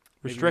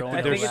 maybe Restricted. you're I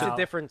only think it's a allowed-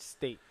 different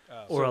state.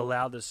 Or So-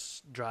 allowed to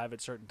drive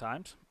at certain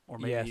times, or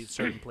maybe Yes.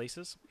 certain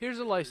places. Here's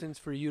a license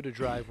for you to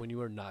drive when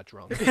you are not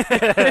drunk.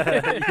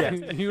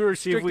 Yes. You are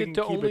See if we restricted can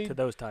to keep only it to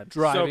those times.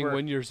 driving Sober.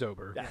 when you're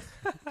sober.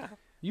 Yes.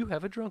 You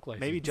have a drunk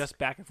license. Maybe just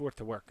back and forth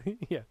to work.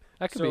 Yeah,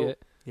 that could So- be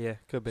it. Yeah,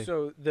 could be.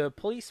 So the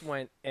police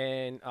went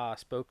and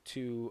spoke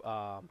to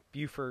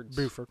Buford's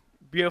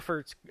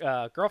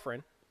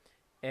girlfriend,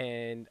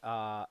 and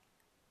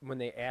when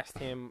they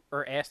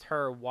asked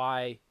her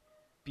why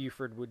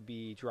Buford would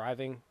be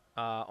driving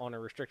on a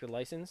restricted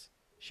license,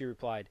 she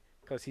replied,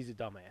 "Because he's a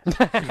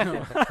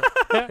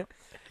dumbass."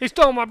 He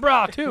stole my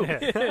bra, too.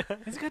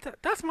 He's got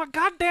that's my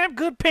goddamn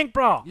good pink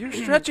bra. You're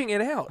stretching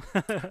it out.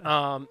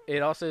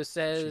 It also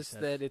says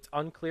said. that it's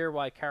unclear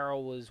why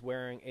Carroll was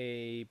wearing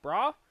a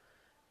bra,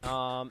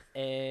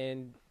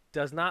 and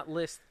does not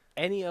list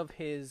any of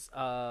his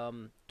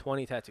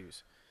 20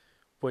 tattoos,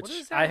 which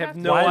does that I have have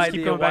to- no Why does he keep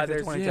idea going why back to the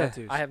there's. 20 Yeah.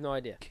 tattoos? I have no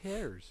idea.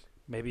 Cares?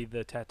 Maybe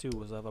the tattoo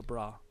was of a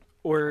bra.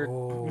 Or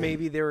Oh.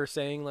 maybe they were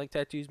saying like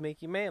tattoos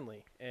make you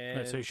manly, Right,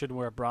 and so you shouldn't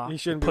wear a bra. you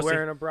shouldn't be Pussy.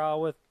 wearing a bra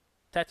with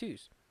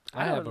tattoos.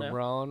 I don't have know. a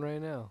bra on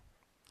right now.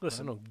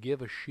 Listen, I don't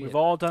give a shit. we've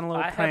all done a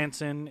little I have-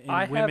 prancing in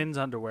I have- women's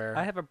underwear.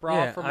 I have a bra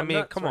Yeah, for I my mean,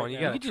 nuts come right on, you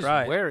now. you gotta can just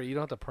try it. wear it. You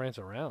don't have to prance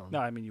around. No,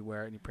 I mean you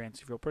wear it and you prance.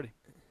 You feel pretty.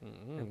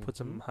 And put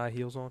some high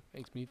heels on.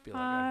 Makes me feel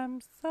like a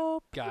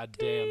so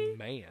goddamn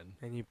man.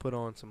 And you put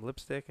on some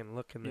lipstick and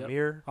look in the Yep.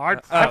 mirror.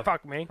 Hard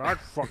Fuck me. Hard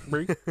fuck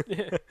me.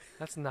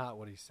 That's not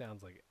what he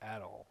sounds like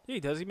at all. Yeah, he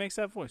does. He makes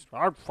that voice.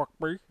 Hard fuck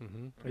me.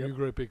 Mm-hmm. Are you a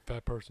great big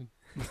fat person?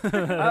 Oh,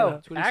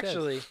 That's what he says.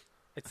 actually,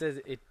 it says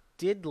it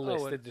did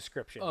list Oh, the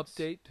descriptions.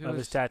 Update to Of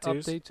his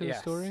tattoos? Update to Yes.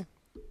 the story.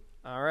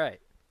 All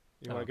right.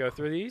 You want Oh. to go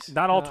through these?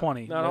 Not all Not-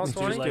 20. not all Let's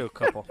 20? do Just do a like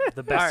couple.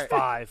 the best All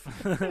 5.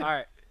 All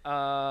right.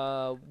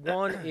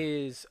 One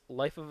is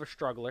Life of a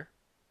Struggler.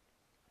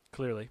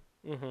 Clearly.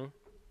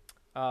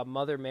 Mm-hmm.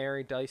 Mother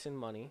Mary Dyson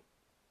Money.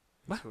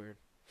 That's weird.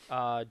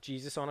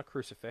 Jesus on a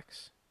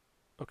Crucifix.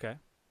 Okay.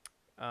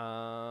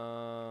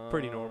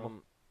 Pretty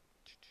normal.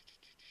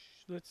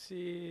 Let's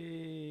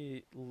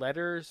see.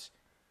 Letters.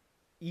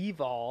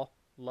 Evol.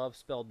 Love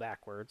spelled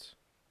backwards.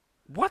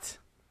 What?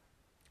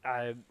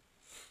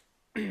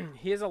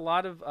 He has a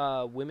lot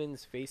of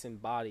women's face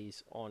and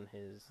bodies on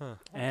his Huh.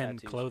 And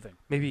tattoos. clothing.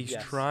 Maybe he's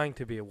Yes. trying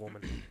to be a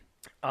woman.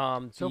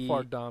 So the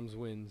far, Dom's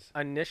wins.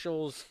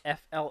 initials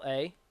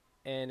FLA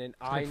and an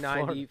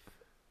Florida.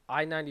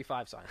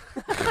 I-95 sign.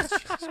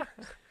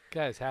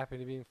 Guy's happy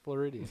to be in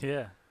Floridian.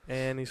 Yeah.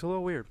 And he's a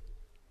little weird.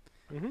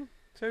 Mm-hmm.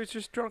 So he's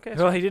just drunk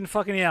asshole. Well, he didn't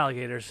fuck any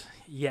alligators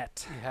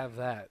yet. You have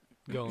that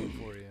going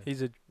for you.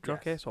 He's a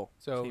drunk Yes. asshole.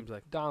 So seems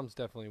like. Dom's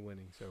definitely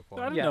winning so I far.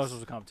 didn't Yes. know this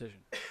was a competition.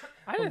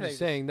 I I'm didn't just think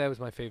saying that was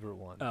my favorite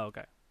one. Oh,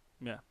 okay.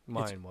 Yeah.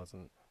 Mine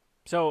wasn't.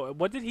 So,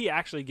 what did he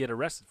actually get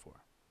arrested for?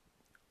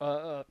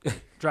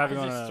 Driving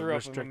I on just a threw up in my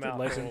restricted mouth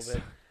license.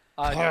 a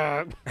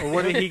little bit. Or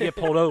what did he get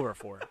pulled over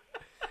for?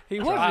 He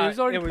wasn't. He was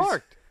already it was-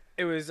 parked.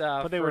 It was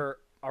But they for were-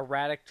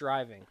 erratic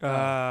driving.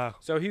 So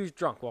So he was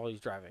drunk while he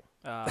was driving.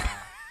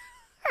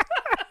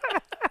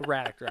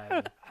 Erratic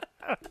driving.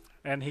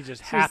 And he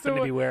just So happened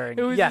to so be wearing.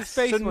 It was Yes. his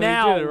face So when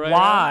now, he did it,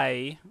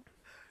 right?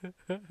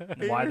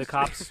 why the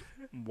cops?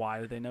 Why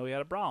did they know he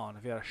had a bra on?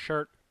 If he had a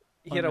shirt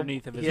He had a-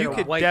 underneath of his he had you a bra?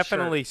 could white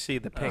definitely see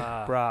the pink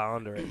Ah. bra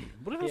under it.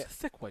 What if it was Yeah. a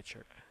thick white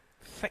shirt?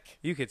 Thick.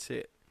 You could see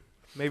it.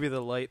 Maybe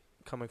the light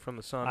coming from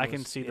the sun. I can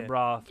was- see the yeah.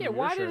 bra. Through Yeah, your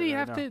why shirt did he right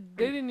have now. to?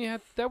 They didn't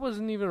have. That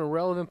wasn't even a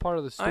relevant part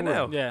of the story. I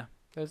know. Yeah,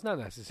 That's not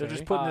they're necessary.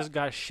 just putting this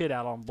guy's shit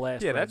out on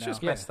blast. Yeah, right that's now.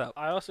 just Yeah. messed up.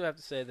 I also have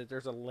to say that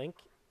there's a link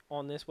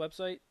on this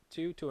website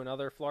to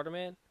another Florida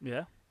man,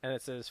 Yeah. and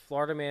it says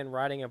Florida man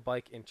riding a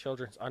bike in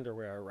children's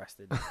underwear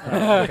arrested.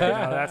 Oh, okay,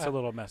 no, that's a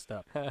little messed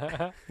up.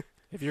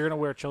 If you're gonna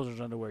wear children's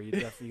underwear, you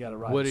definitely got to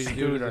ride. What a did he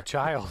do to scooter. the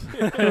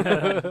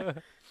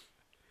child?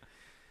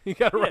 You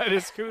got to ride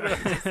a scooter.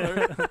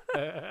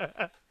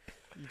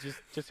 You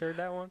just heard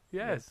that one?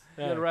 Yes,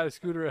 you Yeah. got to ride a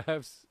scooter. And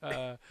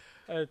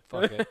have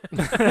fuck it.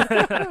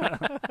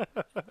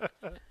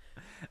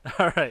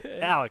 All right,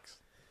 Alex,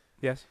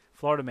 Yes.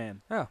 Florida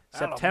man, Oh.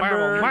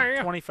 September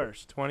Alabama.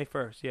 21st.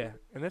 21st, yeah.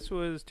 And this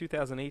was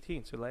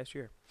 2018, so last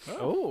year.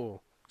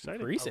 Oh,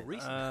 Exciting. recent.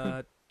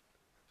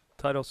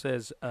 Title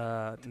says,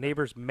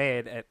 neighbors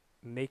mad at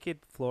naked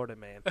Florida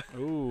man.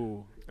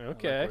 Ooh. I like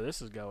Okay. where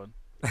this is going.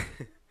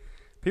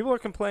 People are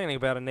complaining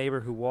about a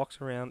neighbor who walks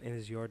around in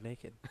his yard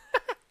naked.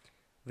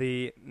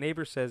 The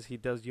neighbor says he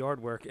does yard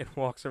work and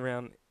walks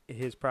around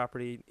his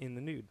property in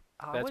the nude.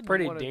 I That's wouldn't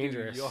pretty wanna do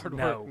dangerous. Yard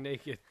No. work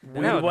naked.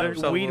 No,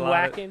 there's a weed lot of-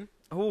 whacking.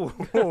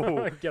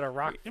 Oh, Get a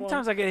rock.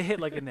 Sometimes I get hit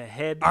like in the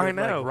head I with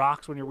know. like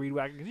rocks when you're weed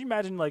whacking. Can you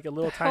imagine like a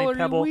little How tiny are you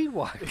pebble? weed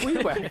whacking?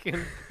 Weed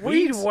whacking.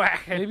 Weed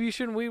whack. Maybe you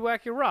shouldn't weed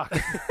whack your rock.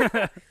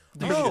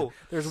 oh,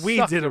 There's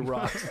weeds in Suck a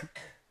rock.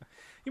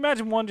 You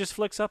imagine one just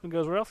flicks up and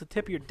goes right off the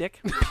tip of your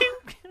dick?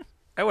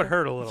 that would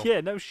hurt a little.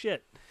 Yeah, no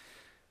shit.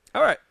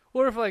 All right.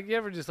 Or if like you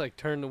ever just like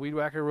turn the weed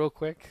whacker real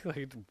quick, like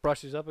it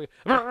brushes up,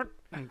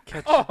 And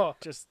catch Oh,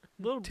 just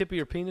little tip of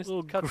your penis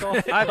little cuts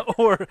off.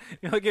 or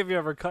like if you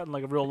ever cutting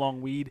like a real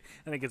long weed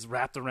and it gets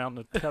wrapped around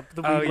the tip of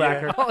the Oh, weed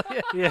yeah. whacker. Oh,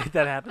 yeah. Yeah,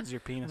 that happens to your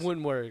penis.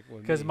 Wouldn't work.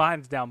 Because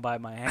mine's down by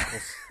my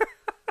ankles.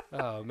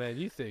 Oh man,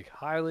 you think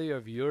highly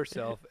of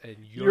yourself and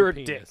your Your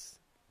penis.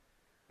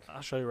 dick.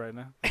 I'll show you right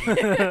now.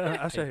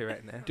 I'll show you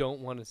right now. Don't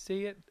want to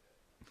see it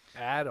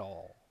at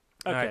all.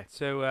 Okay. All right.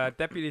 So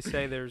deputies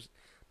say there's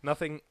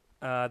nothing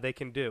they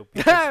can do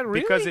Really?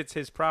 because it's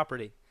his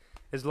property.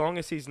 As long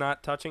as he's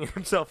not touching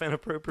himself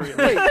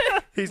inappropriately,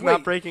 he's not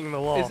wait. breaking the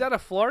law. Is that a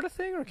Florida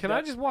thing, or can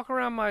I That- just walk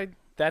around my?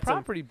 That's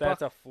Property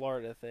That's a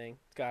Florida thing.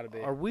 It's got to be.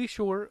 Are we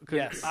sure? 'Cause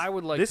Yes. I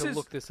would like This to is-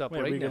 look this up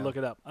Wait, right we now. can look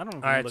it up. I don't know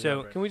if All we right, can look so- it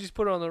up right. Can we just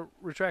put it on the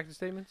retracted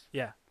statements?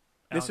 Yeah.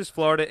 This is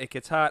Florida. It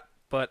gets hot,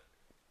 but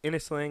in a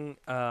sling,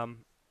 in a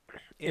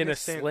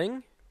innocent-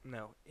 sling?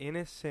 No,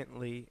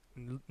 innocently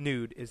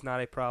nude is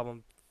not a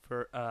problem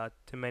for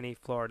to many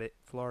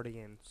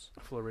Floridians.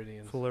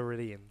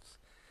 Floridians.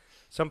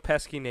 Some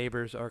pesky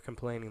neighbors are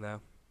complaining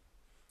though.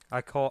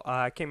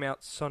 I came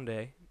out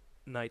Sunday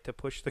night to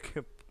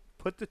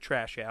put the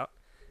trash out,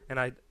 and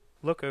I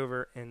look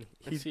over and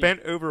he's see.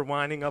 bent over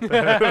winding up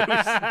the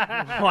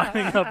hose.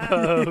 Winding up the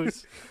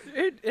hose.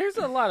 There's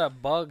a lot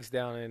of bugs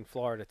down in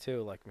Florida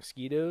too, like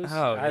mosquitoes.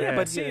 Oh, yeah.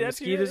 But See, see,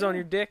 that's- mosquitoes on yeah.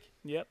 your dick.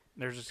 Yep.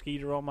 There's a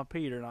skeeter on my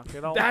Peter. Knock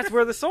it off. That's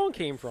where the song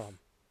came from.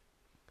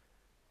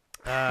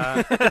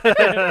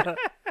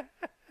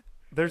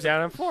 There's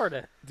Down in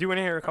Florida. Do you want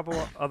to hear a couple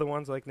other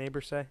ones like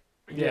neighbors say?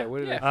 Yeah. What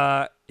did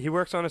yeah. they? He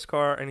works on his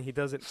car and he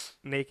does it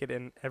naked,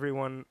 and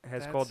everyone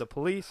has That's called the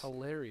police.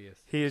 Hilarious.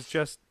 He is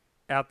just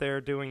out there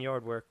doing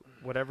yard work,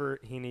 whatever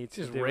he needs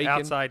Just to do raking.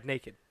 outside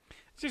naked.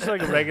 It's just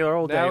like a regular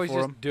old Now day he's for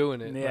just him.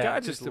 doing it. Yeah. Like, God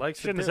just just to- likes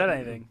to Shouldn't have do said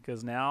it. anything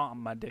because now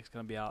my dick's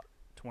gonna be out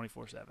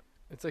 24/7.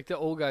 It's like the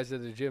old guys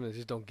at the gym that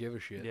just don't give a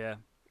shit. Yeah.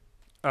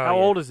 Oh, How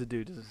yeah. old is the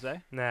dude? Does it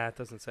say? Nah, it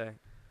doesn't say.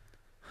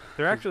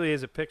 There actually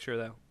is a picture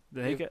though.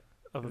 The naked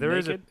of him There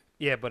is naked?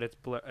 Yeah, but it's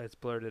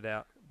blurted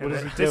out. What And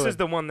is he this doing? is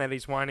the one that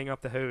he's winding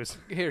up the hose.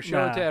 Here,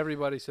 show it Nah. to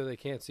everybody so they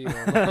can't see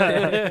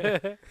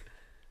it.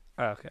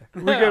 Oh, okay.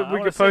 We I could wanna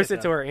we could see post it,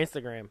 it to our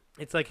Instagram.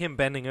 It's like him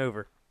bending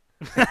over.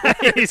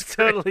 He's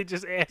totally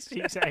just ass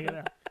cheeks hanging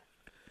out.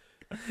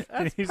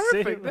 That's you see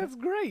perfect. him? That's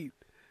great.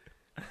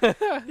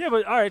 Yeah,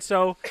 but all right.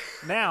 So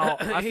now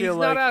I He's feel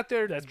not like out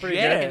there that's pretty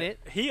jacking good. it.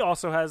 He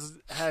also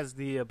has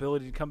the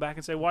ability to come back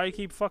and say, "Why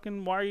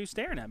are you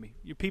staring at me?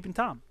 You're peeping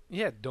Tom."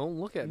 Yeah, don't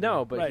look at No,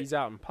 me. but Right. he's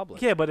out in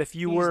public. Yeah, but if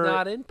you He's were,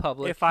 not in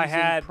public. if I he's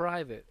had- in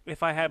private.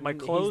 if I had my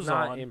clothes he's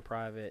not on, in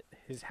private.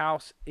 His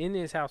house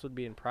would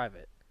be in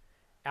private.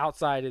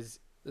 Outside is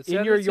The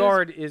in your sentence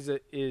yard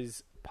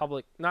is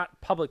public, not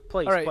public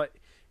place, All right. but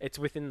it's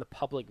within the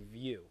public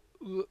view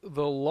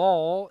The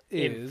law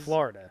in is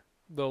Florida.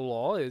 the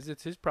law is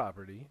it's his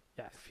property.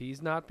 Yes. If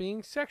he's not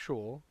being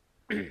sexual,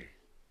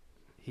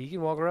 he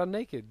can walk around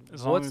naked.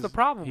 as long What's as the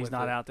problem He's with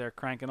not it? out there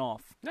cranking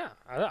off. No,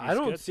 I He's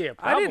don't good. see a I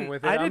problem didn't.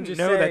 with it. I I'm didn't just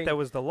know saying that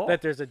was the law.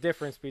 that there's a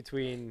difference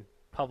between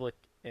public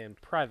and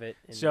private.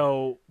 And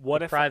So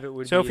what if? private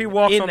would So be if he in-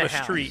 walks in on the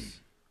house. street,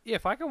 Yeah,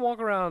 if I can walk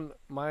around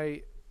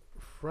my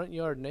front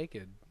yard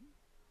naked,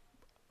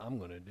 I'm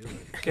gonna do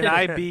it. Can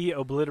I be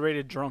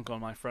obliterated drunk on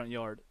my front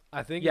yard?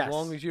 I think Yes. as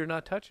long as you're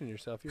not touching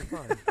yourself, you're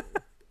fine.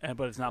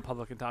 But it's not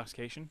public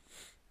intoxication.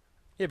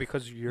 yeah,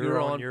 because you're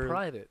on your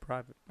private.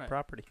 private Right.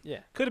 property. Yeah,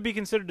 Could it be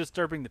considered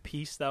disturbing the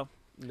peace, though?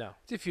 no.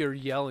 It's if you're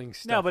yelling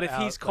stuff. No, but if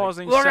out, he's like,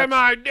 causing look such, at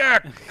my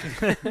dick.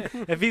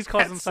 if he's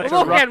causing such a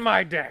Look ruckus, at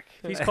my dick.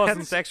 if he's causing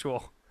That's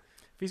sexual.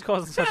 if he's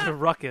causing such a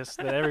ruckus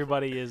that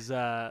everybody is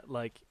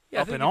like Yeah,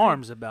 I up think in if you-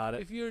 arms about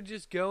it. If you're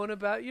just going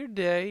about your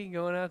day,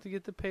 going out to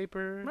get the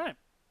paper, Right.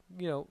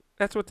 you know,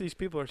 That's what these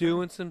people are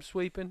doing some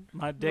sweeping,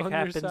 My dick on your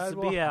happens to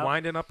sidewalk. be out,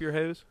 winding up your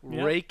hose.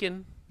 Yep.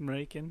 raking,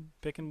 raking,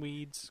 picking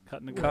weeds,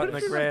 cutting the What Cutting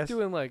grass. if the you're grass.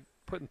 doing like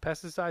putting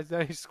pesticides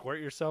down, you squirt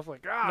yourself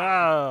like No,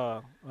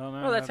 ah. well,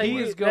 no, Well, that's how He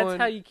you. is That's going-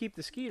 how you keep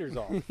the skeeters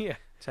off. Yeah,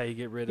 That's how you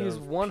get rid he's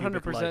of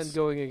 100% lice.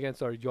 going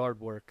against our yard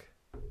work.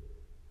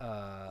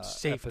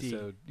 Safety.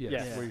 Episode, yes,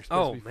 Yeah. where you're supposed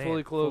Oh, to be man.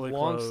 fully clothed, Fully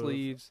long clothed.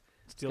 sleeves,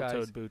 Steel-toed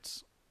guys.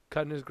 boots.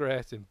 cutting his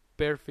grass, and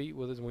bare feet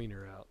with his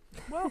wiener out.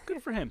 Well,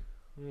 good for him.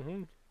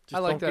 Mm-hmm. Just I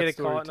like don't that get it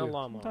story, caught in a too.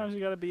 lawnmower. Sometimes you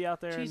got to be out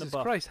there in Jesus the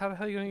buff. Christ, how the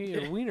hell are you going to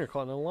get your wiener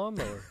caught in a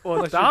lawnmower?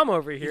 Well, Dom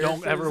over here. You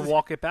don't ever says-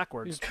 walk it You're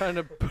backwards. trying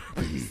to.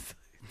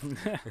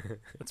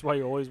 That's why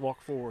you always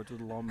walk forwards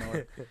with a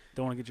lawnmower.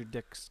 Don't want to get your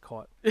dicks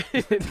caught.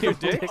 your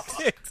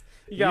dicks.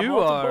 You, got You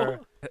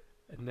multiple? are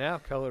now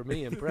color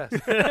me impressed.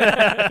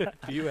 if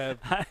you have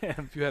I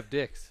am if you have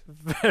dicks.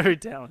 very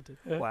talented.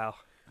 Wow.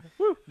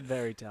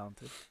 Very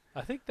talented.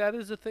 I think that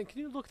is a thing. Can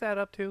you look that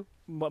up too?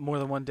 What, more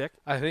than one dick?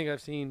 I think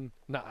I've seen.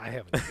 No, I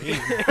haven't seen.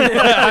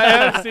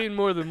 I have seen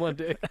more than one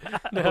dick.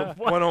 No,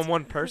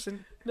 One-on-one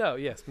person? no,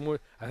 yes, more.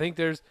 I think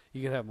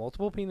you can have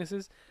multiple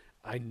penises.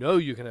 I know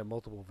you can have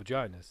multiple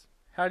vaginas.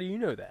 How do you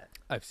know that?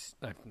 I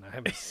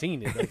haven't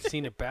seen it. I've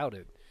seen about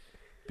it.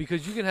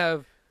 Because you can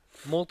have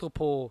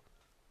multiple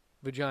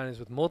vaginas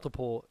with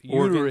multiple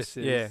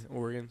uteruses. Yeah,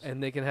 organs.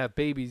 And they can have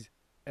babies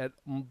at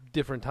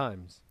different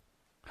times.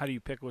 How do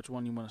you pick which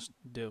one you want to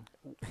do?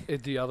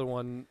 If the other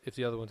one's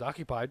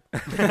occupied, you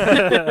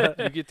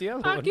get the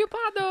other one.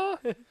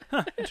 Occupado.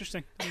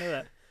 Interesting. I know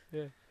that.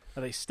 Yeah.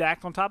 Are they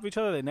stacked on top of each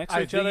other? Are they next to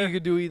I each think other? you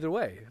could do either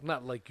way.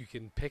 Not like you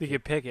can pick You it.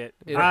 could pick it.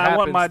 It I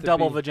want my happens to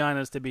double be-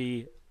 vaginas to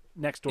be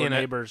next door In a-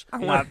 neighbors, I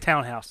not want- a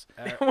townhouse.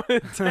 I want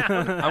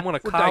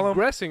to We're column.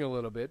 digressing a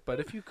little bit, but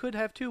if you could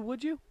have two,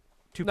 would you?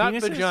 Two Not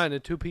penises? vagina,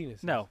 two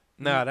penises. No,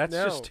 No, that's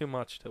No. just too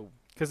much to.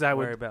 because I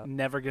Worry would about.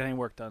 never get any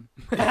work done.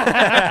 Because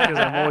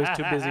I'm always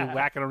too busy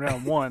whacking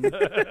around one.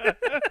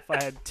 If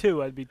I had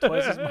two, I'd be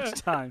twice as much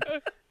time.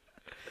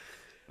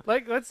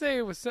 Like, let's say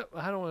it was some,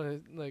 I don't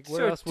want to, like,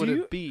 where So else would do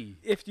you- it be?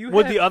 If you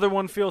Would had, the other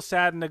one feel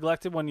sad and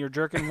neglected when you're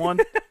jerking one?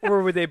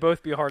 or would they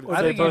both be hard? Would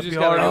I they think you both just be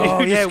got hard? to Oh,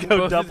 yeah, go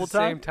both at double the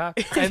same time.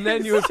 And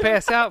then you would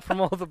pass out from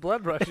all the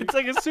blood rushing. It's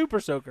like a super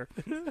soaker.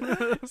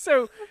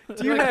 So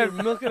do you Like have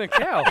you're milking a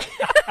cow.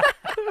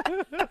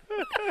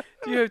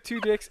 do you have two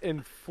dicks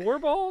and 4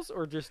 balls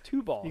or just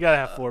 2 balls? You gotta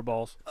have 4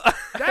 balls.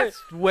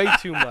 That's way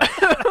too much.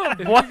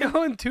 If you're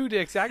going 2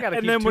 dicks, I got to keep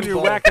And then when 2 you're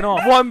balls. whacking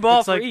off, One ball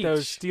it's for like each.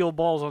 those steel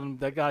balls on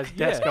that guy's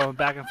desk going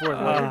back and forth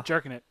while you're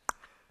jerking it.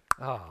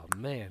 Oh,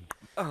 man.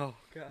 Oh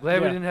God. Glad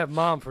we Yeah. didn't have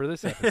Mom for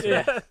this episode.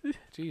 Yeah.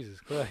 Jesus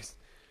Christ.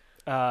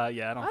 Yeah, I I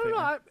don't don't think.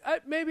 know.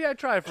 Maybe I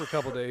try it for a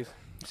couple days.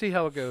 See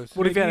how it goes.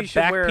 What if you Maybe had you a should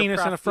back wear a penis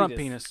and a front prosthesis.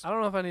 penis? I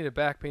don't know if I need a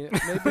back penis.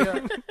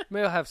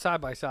 Maybe I'll have side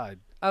by side.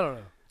 I don't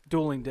know.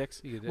 Dueling dicks.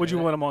 You could do Would you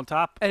that. want them on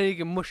top? And you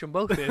can mush them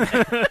both in.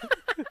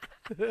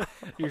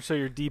 So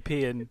you're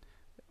DP and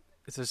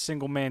it's a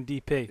single man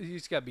DP. You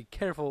just gotta be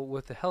careful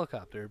with the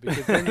helicopter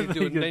because then you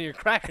do it, and then you're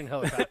crashing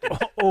helicopter.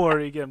 Or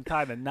you get them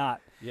tied in a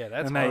knot, Yeah,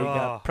 that's and now you hard.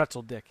 got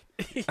pretzel dick.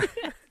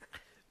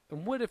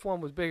 And what if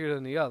one was bigger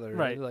than the other?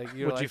 Right. Like,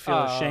 you're Would like, you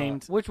feel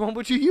ashamed? Which one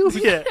would you use?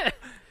 Yeah.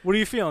 What are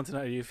you feeling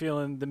tonight? Are you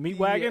feeling the meat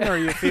wagon or are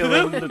you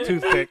feeling the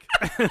toothpick?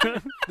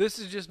 This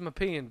is just my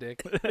peeing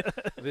dick.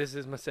 This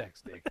is my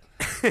sex dick.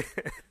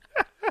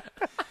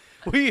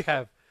 We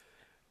have.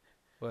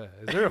 What,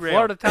 is there a Real.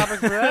 Florida topic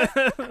for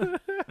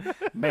that?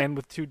 Man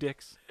with 2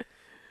 dicks.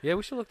 Yeah,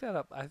 we should look that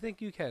up. I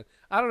think you can.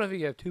 I don't know if you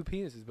can have 2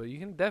 penises, but you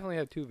can definitely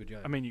have 2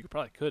 vaginas. I mean, you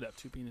probably could have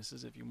 2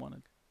 penises if you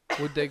wanted.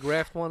 Would they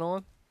graft one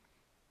on?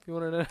 If you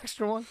wanted an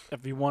extra one?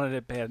 If you wanted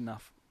it bad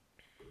enough,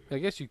 I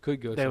guess you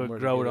could go they somewhere would to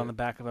grow get it on the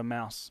back of a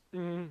mouse.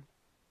 Mm.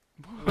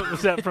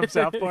 Was that from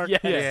South Park?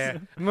 Yes. Yeah.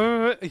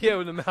 Yeah,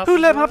 with the mouth. Who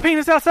let my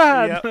penis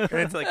outside? Yep.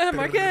 And it's like Oh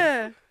my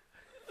god!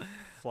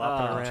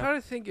 flopping I'm around.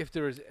 trying to think if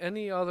there was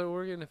any other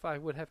organ if I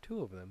would have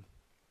 2 of them.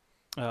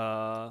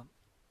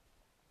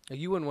 Like,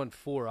 you wouldn't want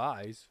 4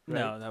 eyes, right?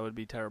 No, that would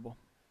be terrible.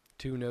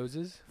 2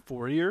 noses.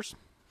 4 ears,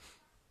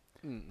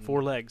 Mm-mm.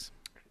 4 legs.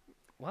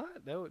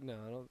 What? That would no.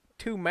 I don't.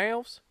 2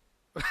 mouths,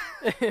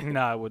 No,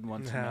 I wouldn't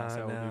want 2 mouths.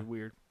 That No. would be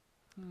weird.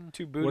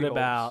 2 booty What holes.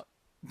 about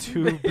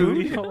 2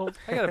 booty holes?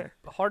 I got a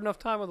hard enough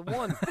time with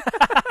 1.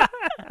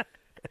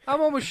 I'm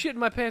almost shitting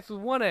my pants with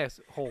 1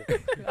 asshole.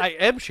 I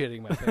am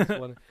shitting my pants with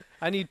 1.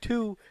 I need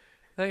 2.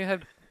 I can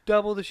have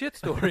double the shit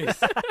stories.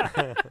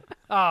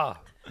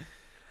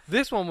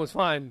 This one was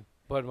fine,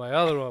 but my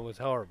other one was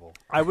horrible.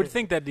 I would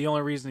think that the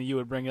only reason you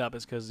would bring it up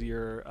is because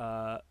your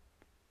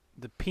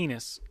the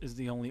penis is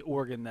the only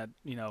organ that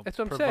That's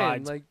what I'm saying.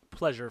 provides Like,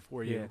 pleasure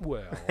for you. Yeah.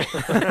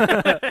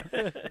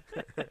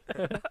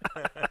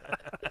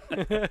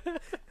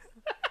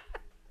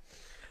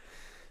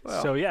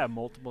 well, So yeah,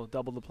 multiple,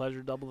 double the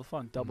pleasure, double the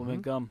fun, double mint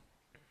Mhm. gum,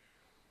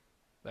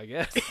 I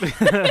guess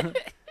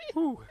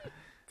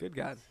Good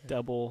God.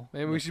 double.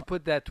 maybe we should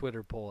put that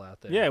Twitter poll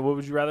out there. Yeah, what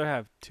would you rather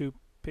have? 2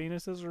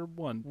 penises or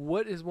 1?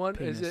 What is one?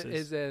 Penises.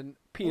 Is an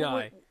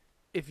Peni.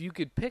 If you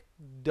could pick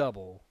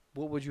double,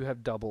 what would you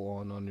have double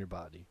on your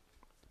body?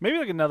 Maybe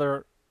like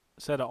another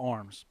set of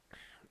arms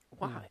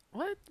Why?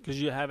 What?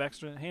 because you have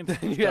extra hands to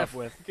do You stuff have-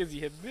 with. Because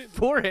you had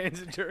 4 hands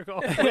to jerk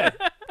off.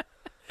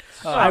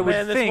 I would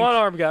man, this think one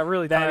arm got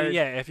really that tired.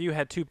 yeah, if you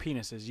had 2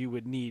 penises, you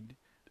would need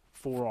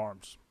 4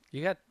 arms.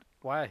 You got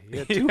why? You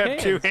got You 2 have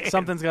hands. 2 hands.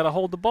 Something's got to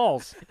hold the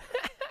balls.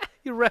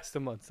 You rest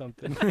them on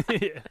something.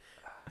 Yeah.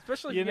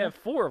 Especially You if you know? have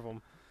 4 of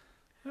them.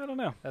 I don't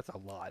know. That's a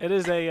lot. It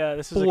is a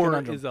this is a 4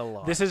 conundrum. is a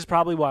lot. This is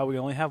probably why we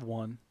only have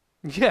 1.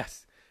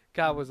 Yes.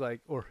 God was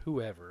like, or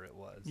whoever it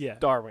was. Yeah.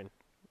 Darwin.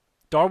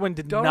 Darwin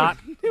did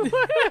Darwin-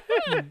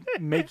 not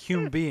make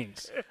human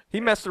beings. He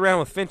messed around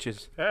with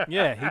finches.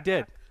 Yeah, he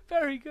did.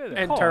 Very good.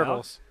 And Call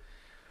turtles.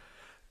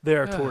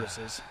 There are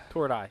tortoises.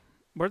 Tortoise.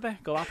 Were they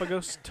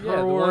Galapagos Yeah,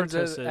 the ones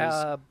tortoises?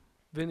 that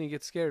Vinny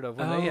gets scared of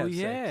when they have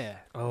yeah. sex.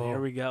 Oh.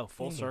 There we go.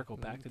 Full circle.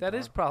 Back to That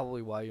is Darwin.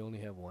 probably why you only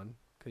have 1,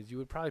 because you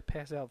would probably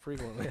pass out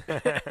frequently.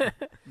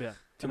 Yeah.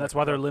 And that's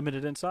why they're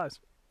limited in size.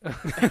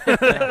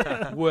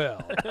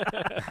 Well,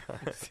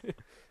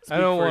 I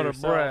don't for want to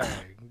yourself. brag,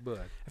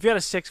 but If you had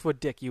a 6-foot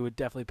dick, you would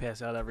definitely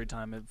pass out every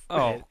time it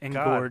Oh,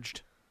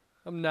 engorged.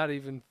 I'm not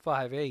even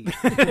 5'8".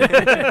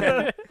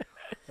 I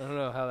don't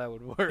know how that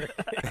would work.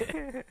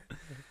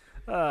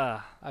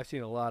 I've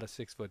seen a lot of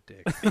 6-foot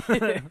dicks.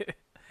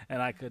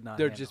 And I could not.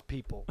 They're handle just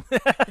people.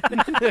 That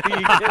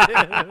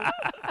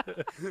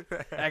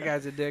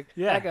guy's a dick.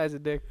 Yeah. That guy's a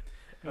dick.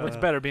 it. What's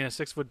better, being a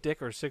 6-foot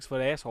dick or a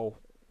 6-foot asshole?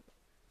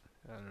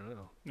 I don't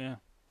know. Yeah.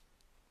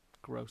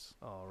 Gross.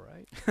 All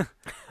right.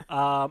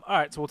 All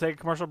right, so we'll take a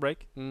commercial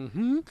break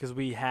Mm-hmm. because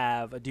we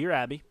have a Dear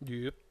Abby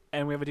Yep.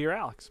 and we have a Dear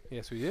Alex.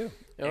 Yes, we do.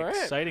 All right.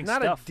 Exciting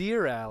Not stuff. a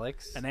dear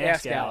Alex. An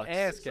Ask Ask Alex.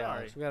 Ask Sorry.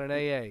 Alex. We got an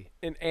AA.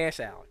 And ass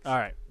Alex. All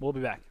right, we'll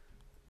be back.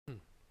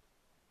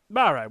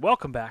 All right,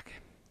 welcome back.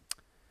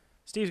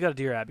 Steve's got a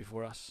Dear Abby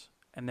for us,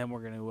 and then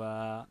we're going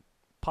to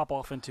pop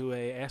off into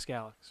a Ask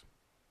Alex.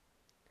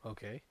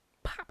 Okay.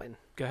 Popping.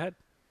 Go ahead.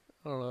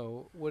 I don't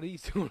know. What are you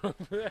doing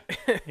over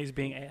there? He's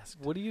being asked.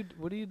 What are you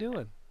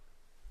doing?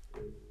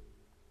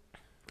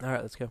 All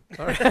right, let's go.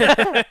 All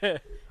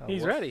right.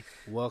 He's ready.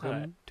 Welcome All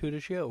right. to the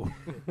show.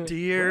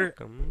 Dear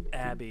Welcome.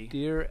 Abby.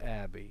 Dear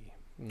Abby.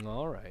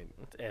 All right.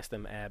 Let's ask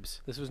them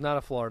abs. This was not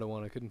a Florida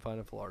one. I couldn't find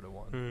a Florida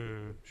one.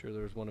 Hmm. I'm sure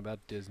there was one about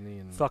Disney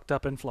and Fucked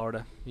up in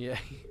Florida. yeah.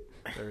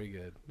 Very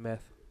good.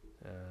 Meth.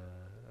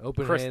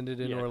 Open-handed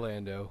in yeah.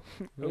 Orlando.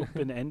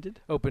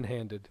 Open-ended?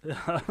 Open-handed.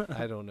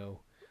 I don't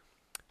know.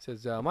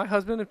 Says, my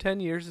husband of 10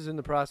 years is in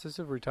the process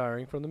of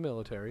retiring from the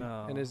military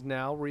and is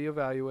now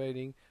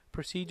reevaluating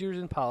procedures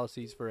and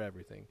policies for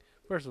everything.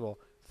 First of all,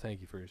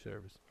 thank you for your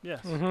service, Yes.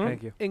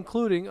 Thank you.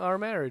 including our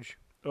marriage.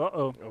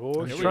 Uh-oh.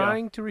 Oh, I'm here we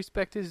trying to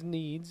respect his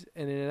needs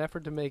and in an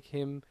effort to make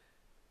him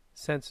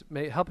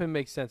help him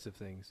make sense of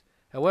things.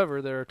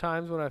 However, there are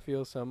times when I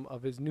feel some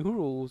of his new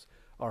rules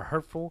are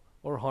hurtful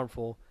or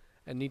harmful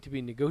and need to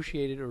be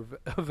negotiated or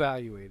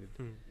evaluated.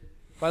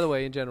 By the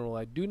way, in general,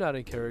 I do not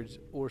encourage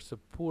or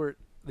support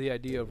the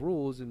idea of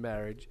rules in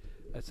marriage.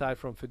 Aside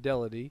from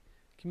fidelity,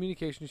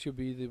 communication should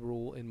be the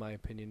rule in my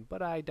opinion,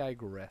 but I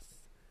digress.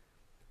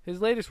 His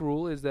latest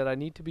rule is that I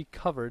need to be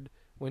covered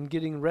when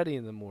getting ready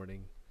in the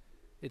morning.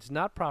 It's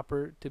not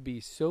proper to be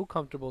so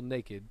comfortable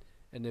naked,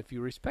 and if you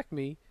respect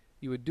me,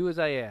 you would do as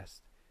I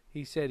asked.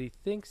 He said he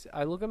thinks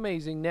I look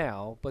amazing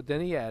now, but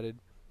then he added,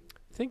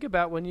 think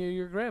about when you're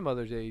your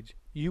grandmother's age.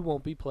 You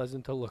won't be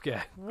pleasant to look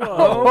at.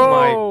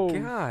 Oh my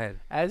God.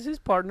 As his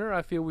partner,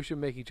 I feel we should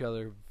make each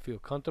other feel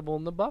comfortable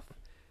in the buff,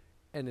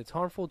 and it's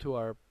harmful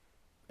to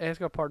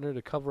ask our partner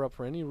to cover up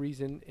for any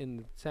reason in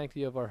the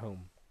sanctity of our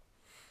home.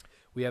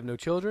 We have no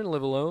children,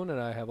 live alone, and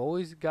I have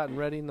always gotten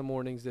ready in the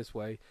mornings this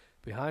way,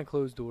 behind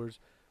closed doors,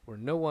 where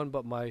no one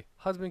but my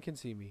husband can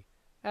see me.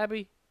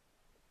 Abby,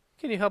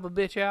 can you help a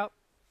bitch out?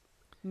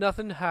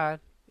 Nothing to hide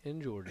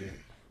in Georgia.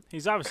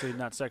 He's obviously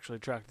not sexually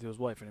attracted to his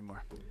wife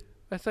anymore.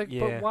 It's like,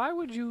 Yeah. but why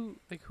would you,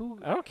 like, who?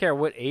 I don't care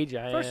what age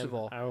I am. First of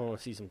all- I want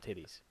to see some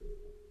titties.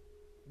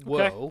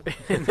 Whoa.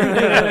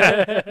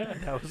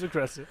 That was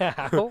aggressive.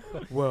 How?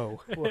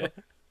 Whoa.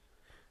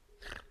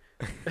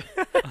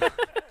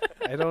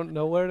 I don't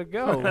know where to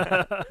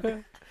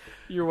go.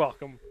 You're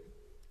welcome.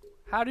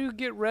 How do you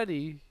get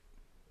ready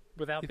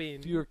Without if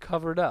being. you're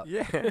covered up?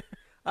 Yeah.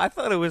 I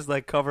thought it was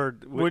like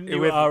covered. Wouldn't you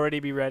with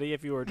already be ready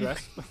if you were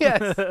dressed?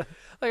 Yes.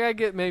 Like, I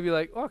get maybe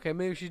like, okay,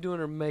 maybe she's doing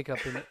her makeup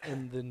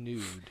in the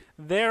nude.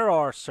 There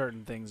are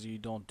certain things you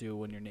don't do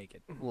when you're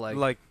naked.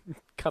 Like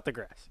Cut the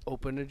grass.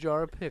 open a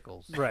jar of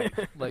pickles. Right.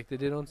 Like they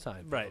did on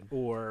Seinfeld. Right.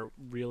 Or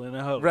reel in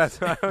a hose. That's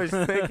what I was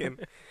thinking.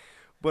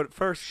 But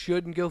first,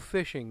 Shouldn't go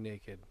fishing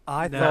naked.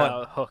 I No.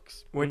 thought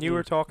Hooks. when you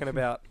were talking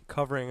about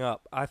covering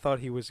up, I thought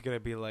he was gonna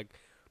be like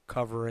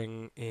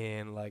covering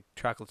in like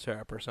chocolate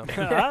syrup or something.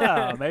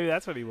 Ah, maybe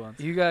that's what he wants.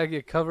 You gotta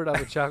get covered up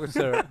with chocolate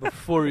syrup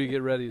before you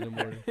get ready in the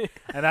morning.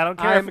 And I don't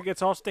care I'm- if it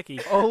gets all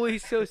sticky.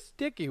 Always so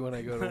sticky when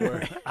I go to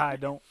work. I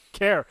don't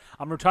care.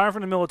 I'm retiring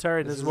from the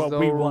military. This is what the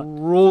we want.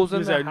 Rules in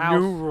These the are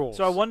house. new rules.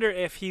 So I wonder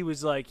if he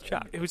was like,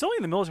 Chuck. he was only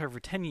in the military for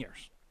 10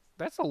 years.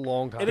 That's a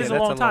long time. It is Yeah, a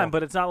that's long a time, long-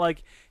 but it's not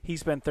like he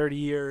spent 30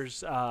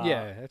 years.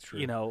 Yeah, that's true.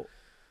 You know,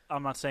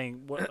 I'm not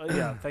saying,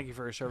 yeah, thank you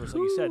for your service,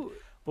 like you said.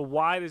 But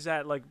why does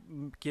that like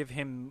give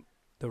him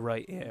The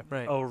right, yeah,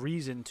 right. a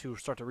reason to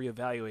start to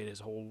reevaluate his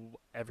whole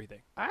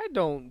everything? I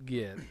don't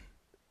get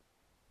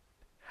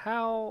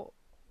how,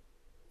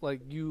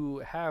 like, you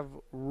have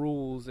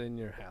rules in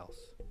your house.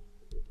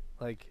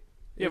 Like,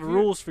 You have if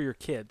you're- rules for your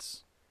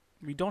kids.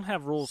 You don't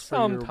have rules for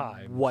your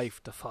Sometimes.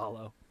 wife to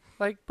follow.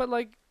 Like, but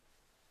like,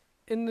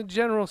 in the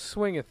general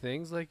swing of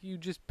things, like you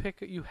just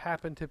you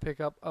happen to pick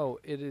up. Oh,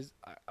 it is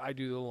I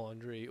do the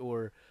laundry,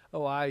 or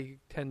oh, I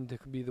tend to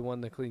be the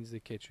one that cleans the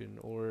kitchen,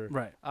 or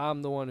Right.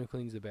 I'm the one who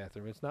cleans the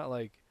bathroom. It's not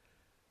like,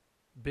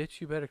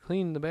 bitch, you better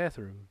clean the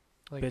bathroom.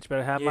 Like, Bitch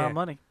better have Yeah. my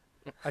money.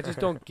 I just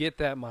don't get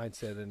that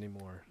mindset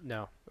anymore.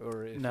 No.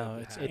 Or if No,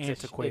 it it's happens.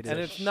 antiquated. and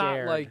a it's not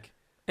shared- like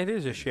It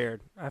is a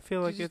shared. I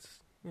feel like Just- it's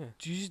yeah.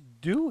 you just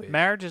do it.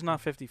 Marriage is not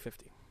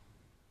 50-50.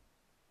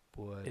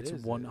 What It's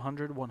is it?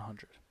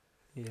 100-100.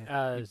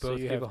 Yeah. So both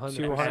you give have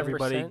 100%. 200%.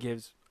 Everybody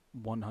gives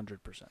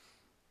 100%.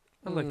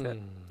 I like that.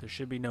 There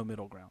should be no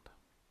middle ground.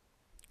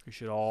 You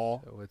should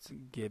all So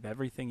give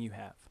everything you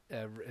have.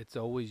 it's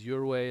always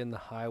your way and the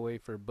highway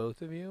for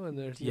both of you, and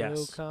there's no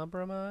Yes.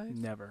 compromise.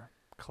 Never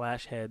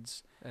clash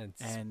heads And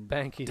and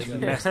spanking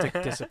domestic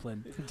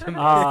discipline.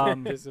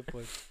 domestic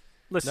discipline.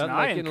 Listen, Nothing I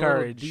like getting a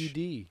little encourage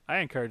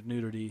DD.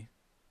 nudity.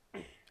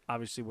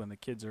 Obviously, when the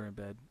kids are in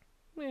bed,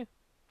 Meh.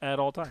 at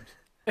all times.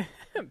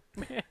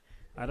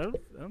 I don't.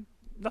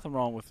 Nothing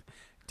wrong with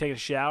taking a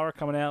shower,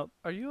 coming out,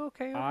 Are you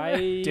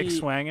okay? dick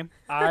swanging.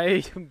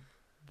 I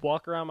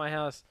walk around my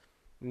house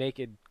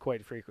naked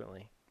quite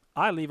frequently.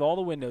 I leave all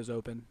the windows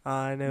open.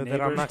 I know that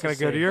I'm Neighbors not to going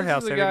to go to say. your This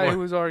house is the guy anymore. who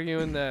was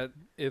arguing that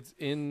it's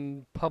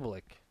in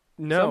public.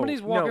 No,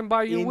 Somebody's walking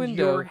by your in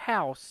window. Your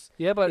house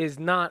Yeah, but is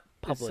not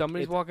if public.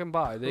 somebody's It's walking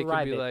by, they could be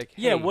private. like,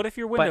 Yeah. hey, What if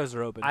your windows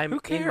are open? I'm Who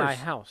in my cares?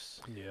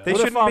 house. yeah. They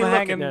what if shouldn't I'm be looking.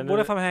 hanging? No, no, What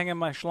no. if I'm hanging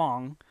my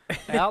schlong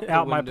out, the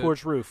out my window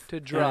porch roof to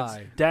and it's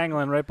dry?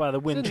 dangling right by the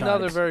wind It's chimes?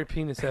 another very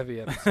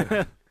penis-heavy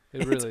episode.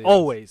 It really It's is.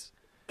 always.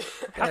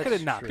 How could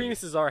That's it not true. be?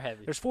 Penises are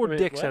heavy. There's 4 Wait,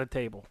 dicks what? at a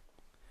table,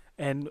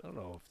 and I don't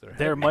know if they're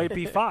there heavy. might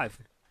be 5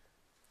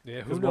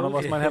 Yeah, because one of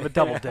us might have a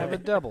double have a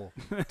deck. double.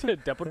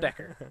 Double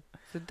decker.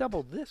 Is it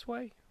doubled this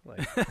way?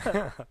 Like,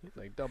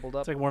 like doubled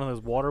up, It's like one of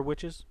those water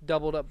witches.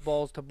 doubled up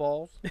balls to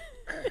balls,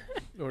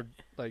 or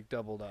like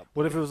doubled up.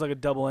 What if it was like a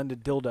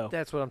double-ended dildo?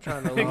 That's what I'm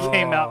trying to. It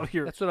came out with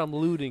your That's what I'm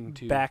alluding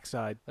to.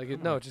 backside.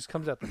 Like no, it just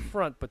comes out the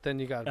front, but then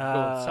you got going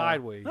Uh,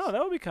 sideways. No,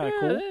 that would be kind of Yeah,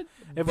 cool. that-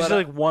 If but it's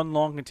like one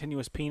long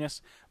continuous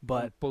penis,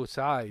 but both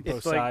sides. both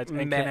It's like sides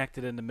and met.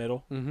 connected in the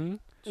middle. Mm-hmm.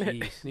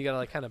 Jeez. You gotta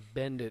like kind of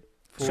bend it.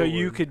 So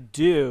you forward. could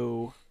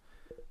do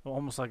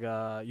almost like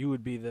you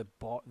would be the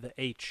bar, the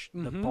H,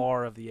 the Mhm.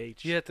 bar of the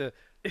H. You have to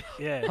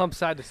Yeah. hump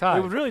side to It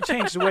side. would really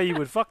change the way you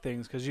would fuck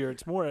things because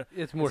it's more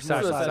It's more it's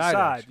side to side. side.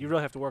 actually. You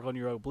really have to work on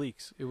your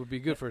obliques. It would be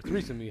good for a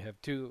threesome. You have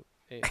two.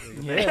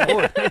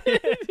 Yeah.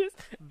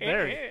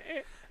 Very,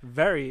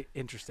 very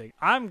interesting.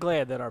 I'm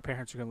glad that our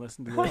parents are going to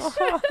listen to this.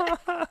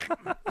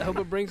 I hope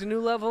it brings a new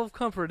level of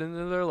comfort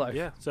into their life.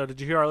 Yeah. So did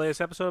you hear our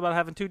latest episode about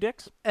having 2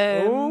 dicks?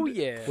 And Oh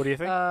yeah. What do you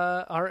think?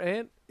 our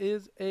aunt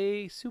is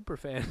a super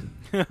fan.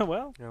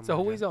 Well, Oh It's my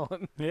always God.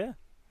 on. yeah.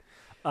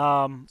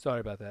 Sorry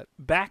about that.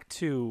 Back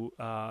to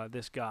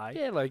this guy.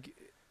 Yeah, like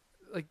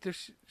there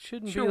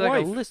shouldn't It's be your like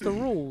wife. a list of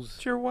rules.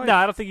 It's your wife. No,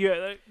 I don't think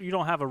you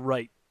don't have a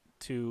right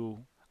to.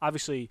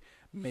 Obviously,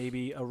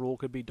 maybe a rule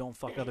could be don't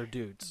fuck other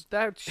dudes.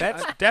 That's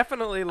That's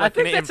definitely I like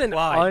think an that's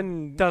implied.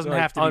 an Doesn't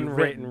have to be unwritten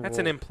written. rule. That's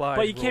an implied.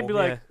 But you can't be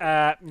rule,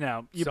 like,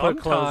 no, you put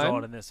clothes Sometime-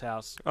 on in this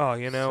house. yeah. Oh,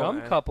 you know,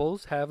 some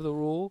couples have the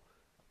rule.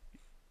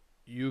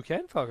 You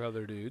can fuck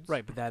other dudes.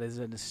 Right, but that is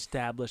an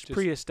established, Just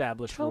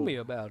pre-established Tell rule. me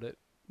about it.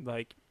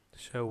 Like,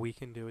 so we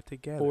can do it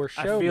together. For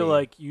I show feel me.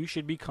 like you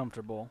should be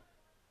comfortable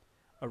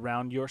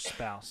around your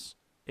spouse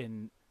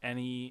in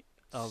any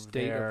of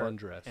State their of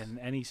undress. in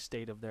any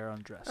state of their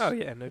undress. Oh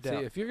yeah, no See,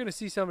 doubt. if you're gonna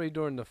see somebody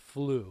during the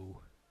flu,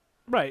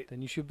 right.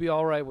 then you should be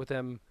all right with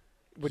them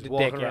With just the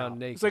walking dick around out.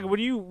 naked. It's like when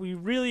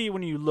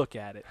you look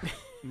at it,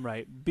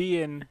 right?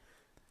 Being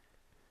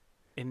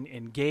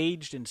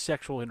engaged in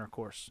sexual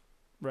intercourse,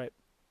 right?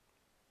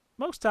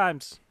 Most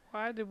times,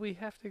 Why did we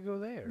have to go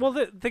there? well,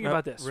 think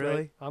about this, really?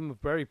 right? I'm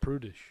very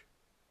prudish.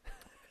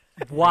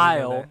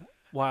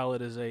 While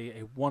it is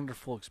a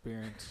wonderful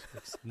experience,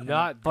 It's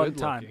not fun good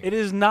time. looking. It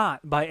is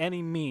not by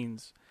any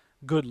means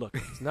good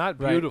looking. It's not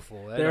Right.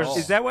 beautiful. At There's- all.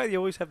 Is that why you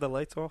always have the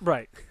lights off?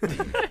 Right.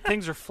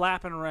 Things are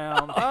flapping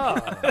around. Oh,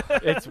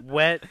 It's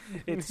wet.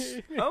 It's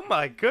Oh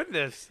my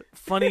goodness.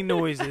 funny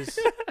noises,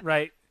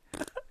 right?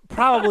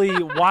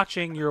 Probably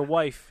watching your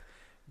wife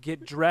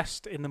get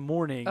dressed in the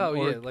morning Oh,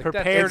 or yeah, like that's-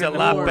 prepared It's in a the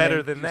lot morning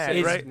better than that,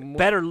 is right?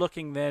 better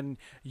looking than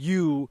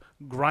you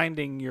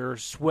grinding your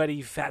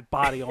sweaty fat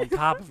body on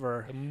top of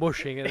her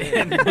mushing it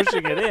and in.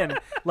 pushing it in.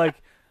 Like,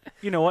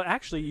 you know what?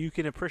 Actually, you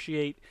can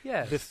appreciate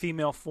Yes. the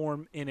female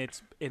form in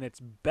its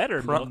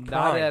better Pro- look,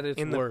 not prime at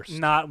its in the- worst.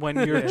 not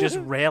when you're just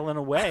railing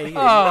away.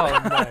 Oh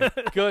my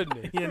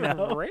goodness! You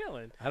know?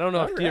 Railing. I don't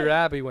know if Dear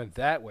Abby went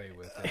that way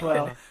with it.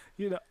 Well,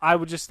 you know, I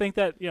would just think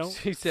that, you know,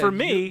 She said, for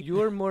me,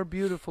 you're more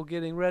beautiful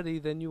getting ready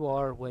than you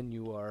are when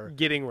you are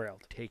Getting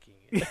railed. taking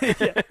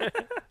it.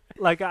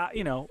 like,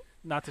 you know,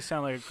 not to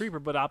sound like a creeper,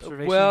 but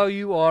observation. Well,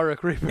 you are a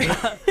creeper.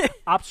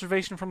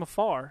 observation from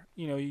afar,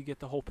 you know, you get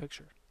the whole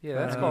picture. Yeah,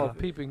 that's Uh, called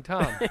peeping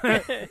Tom. You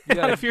Not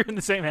gotta, if you're in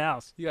the same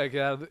house. you gotta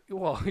get out of the,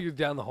 well, you're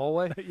down the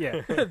hallway.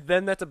 Yeah.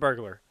 Then that's a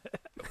burglar.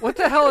 What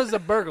the hell is a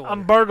burglar?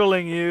 I'm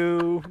burgling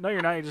you. No,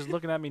 you're not. You're just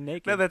looking at me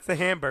naked. No, that's the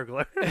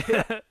Hamburglar.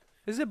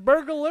 Is it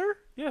burglar?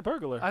 yeah,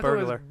 burglar. I thought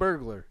it was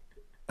Burglar.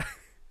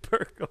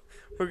 burglar.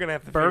 We're gonna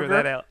have to Burger? figure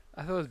that out.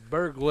 I thought it was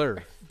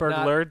burglar.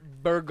 Burglar.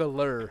 Not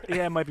burglar.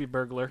 Yeah, it might be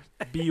burglar.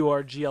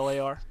 Burglar.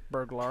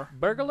 Burglar.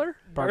 Burglar?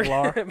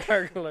 Burglar.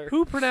 Burglar.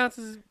 Who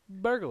pronounces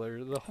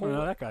burglar? The whole.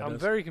 know, that guy I'm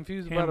does. very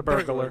confused about a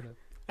Hamburglar. burglar.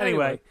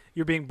 Anyway,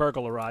 you're being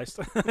burglarized.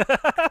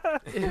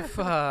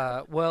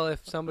 If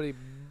somebody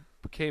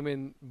came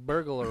in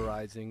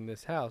burglarizing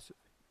this house,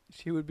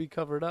 she would be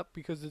covered up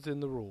because it's in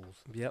the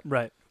rules. Yep.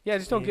 right. Yeah,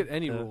 just don't In get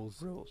any the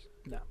rules Rules.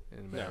 No.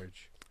 in No.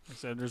 marriage. I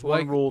said there's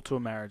Like, one rule to a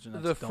marriage, and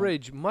that's The don't-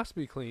 fridge must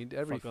be cleaned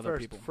every fuck other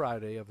first people.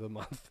 Friday of the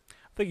month.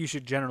 I think you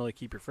should generally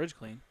keep your fridge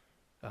clean,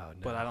 Oh no!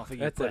 but I don't think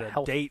That's you put a a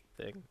health date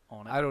thing.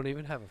 on it. I don't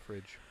even have a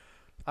fridge.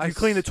 You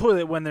clean the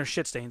toilet when there's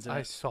shit stains in I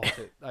it. salt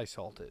it. I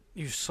salt it.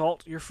 You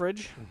salt your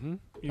fridge. Mm-hmm.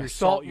 You I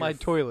salt your my f-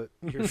 toilet.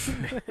 Your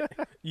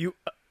You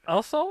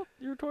assault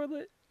your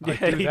toilet? yeah,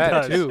 I do he that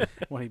does too.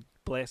 when he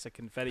blasts a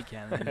confetti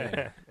cannon in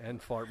you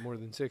And fart more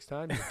than 6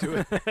 times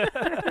into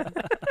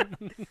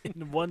it.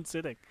 in one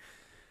sitting.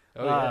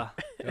 Oh yeah.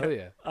 Oh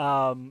yeah.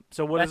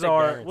 So what That's is a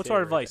our guarantee what's our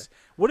right advice?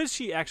 What is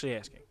she actually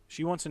asking?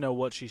 She wants to know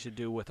what she should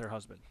do with her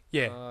husband.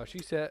 Yeah, She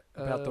said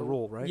about the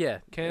rule, right? Yeah.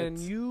 Can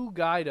it's- you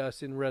guide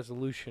us in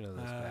resolution of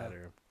this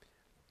matter?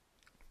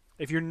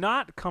 If you're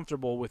not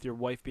comfortable with your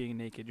wife being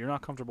naked, you're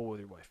not comfortable with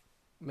your wife.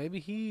 Maybe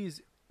he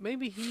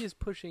is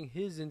pushing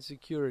his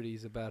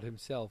insecurities about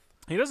himself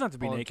He doesn't have to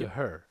be onto naked,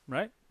 her.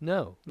 right?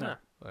 No. No.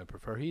 I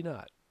prefer he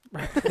not.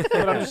 But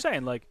I'm just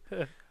saying, like,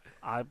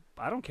 I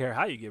don't care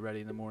how you get ready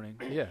in the morning.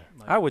 Yeah.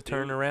 Like, I would do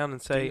turn around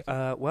and say,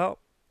 well,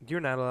 you're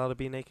not allowed to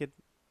be naked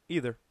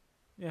either.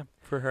 Yeah.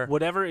 For her.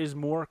 whatever is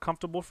more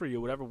comfortable for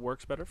you, whatever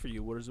works better for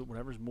you,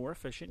 whatever's more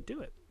efficient, do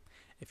it.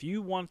 If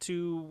you want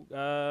to,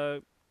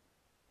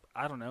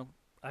 I don't know.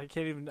 I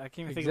can't even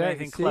think of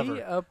anything See?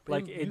 clever.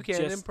 Like, You it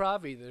can't just-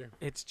 improv either.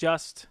 It's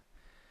just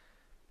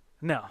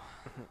no.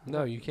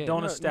 No, you can't.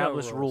 Don't No-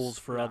 establish no rules rules.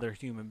 for No. other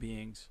human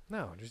beings.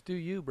 No, just do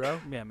you, bro.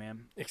 Yeah,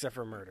 man. Except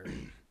for murder.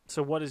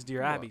 So what does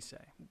Dear Well, Abby say?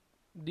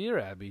 Dear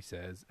Abby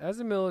says, as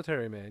a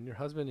military man, your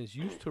husband is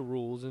used to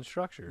rules and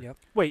structure. Yep.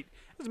 Wait,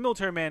 as a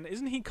military man,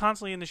 isn't he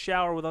constantly in the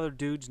shower with other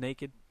dudes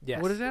naked?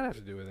 Yes. What does that have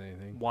to do with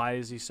anything? Why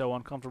is he so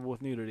uncomfortable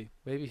with nudity?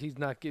 Maybe he's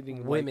not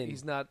getting Women.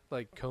 He's not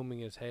like combing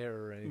his hair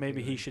or anything.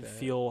 Maybe he like should that.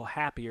 feel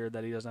happier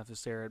that he doesn't have to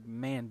stare at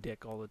man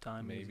dick all the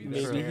time. Maybe He's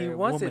that's Maybe staring he at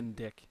wants it. woman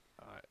dick.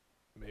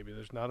 Maybe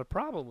there's not a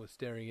problem with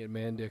staring at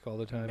man dick all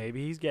the time.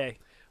 Maybe he's gay.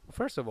 Well,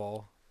 first of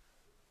all,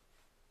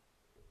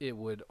 it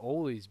would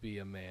always be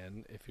a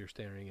man if you're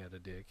staring at a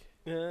dick.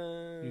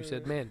 You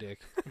said man dick.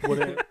 What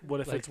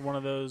if Like- it's one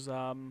of those?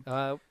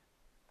 Nope.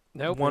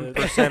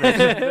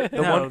 1%ers. The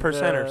No,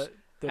 1%ers.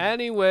 the-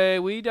 Anyway,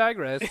 we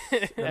digress.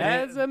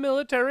 man- As a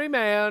military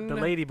man, The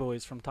lady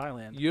boys from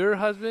Thailand. your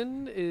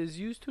husband is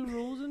used to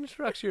rules and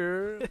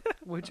structure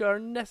which are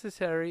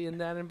necessary in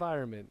that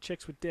environment.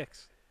 Chicks with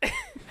dicks.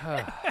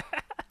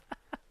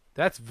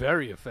 That's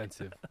very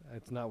offensive.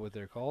 That's not what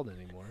they're called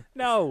anymore.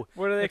 No,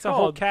 What are they it's a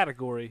whole called?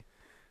 category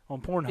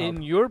on Pornhub.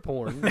 In your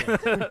porn,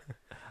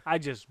 I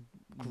just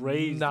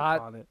grazed Not-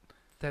 on it.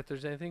 that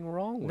there's anything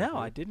wrong with No, it.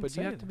 I didn't But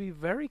say you have to anything. be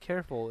very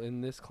careful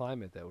in this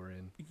climate that we're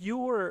in.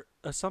 Your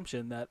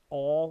assumption that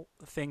all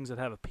things that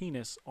have a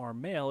penis are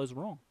male is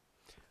wrong.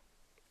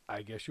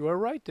 I guess you are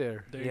right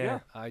there. There Yeah. you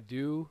go. I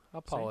do See,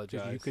 'cause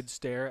apologize. you could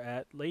stare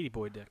at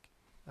ladyboy dick.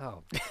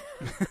 Oh.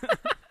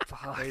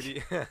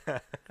 Lady.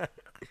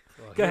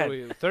 Well, Go here ahead.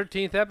 we-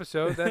 13th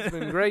episode. That's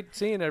been great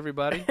seeing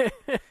everybody.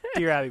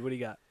 Dear Abby, what do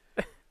you got?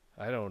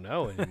 I don't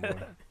know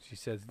anymore. She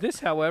says, this,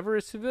 however,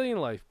 is civilian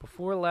life.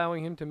 Before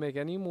allowing him to make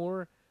any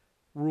more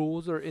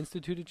rules or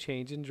institute a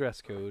change in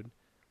dress code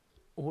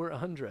or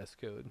undress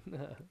code. She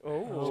got a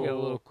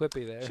little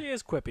quippy there. She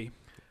is quippy.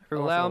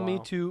 Allow me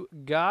to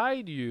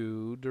guide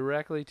you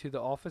directly to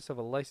the office of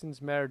a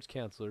licensed marriage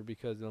counselor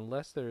because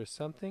unless there is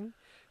something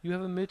you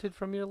have omitted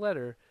from your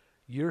letter,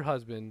 your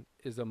husband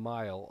is a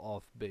mile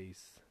off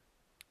base.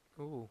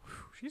 Ooh,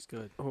 She's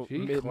good.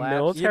 She claps,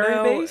 military You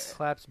know, base?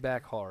 claps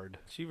back hard.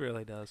 she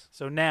really does.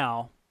 So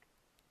now,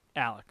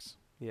 Alex,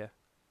 Yeah.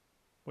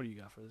 what do you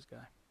got for this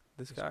guy?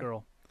 This This guy.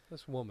 girl.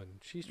 This woman,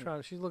 she's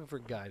looking for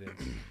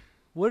guidance.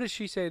 What does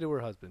she say to her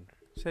husband?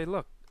 Say,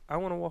 look, I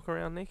want to walk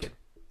around naked.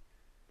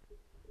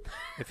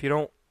 if you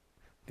don't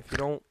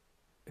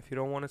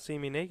want to see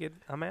me naked,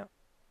 I'm out.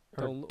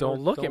 Or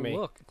don't look at me.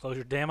 Close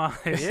your damn eyes.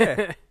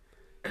 Yeah.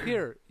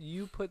 Here,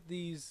 you put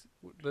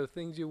the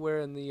things you wear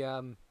in the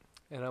and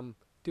I'm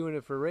doing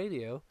it for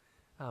radio.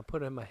 I'm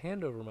putting my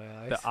hand over my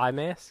eyes. The eye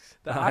masks?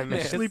 The eye eye mask.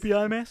 mask. Sleepy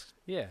eye mask.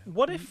 Yeah.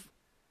 What if?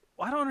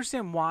 I don't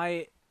understand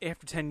why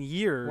after 10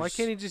 years. Why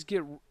can't he just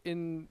get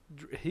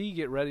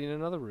ready in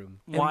another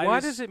room? And why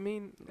does does it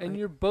mean? And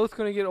you're both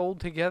going to get old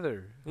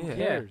together. Who Yeah.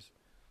 cares?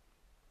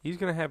 He's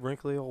gonna have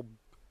wrinkly old.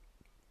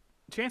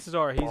 chances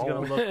are he's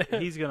gonna Bald.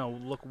 he's gonna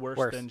look worse,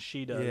 Worse. than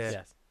she does. Yeah.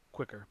 Yes.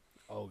 Quicker.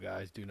 Oh,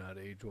 guys do not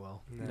age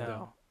well.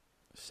 No.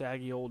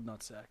 Saggy old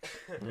nutsack.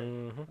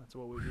 Mm-hmm. That's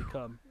what we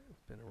become.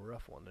 It's been a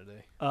rough one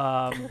today.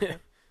 All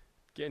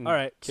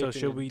right. So kicked in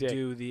should the we dick.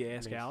 do the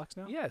Ask Makes- Alex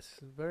now? Yes,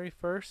 very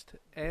first,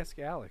 ask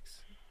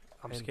Alex.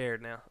 I'm And-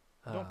 scared now.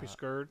 Don't be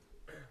scared.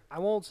 I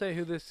won't say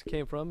who this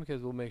came from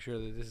because we'll make sure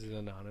that this is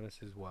anonymous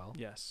as well.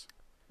 Yes.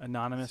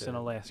 Anonymous in So-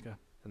 Alaska.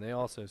 And they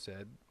also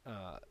said,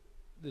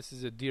 this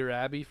is a Dear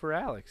Abby for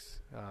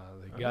Alex.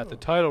 They got the Oh.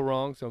 title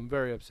wrong, so I'm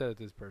very upset at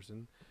this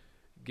person.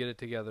 Get it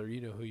together.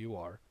 You know who you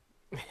are.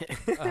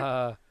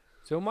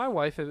 So my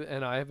wife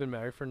and I have been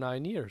married for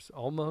 9 years,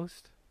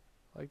 almost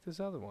like this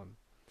other one.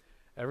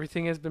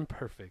 Everything has been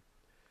perfect.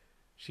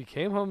 She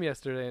came home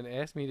yesterday and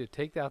asked me to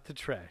take out the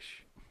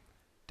trash. ...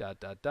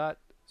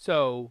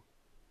 So,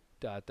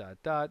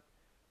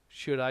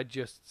 Should I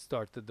just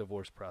start the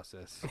divorce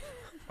process?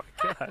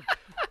 God.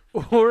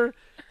 Or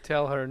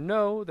tell her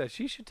no, that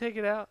she should take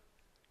it out,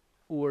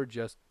 or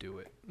just do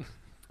it.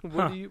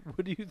 What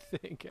do you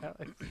think,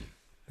 Alex?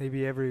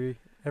 Maybe every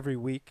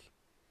week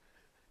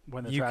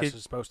When the You trash could-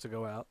 is supposed to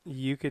go out.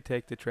 you could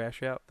take the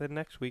trash out. Then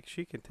next week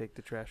she can take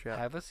the trash out.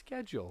 Have a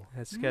schedule.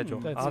 As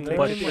scheduled. That's I'll nice. take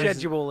But the is- trash.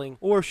 scheduling.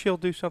 Or she'll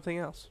do something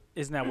else.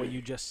 Isn't that what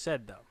you just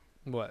said, though?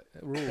 What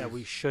rules? That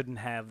we shouldn't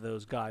have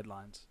those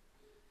guidelines.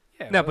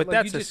 Yeah, No, but like,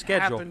 that's you a just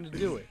schedule. happen to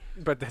do it.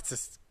 But that's a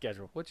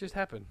schedule. What just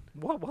happened?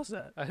 What was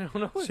that? I don't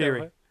know.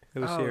 Siri. It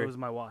was oh, Siri. it was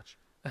my watch.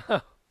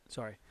 Oh.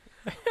 Sorry.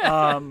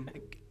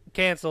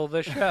 Cancel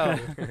the show.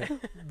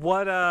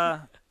 What?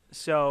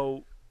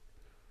 So,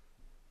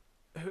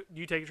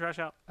 you take your trash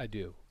out? I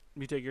do.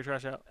 You take your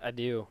trash out? I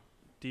do.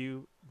 Do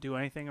you do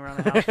anything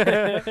around the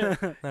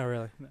house? Not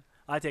really.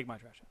 I take my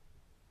trash out.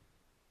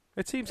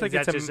 It seems Is like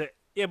that it's just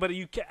yeah, but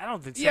you can't. I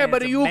don't think. Yeah,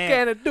 but it's a you man-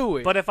 can't do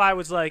it. But if I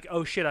was like,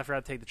 oh shit, I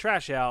forgot to take the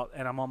trash out,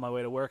 and I'm on my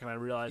way to work, and I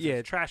realize Yeah.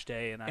 it's trash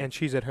day, and I and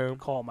she's at home.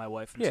 call my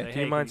wife and Yeah. say, Do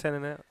hey, you mind can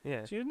sending it out?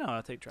 Yeah. you, no,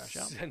 I'll take trash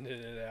out. Sending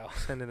it out.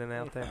 Sending it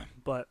out there.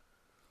 But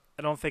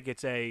I don't think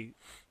it's a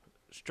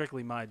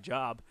strictly my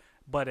job.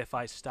 But if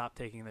I stopped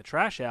taking the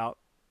trash out,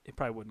 it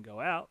probably wouldn't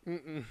go out,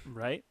 Mm-mm.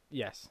 right?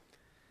 Yes.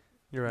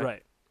 You're right.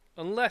 Right.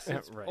 Unless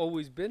it's Right.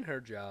 always been her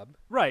job,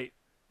 Right.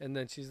 and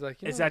then she's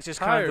like, Is know, that I'm just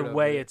kind of tired the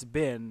way it. it's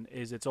been?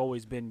 Is it's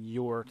always been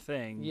your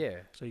thing? Yeah,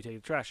 So you take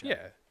the trash out.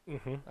 yeah.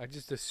 Mm-hmm. I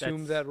just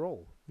assumed That's- that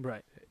role.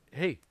 Right.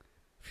 Hey,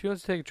 if she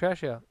wants to take the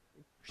trash out,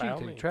 she By can all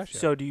take the means. trash out.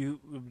 So do you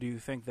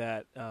think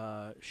that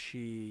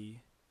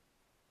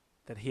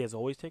he has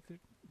always taken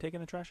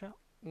the trash out,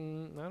 I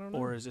don't know.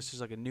 or is this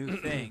just like a new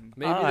thing?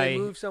 Maybe I- they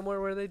moved somewhere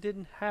where they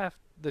didn't have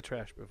the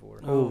trash before.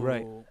 Oh,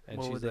 right. And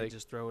What she's would they like-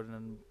 just throw it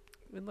in?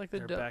 In like the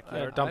Their du-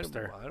 backyard. I-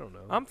 dumpster. I don't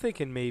know. I'm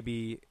thinking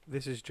maybe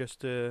this is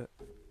just a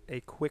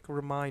quick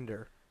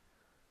reminder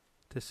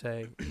to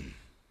say,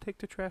 take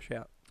the trash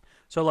out.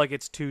 So like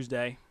it's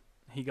Tuesday,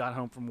 he got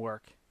home from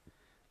work,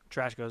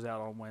 trash goes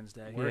out on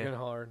Wednesday. working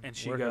hard, And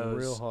she working goes-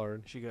 real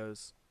hard. She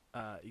goes,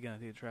 "You gonna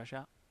take the trash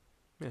out?"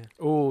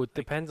 Oh, it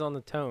depends on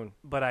the tone.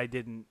 But I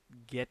didn't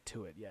get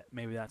to it yet.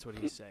 Maybe that's what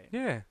he's saying.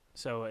 Yeah.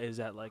 So is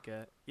that like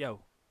a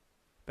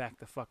back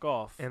the fuck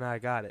off, And I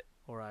got it.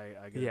 or I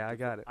Yeah, I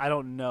got it. I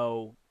don't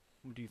know.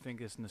 Do you think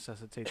this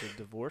necessitates a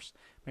divorce?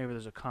 Maybe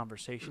there's a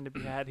conversation to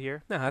be had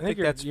here. No, I, think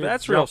you're, that's you're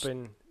that's real.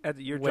 jumping.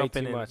 You're way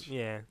jumping too in. much.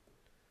 Yeah.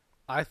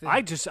 I think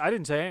I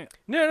didn't say anything.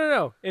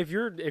 No. If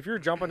you're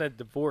jumping a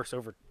divorce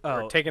over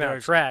or taking out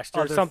there's trash,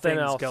 there's other something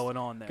things else going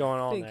on there. going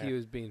I on think there. he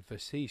was being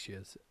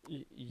facetious,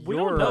 We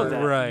You're don't know that.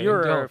 Right.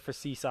 You're Don't. a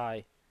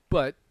facetious.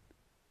 but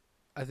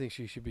I think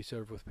she should be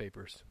served with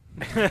papers.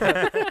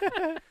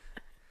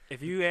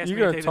 If you ask You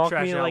me to gonna take the talk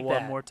trash me out like one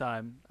that. more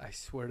time, I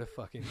swear to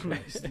fucking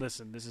Christ,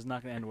 listen, this is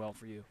not going to end well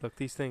for you. Look,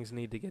 these things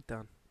need to get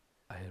done.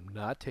 I am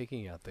not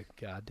taking out the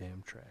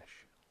goddamn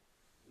trash.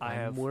 I One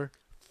have- more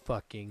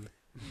fucking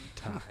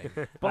time.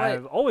 But-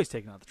 I've always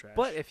taken out the trash.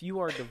 But if you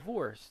are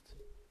divorced,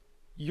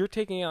 you're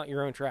taking out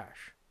your own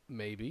trash.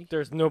 Maybe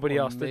There's nobody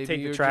Or else to maybe take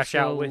the you're trash just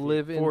out gonna with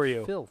live in for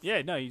you. filth.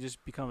 yeah, no, you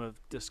just become a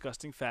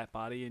disgusting fat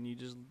body, and you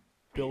just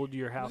build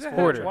your house. Yeah, full of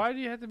Hoarder. trash. Why do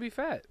you have to be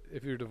fat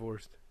if you're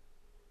divorced?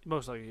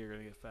 Most likely, you're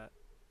going to get fat.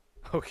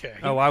 Okay.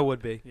 Oh, I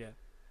would be.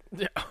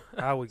 Yeah.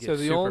 I would get So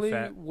the super only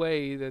fat.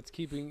 way that's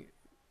keeping,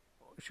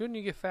 shouldn't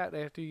you get fat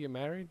after you get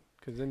married?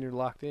 Because then you're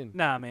locked in.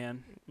 Nah,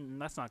 man,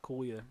 that's not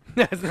cool either.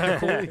 That's not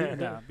cool. either.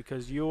 Nah,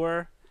 because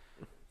your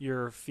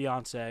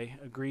fiance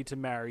agreed to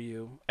marry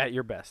you. At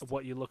your best.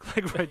 What you look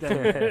like right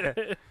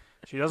then.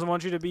 She doesn't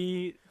want you to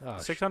be Oh,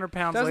 600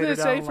 pounds doesn't later it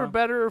down say the for line.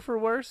 better or for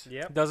worse?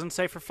 Yep. Doesn't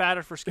say for fat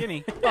or for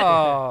skinny.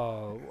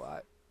 Oh,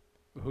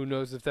 who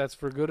knows if that's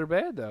for good or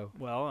bad though?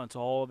 Well, it's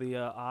all the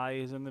eye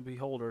is in the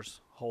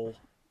beholder's hole.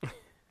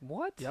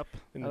 What? Yep.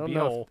 In I the don't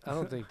know. beehole. I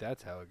don't think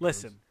that's how it goes.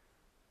 Listen,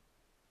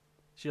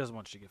 she doesn't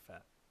want you to get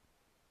fat.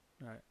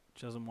 All right.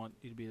 She doesn't want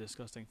you to be a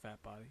disgusting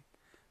fat body.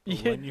 But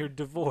Yeah. when you're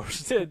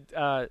divorced,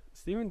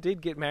 Steven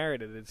did get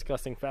married at a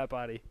disgusting fat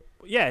body.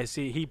 yeah.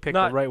 See, he picked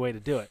Not- the right way to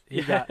do it.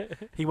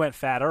 He went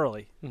fat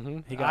early.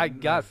 He got- I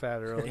got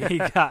fat early.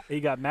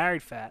 he got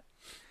married fat,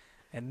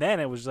 and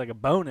then it was like a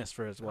bonus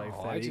for his wife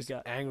Oh, that I he just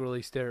got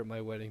angrily stare at my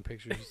wedding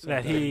pictures.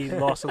 that he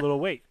lost a little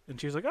weight, and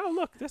she was like, "Oh,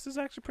 look, this is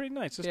actually pretty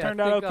nice. This Yeah, turned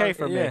I out think okay I'll-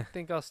 for yeah, me." I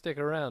think I'll stick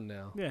around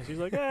now. Yeah, she's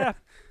like, "Yeah."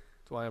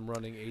 That's why I'm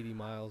running 80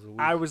 miles a week.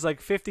 I was like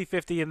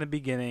 50-50 in the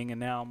beginning, and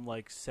now I'm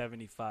like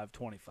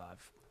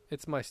 75-25.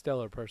 It's my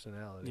stellar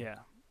personality. Yeah,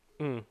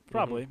 Mm.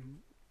 probably.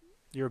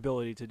 Your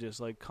ability to just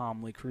like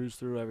calmly cruise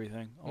through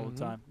everything all Mhm. the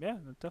time. Yeah,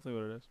 that's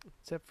definitely what it is.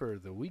 Except for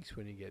the weeks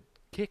when you get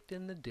kicked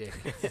in the dick.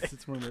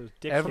 It's one of those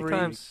dick Every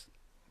sometimes.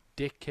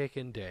 dick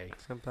kicking day.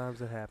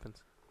 Sometimes it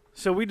happens.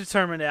 So we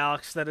determined,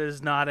 Alex, that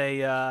is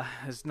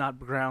not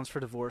grounds for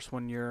divorce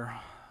when your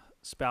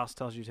spouse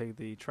tells you to take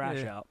the trash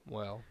Yeah. out.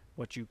 Well,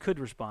 What you could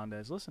respond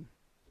as, listen,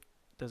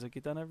 does it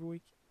get done every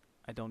week?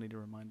 I don't need a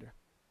reminder.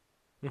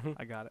 Mhm.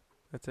 I got it.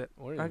 That's it.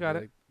 or I got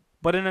it.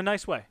 But in a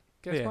nice way.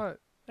 Guess Yeah. what?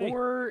 Hey.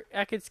 Or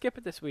I could skip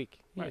it this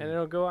week, Right. and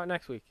it'll go out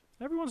next week.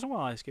 Every once in a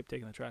while, I skip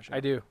taking the trash out. I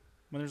do.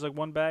 When there's like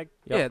one bag.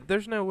 Yep. Yeah,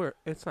 there's nowhere.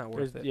 It's not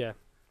worth it. Yeah.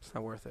 It's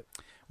not worth it.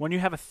 When you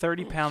have a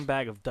 30-pound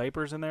bag of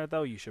diapers in there,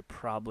 though, you should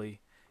probably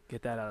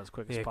get that out as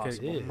quick as Yeah, 'cause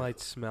possible. it might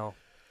smell.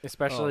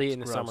 Especially it's in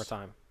the gross.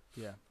 summertime.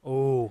 Yeah.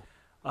 Oh,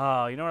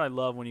 You know what I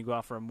love when you go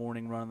out for a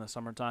morning run in the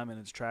summertime and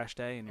it's trash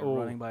day and you're Oh.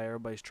 running by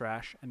everybody's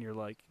trash and you're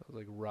like,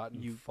 Like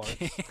rotten you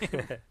farts.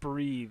 can't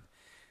breathe.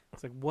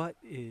 It's like, what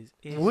is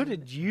in What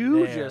did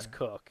you there? just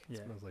cook?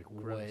 Yeah. Smells like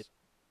Gross. wet,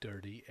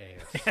 dirty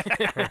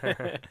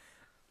ass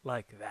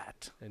Like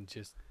that. and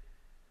just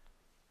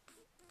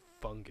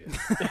fungus.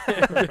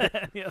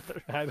 Any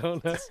other I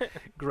don't know.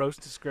 gross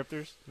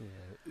descriptors?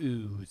 Yeah.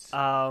 Ooze.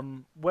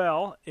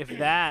 Well, if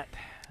that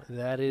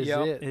That is Yep.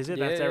 it. is it,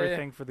 Yeah, that's yeah, yeah.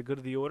 everything for the good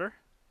of the order.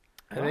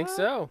 I think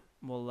so.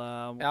 Well,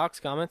 Alex,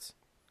 comments?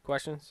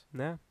 Questions?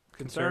 no.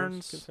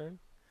 concerns. Concern?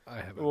 I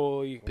have a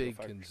Well, you can big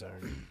go fuck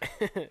concern.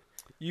 yourself.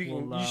 You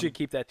can. Well, you should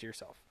keep that to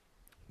yourself.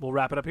 We'll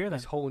wrap it up here then.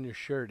 Nice hole in your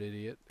shirt,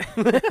 idiot.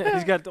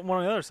 He's got one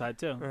on the other side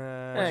too. Why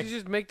Hey. don't you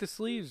just make the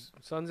sleeves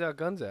suns out,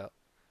 guns out?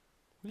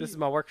 This is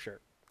my work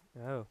shirt.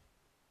 Oh.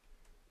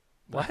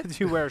 Why did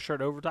you wear a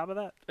shirt over top of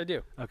that? I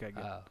do. Okay,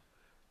 good.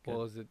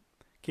 Well, is it?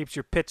 Keeps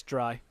your pits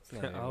dry. It's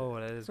not, even, Oh,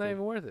 that is it's not good.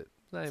 even worth it.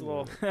 It's not It's a even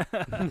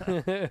little,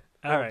 worth it.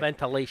 All right.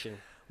 ventilation.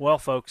 Well,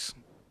 folks,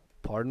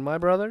 Pardon my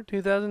brother,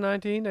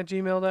 2019 at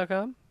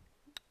gmail.com.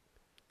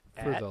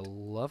 For At- the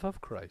love of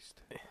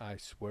Christ, I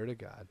swear to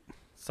God,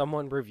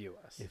 Someone review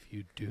us. if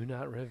you do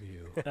not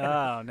review.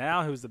 oh,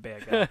 now who's the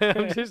bad guy?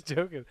 I'm just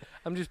joking.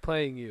 I'm just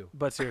playing you.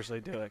 But seriously,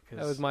 do it. 'Cause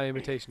That was my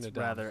imitation of it's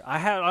Dom. rather.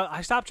 I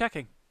stopped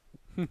checking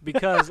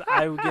because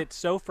I would get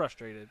so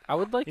frustrated. I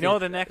would like You to know,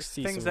 the next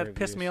see things some that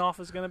piss me reviews. off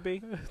is going to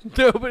be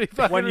Nobody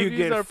fucking when you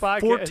reviews get our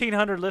podcast.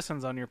 1,400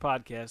 listens on your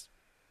podcast.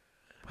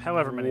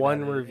 However many One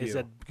that is. review. Is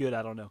that good?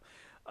 I don't know.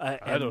 I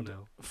don't and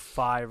know.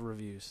 5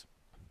 reviews.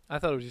 I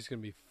thought it was just going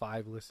to be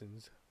 5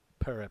 listens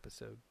per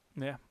episode.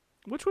 Yeah,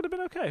 which would have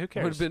been okay. Who It would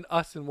cares? have been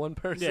us and one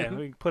person. yeah,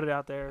 we can put it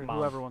out there. Mom.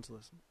 Whoever wants to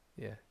listen.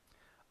 Yeah.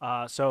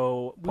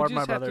 So, We pardon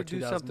just my have brother. to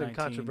do something 2019.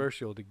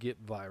 controversial to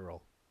get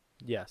viral.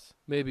 Yes.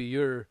 Maybe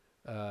your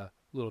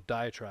little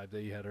diatribe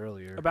that you had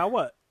earlier. About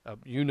what?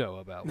 You know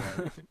about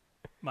what.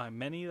 My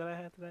many that I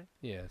had today.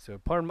 Yeah, so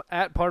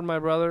pardon my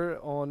brother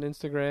on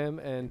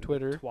Instagram and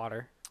Twitter.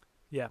 Twatter.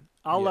 Yeah,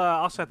 Yeah.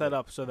 I'll set that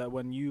up so that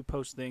when you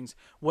post things,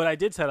 what I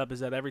did set up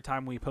is that every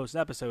time we post an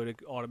episode, it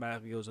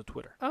automatically goes to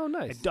Twitter. Oh,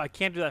 nice. I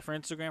can't do that for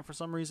Instagram for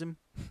some reason.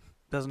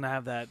 Doesn't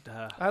have that.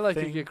 I like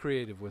to thing. get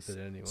creative with it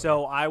anyway.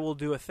 So I will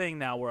do a thing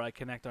now where I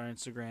connect our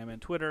Instagram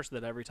and Twitter, so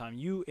that every time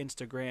you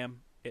Instagram,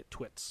 it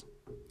twits.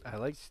 I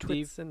like Steve-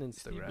 tweets and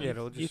Instagram. Yeah,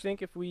 it'll Do you just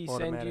think if we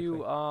send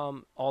you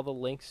all the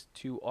links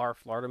to our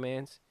Florida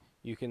Mans,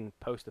 you can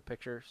post the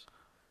pictures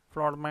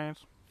Florida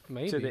mans.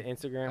 Maybe. to the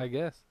Instagram? I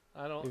guess.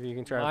 I don't. If you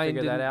can try to Mine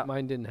figure that didn't- out.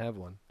 Mine didn't have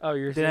one. Oh,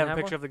 yours Did it didn't have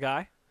a picture one? of the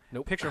guy?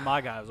 Nope. Picture of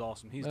my guy was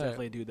awesome. He's All right.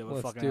 definitely a dude that would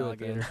Let's fucking do it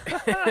then.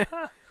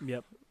 alligator.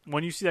 Yep.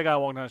 When you see that guy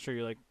walking down the street,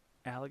 you're like,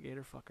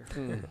 alligator fucker.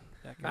 Mm.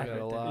 That I guy got right a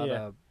there. lot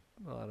Yeah. of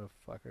a lot of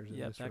fuckers in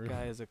Yep, this that room.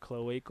 guy is a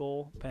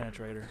cloacal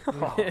penetrator.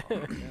 Oh,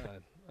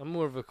 God. I'm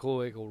more of a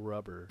cloacal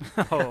rubber.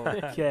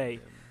 Okay.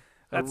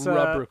 That's,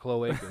 rubber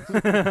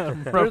cloacas.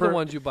 They're rubber, the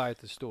ones you buy at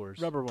the stores.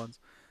 rubber ones.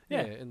 Yeah,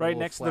 and the right little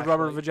next to the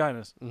rubber flashlight.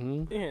 vaginas.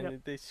 Mm-hmm. Yeah, and Yep.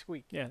 they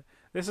squeak. Yeah.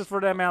 This is for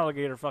them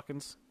alligator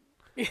fuckins.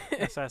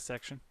 That's that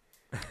section.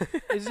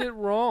 Is it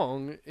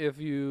wrong if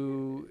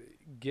you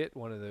get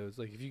one of those?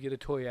 Like if you get a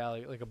toy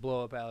alligator, like a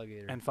blow up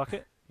alligator. And fuck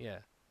it. yeah.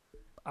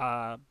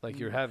 Like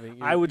You're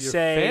having. I would you're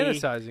say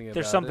fantasizing about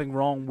there's something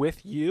wrong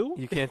with you,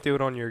 you can't do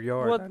it on your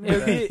yard. Well, I know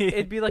it'd that. be,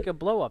 it'd be like a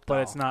blow up,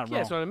 but it's not Yeah,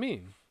 wrong. that's what I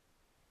mean.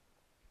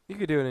 You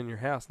could do it in your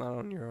house, not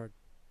on your yard.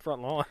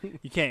 front lawn.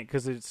 You can't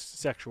because it's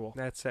sexual.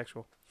 That's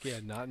sexual. Yeah,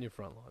 not in your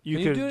front lawn. You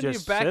Can could do it in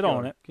just your sit backyard.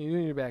 on it. Can you do it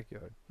in your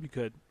backyard? You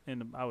could,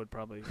 and I would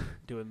probably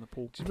do it in the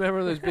pool. Do you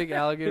remember those big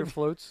alligator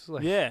floats?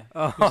 Like, Yeah,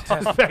 Oh,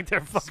 just back there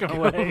just fucking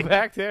go away.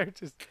 back there,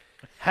 just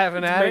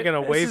having at making it,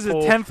 a This wave is the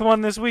pool. 10th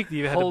one this week that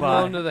you had to holding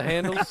buy. on to the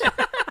handles,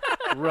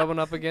 rubbing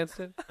up against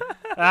it.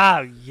 Oh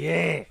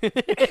yeah,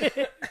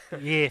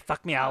 yeah.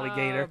 Fuck me,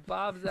 alligator.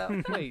 Bob's out.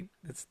 Wait,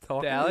 It's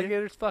talking. the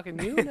alligator's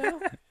fucking you now?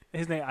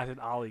 His name. I said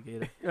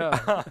alligator.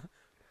 Oh.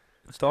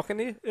 It's talking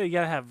to you. Yeah, you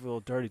gotta have a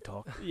little dirty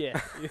talk. Yeah.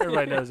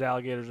 Everybody knows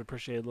alligators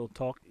appreciate a little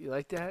talk, You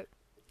like that?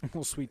 a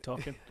little sweet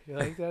talking. You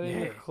like that?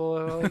 Yeah.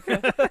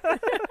 Cloaca?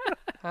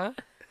 Huh?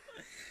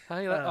 How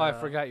you like? Oh, I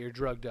forgot you're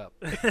drugged up.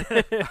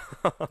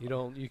 You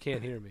don't. You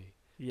can't hear me.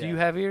 Yeah. Do you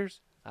have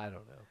ears? I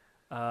don't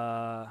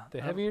know. They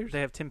have ears?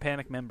 They have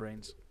tympanic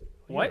membranes.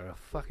 What? You're a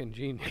fucking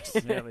genius.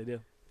 Yeah, they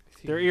do.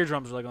 Their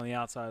eardrums are like on the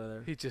outside of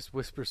their. He just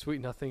whispers sweet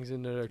nothings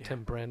into their Yeah.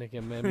 tympanic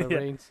and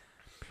membranes.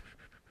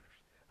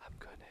 I'm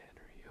gonna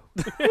enter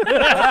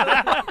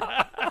you.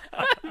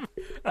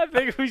 I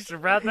think we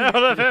should wrap that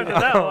one up after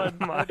that one.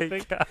 Oh my I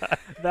think God.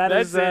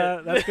 that's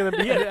it. that's gonna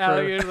be it. The for-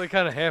 alligator's like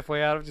kind of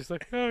halfway out of just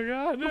like, oh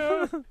god,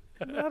 no,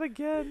 Not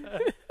again.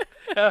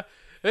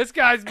 this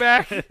guy's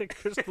back.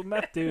 Crystal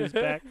meth dude is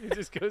back. He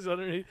just goes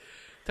underneath.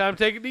 Time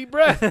to take a deep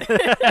breath.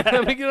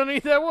 Let me get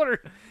underneath that water.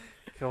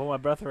 Can hold my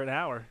breath for an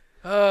hour.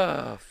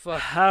 Oh,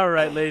 fuck. All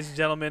right, ladies and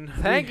gentlemen.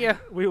 Thank you.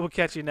 We will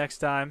catch you next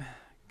time.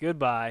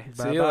 Goodbye.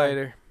 See you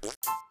later.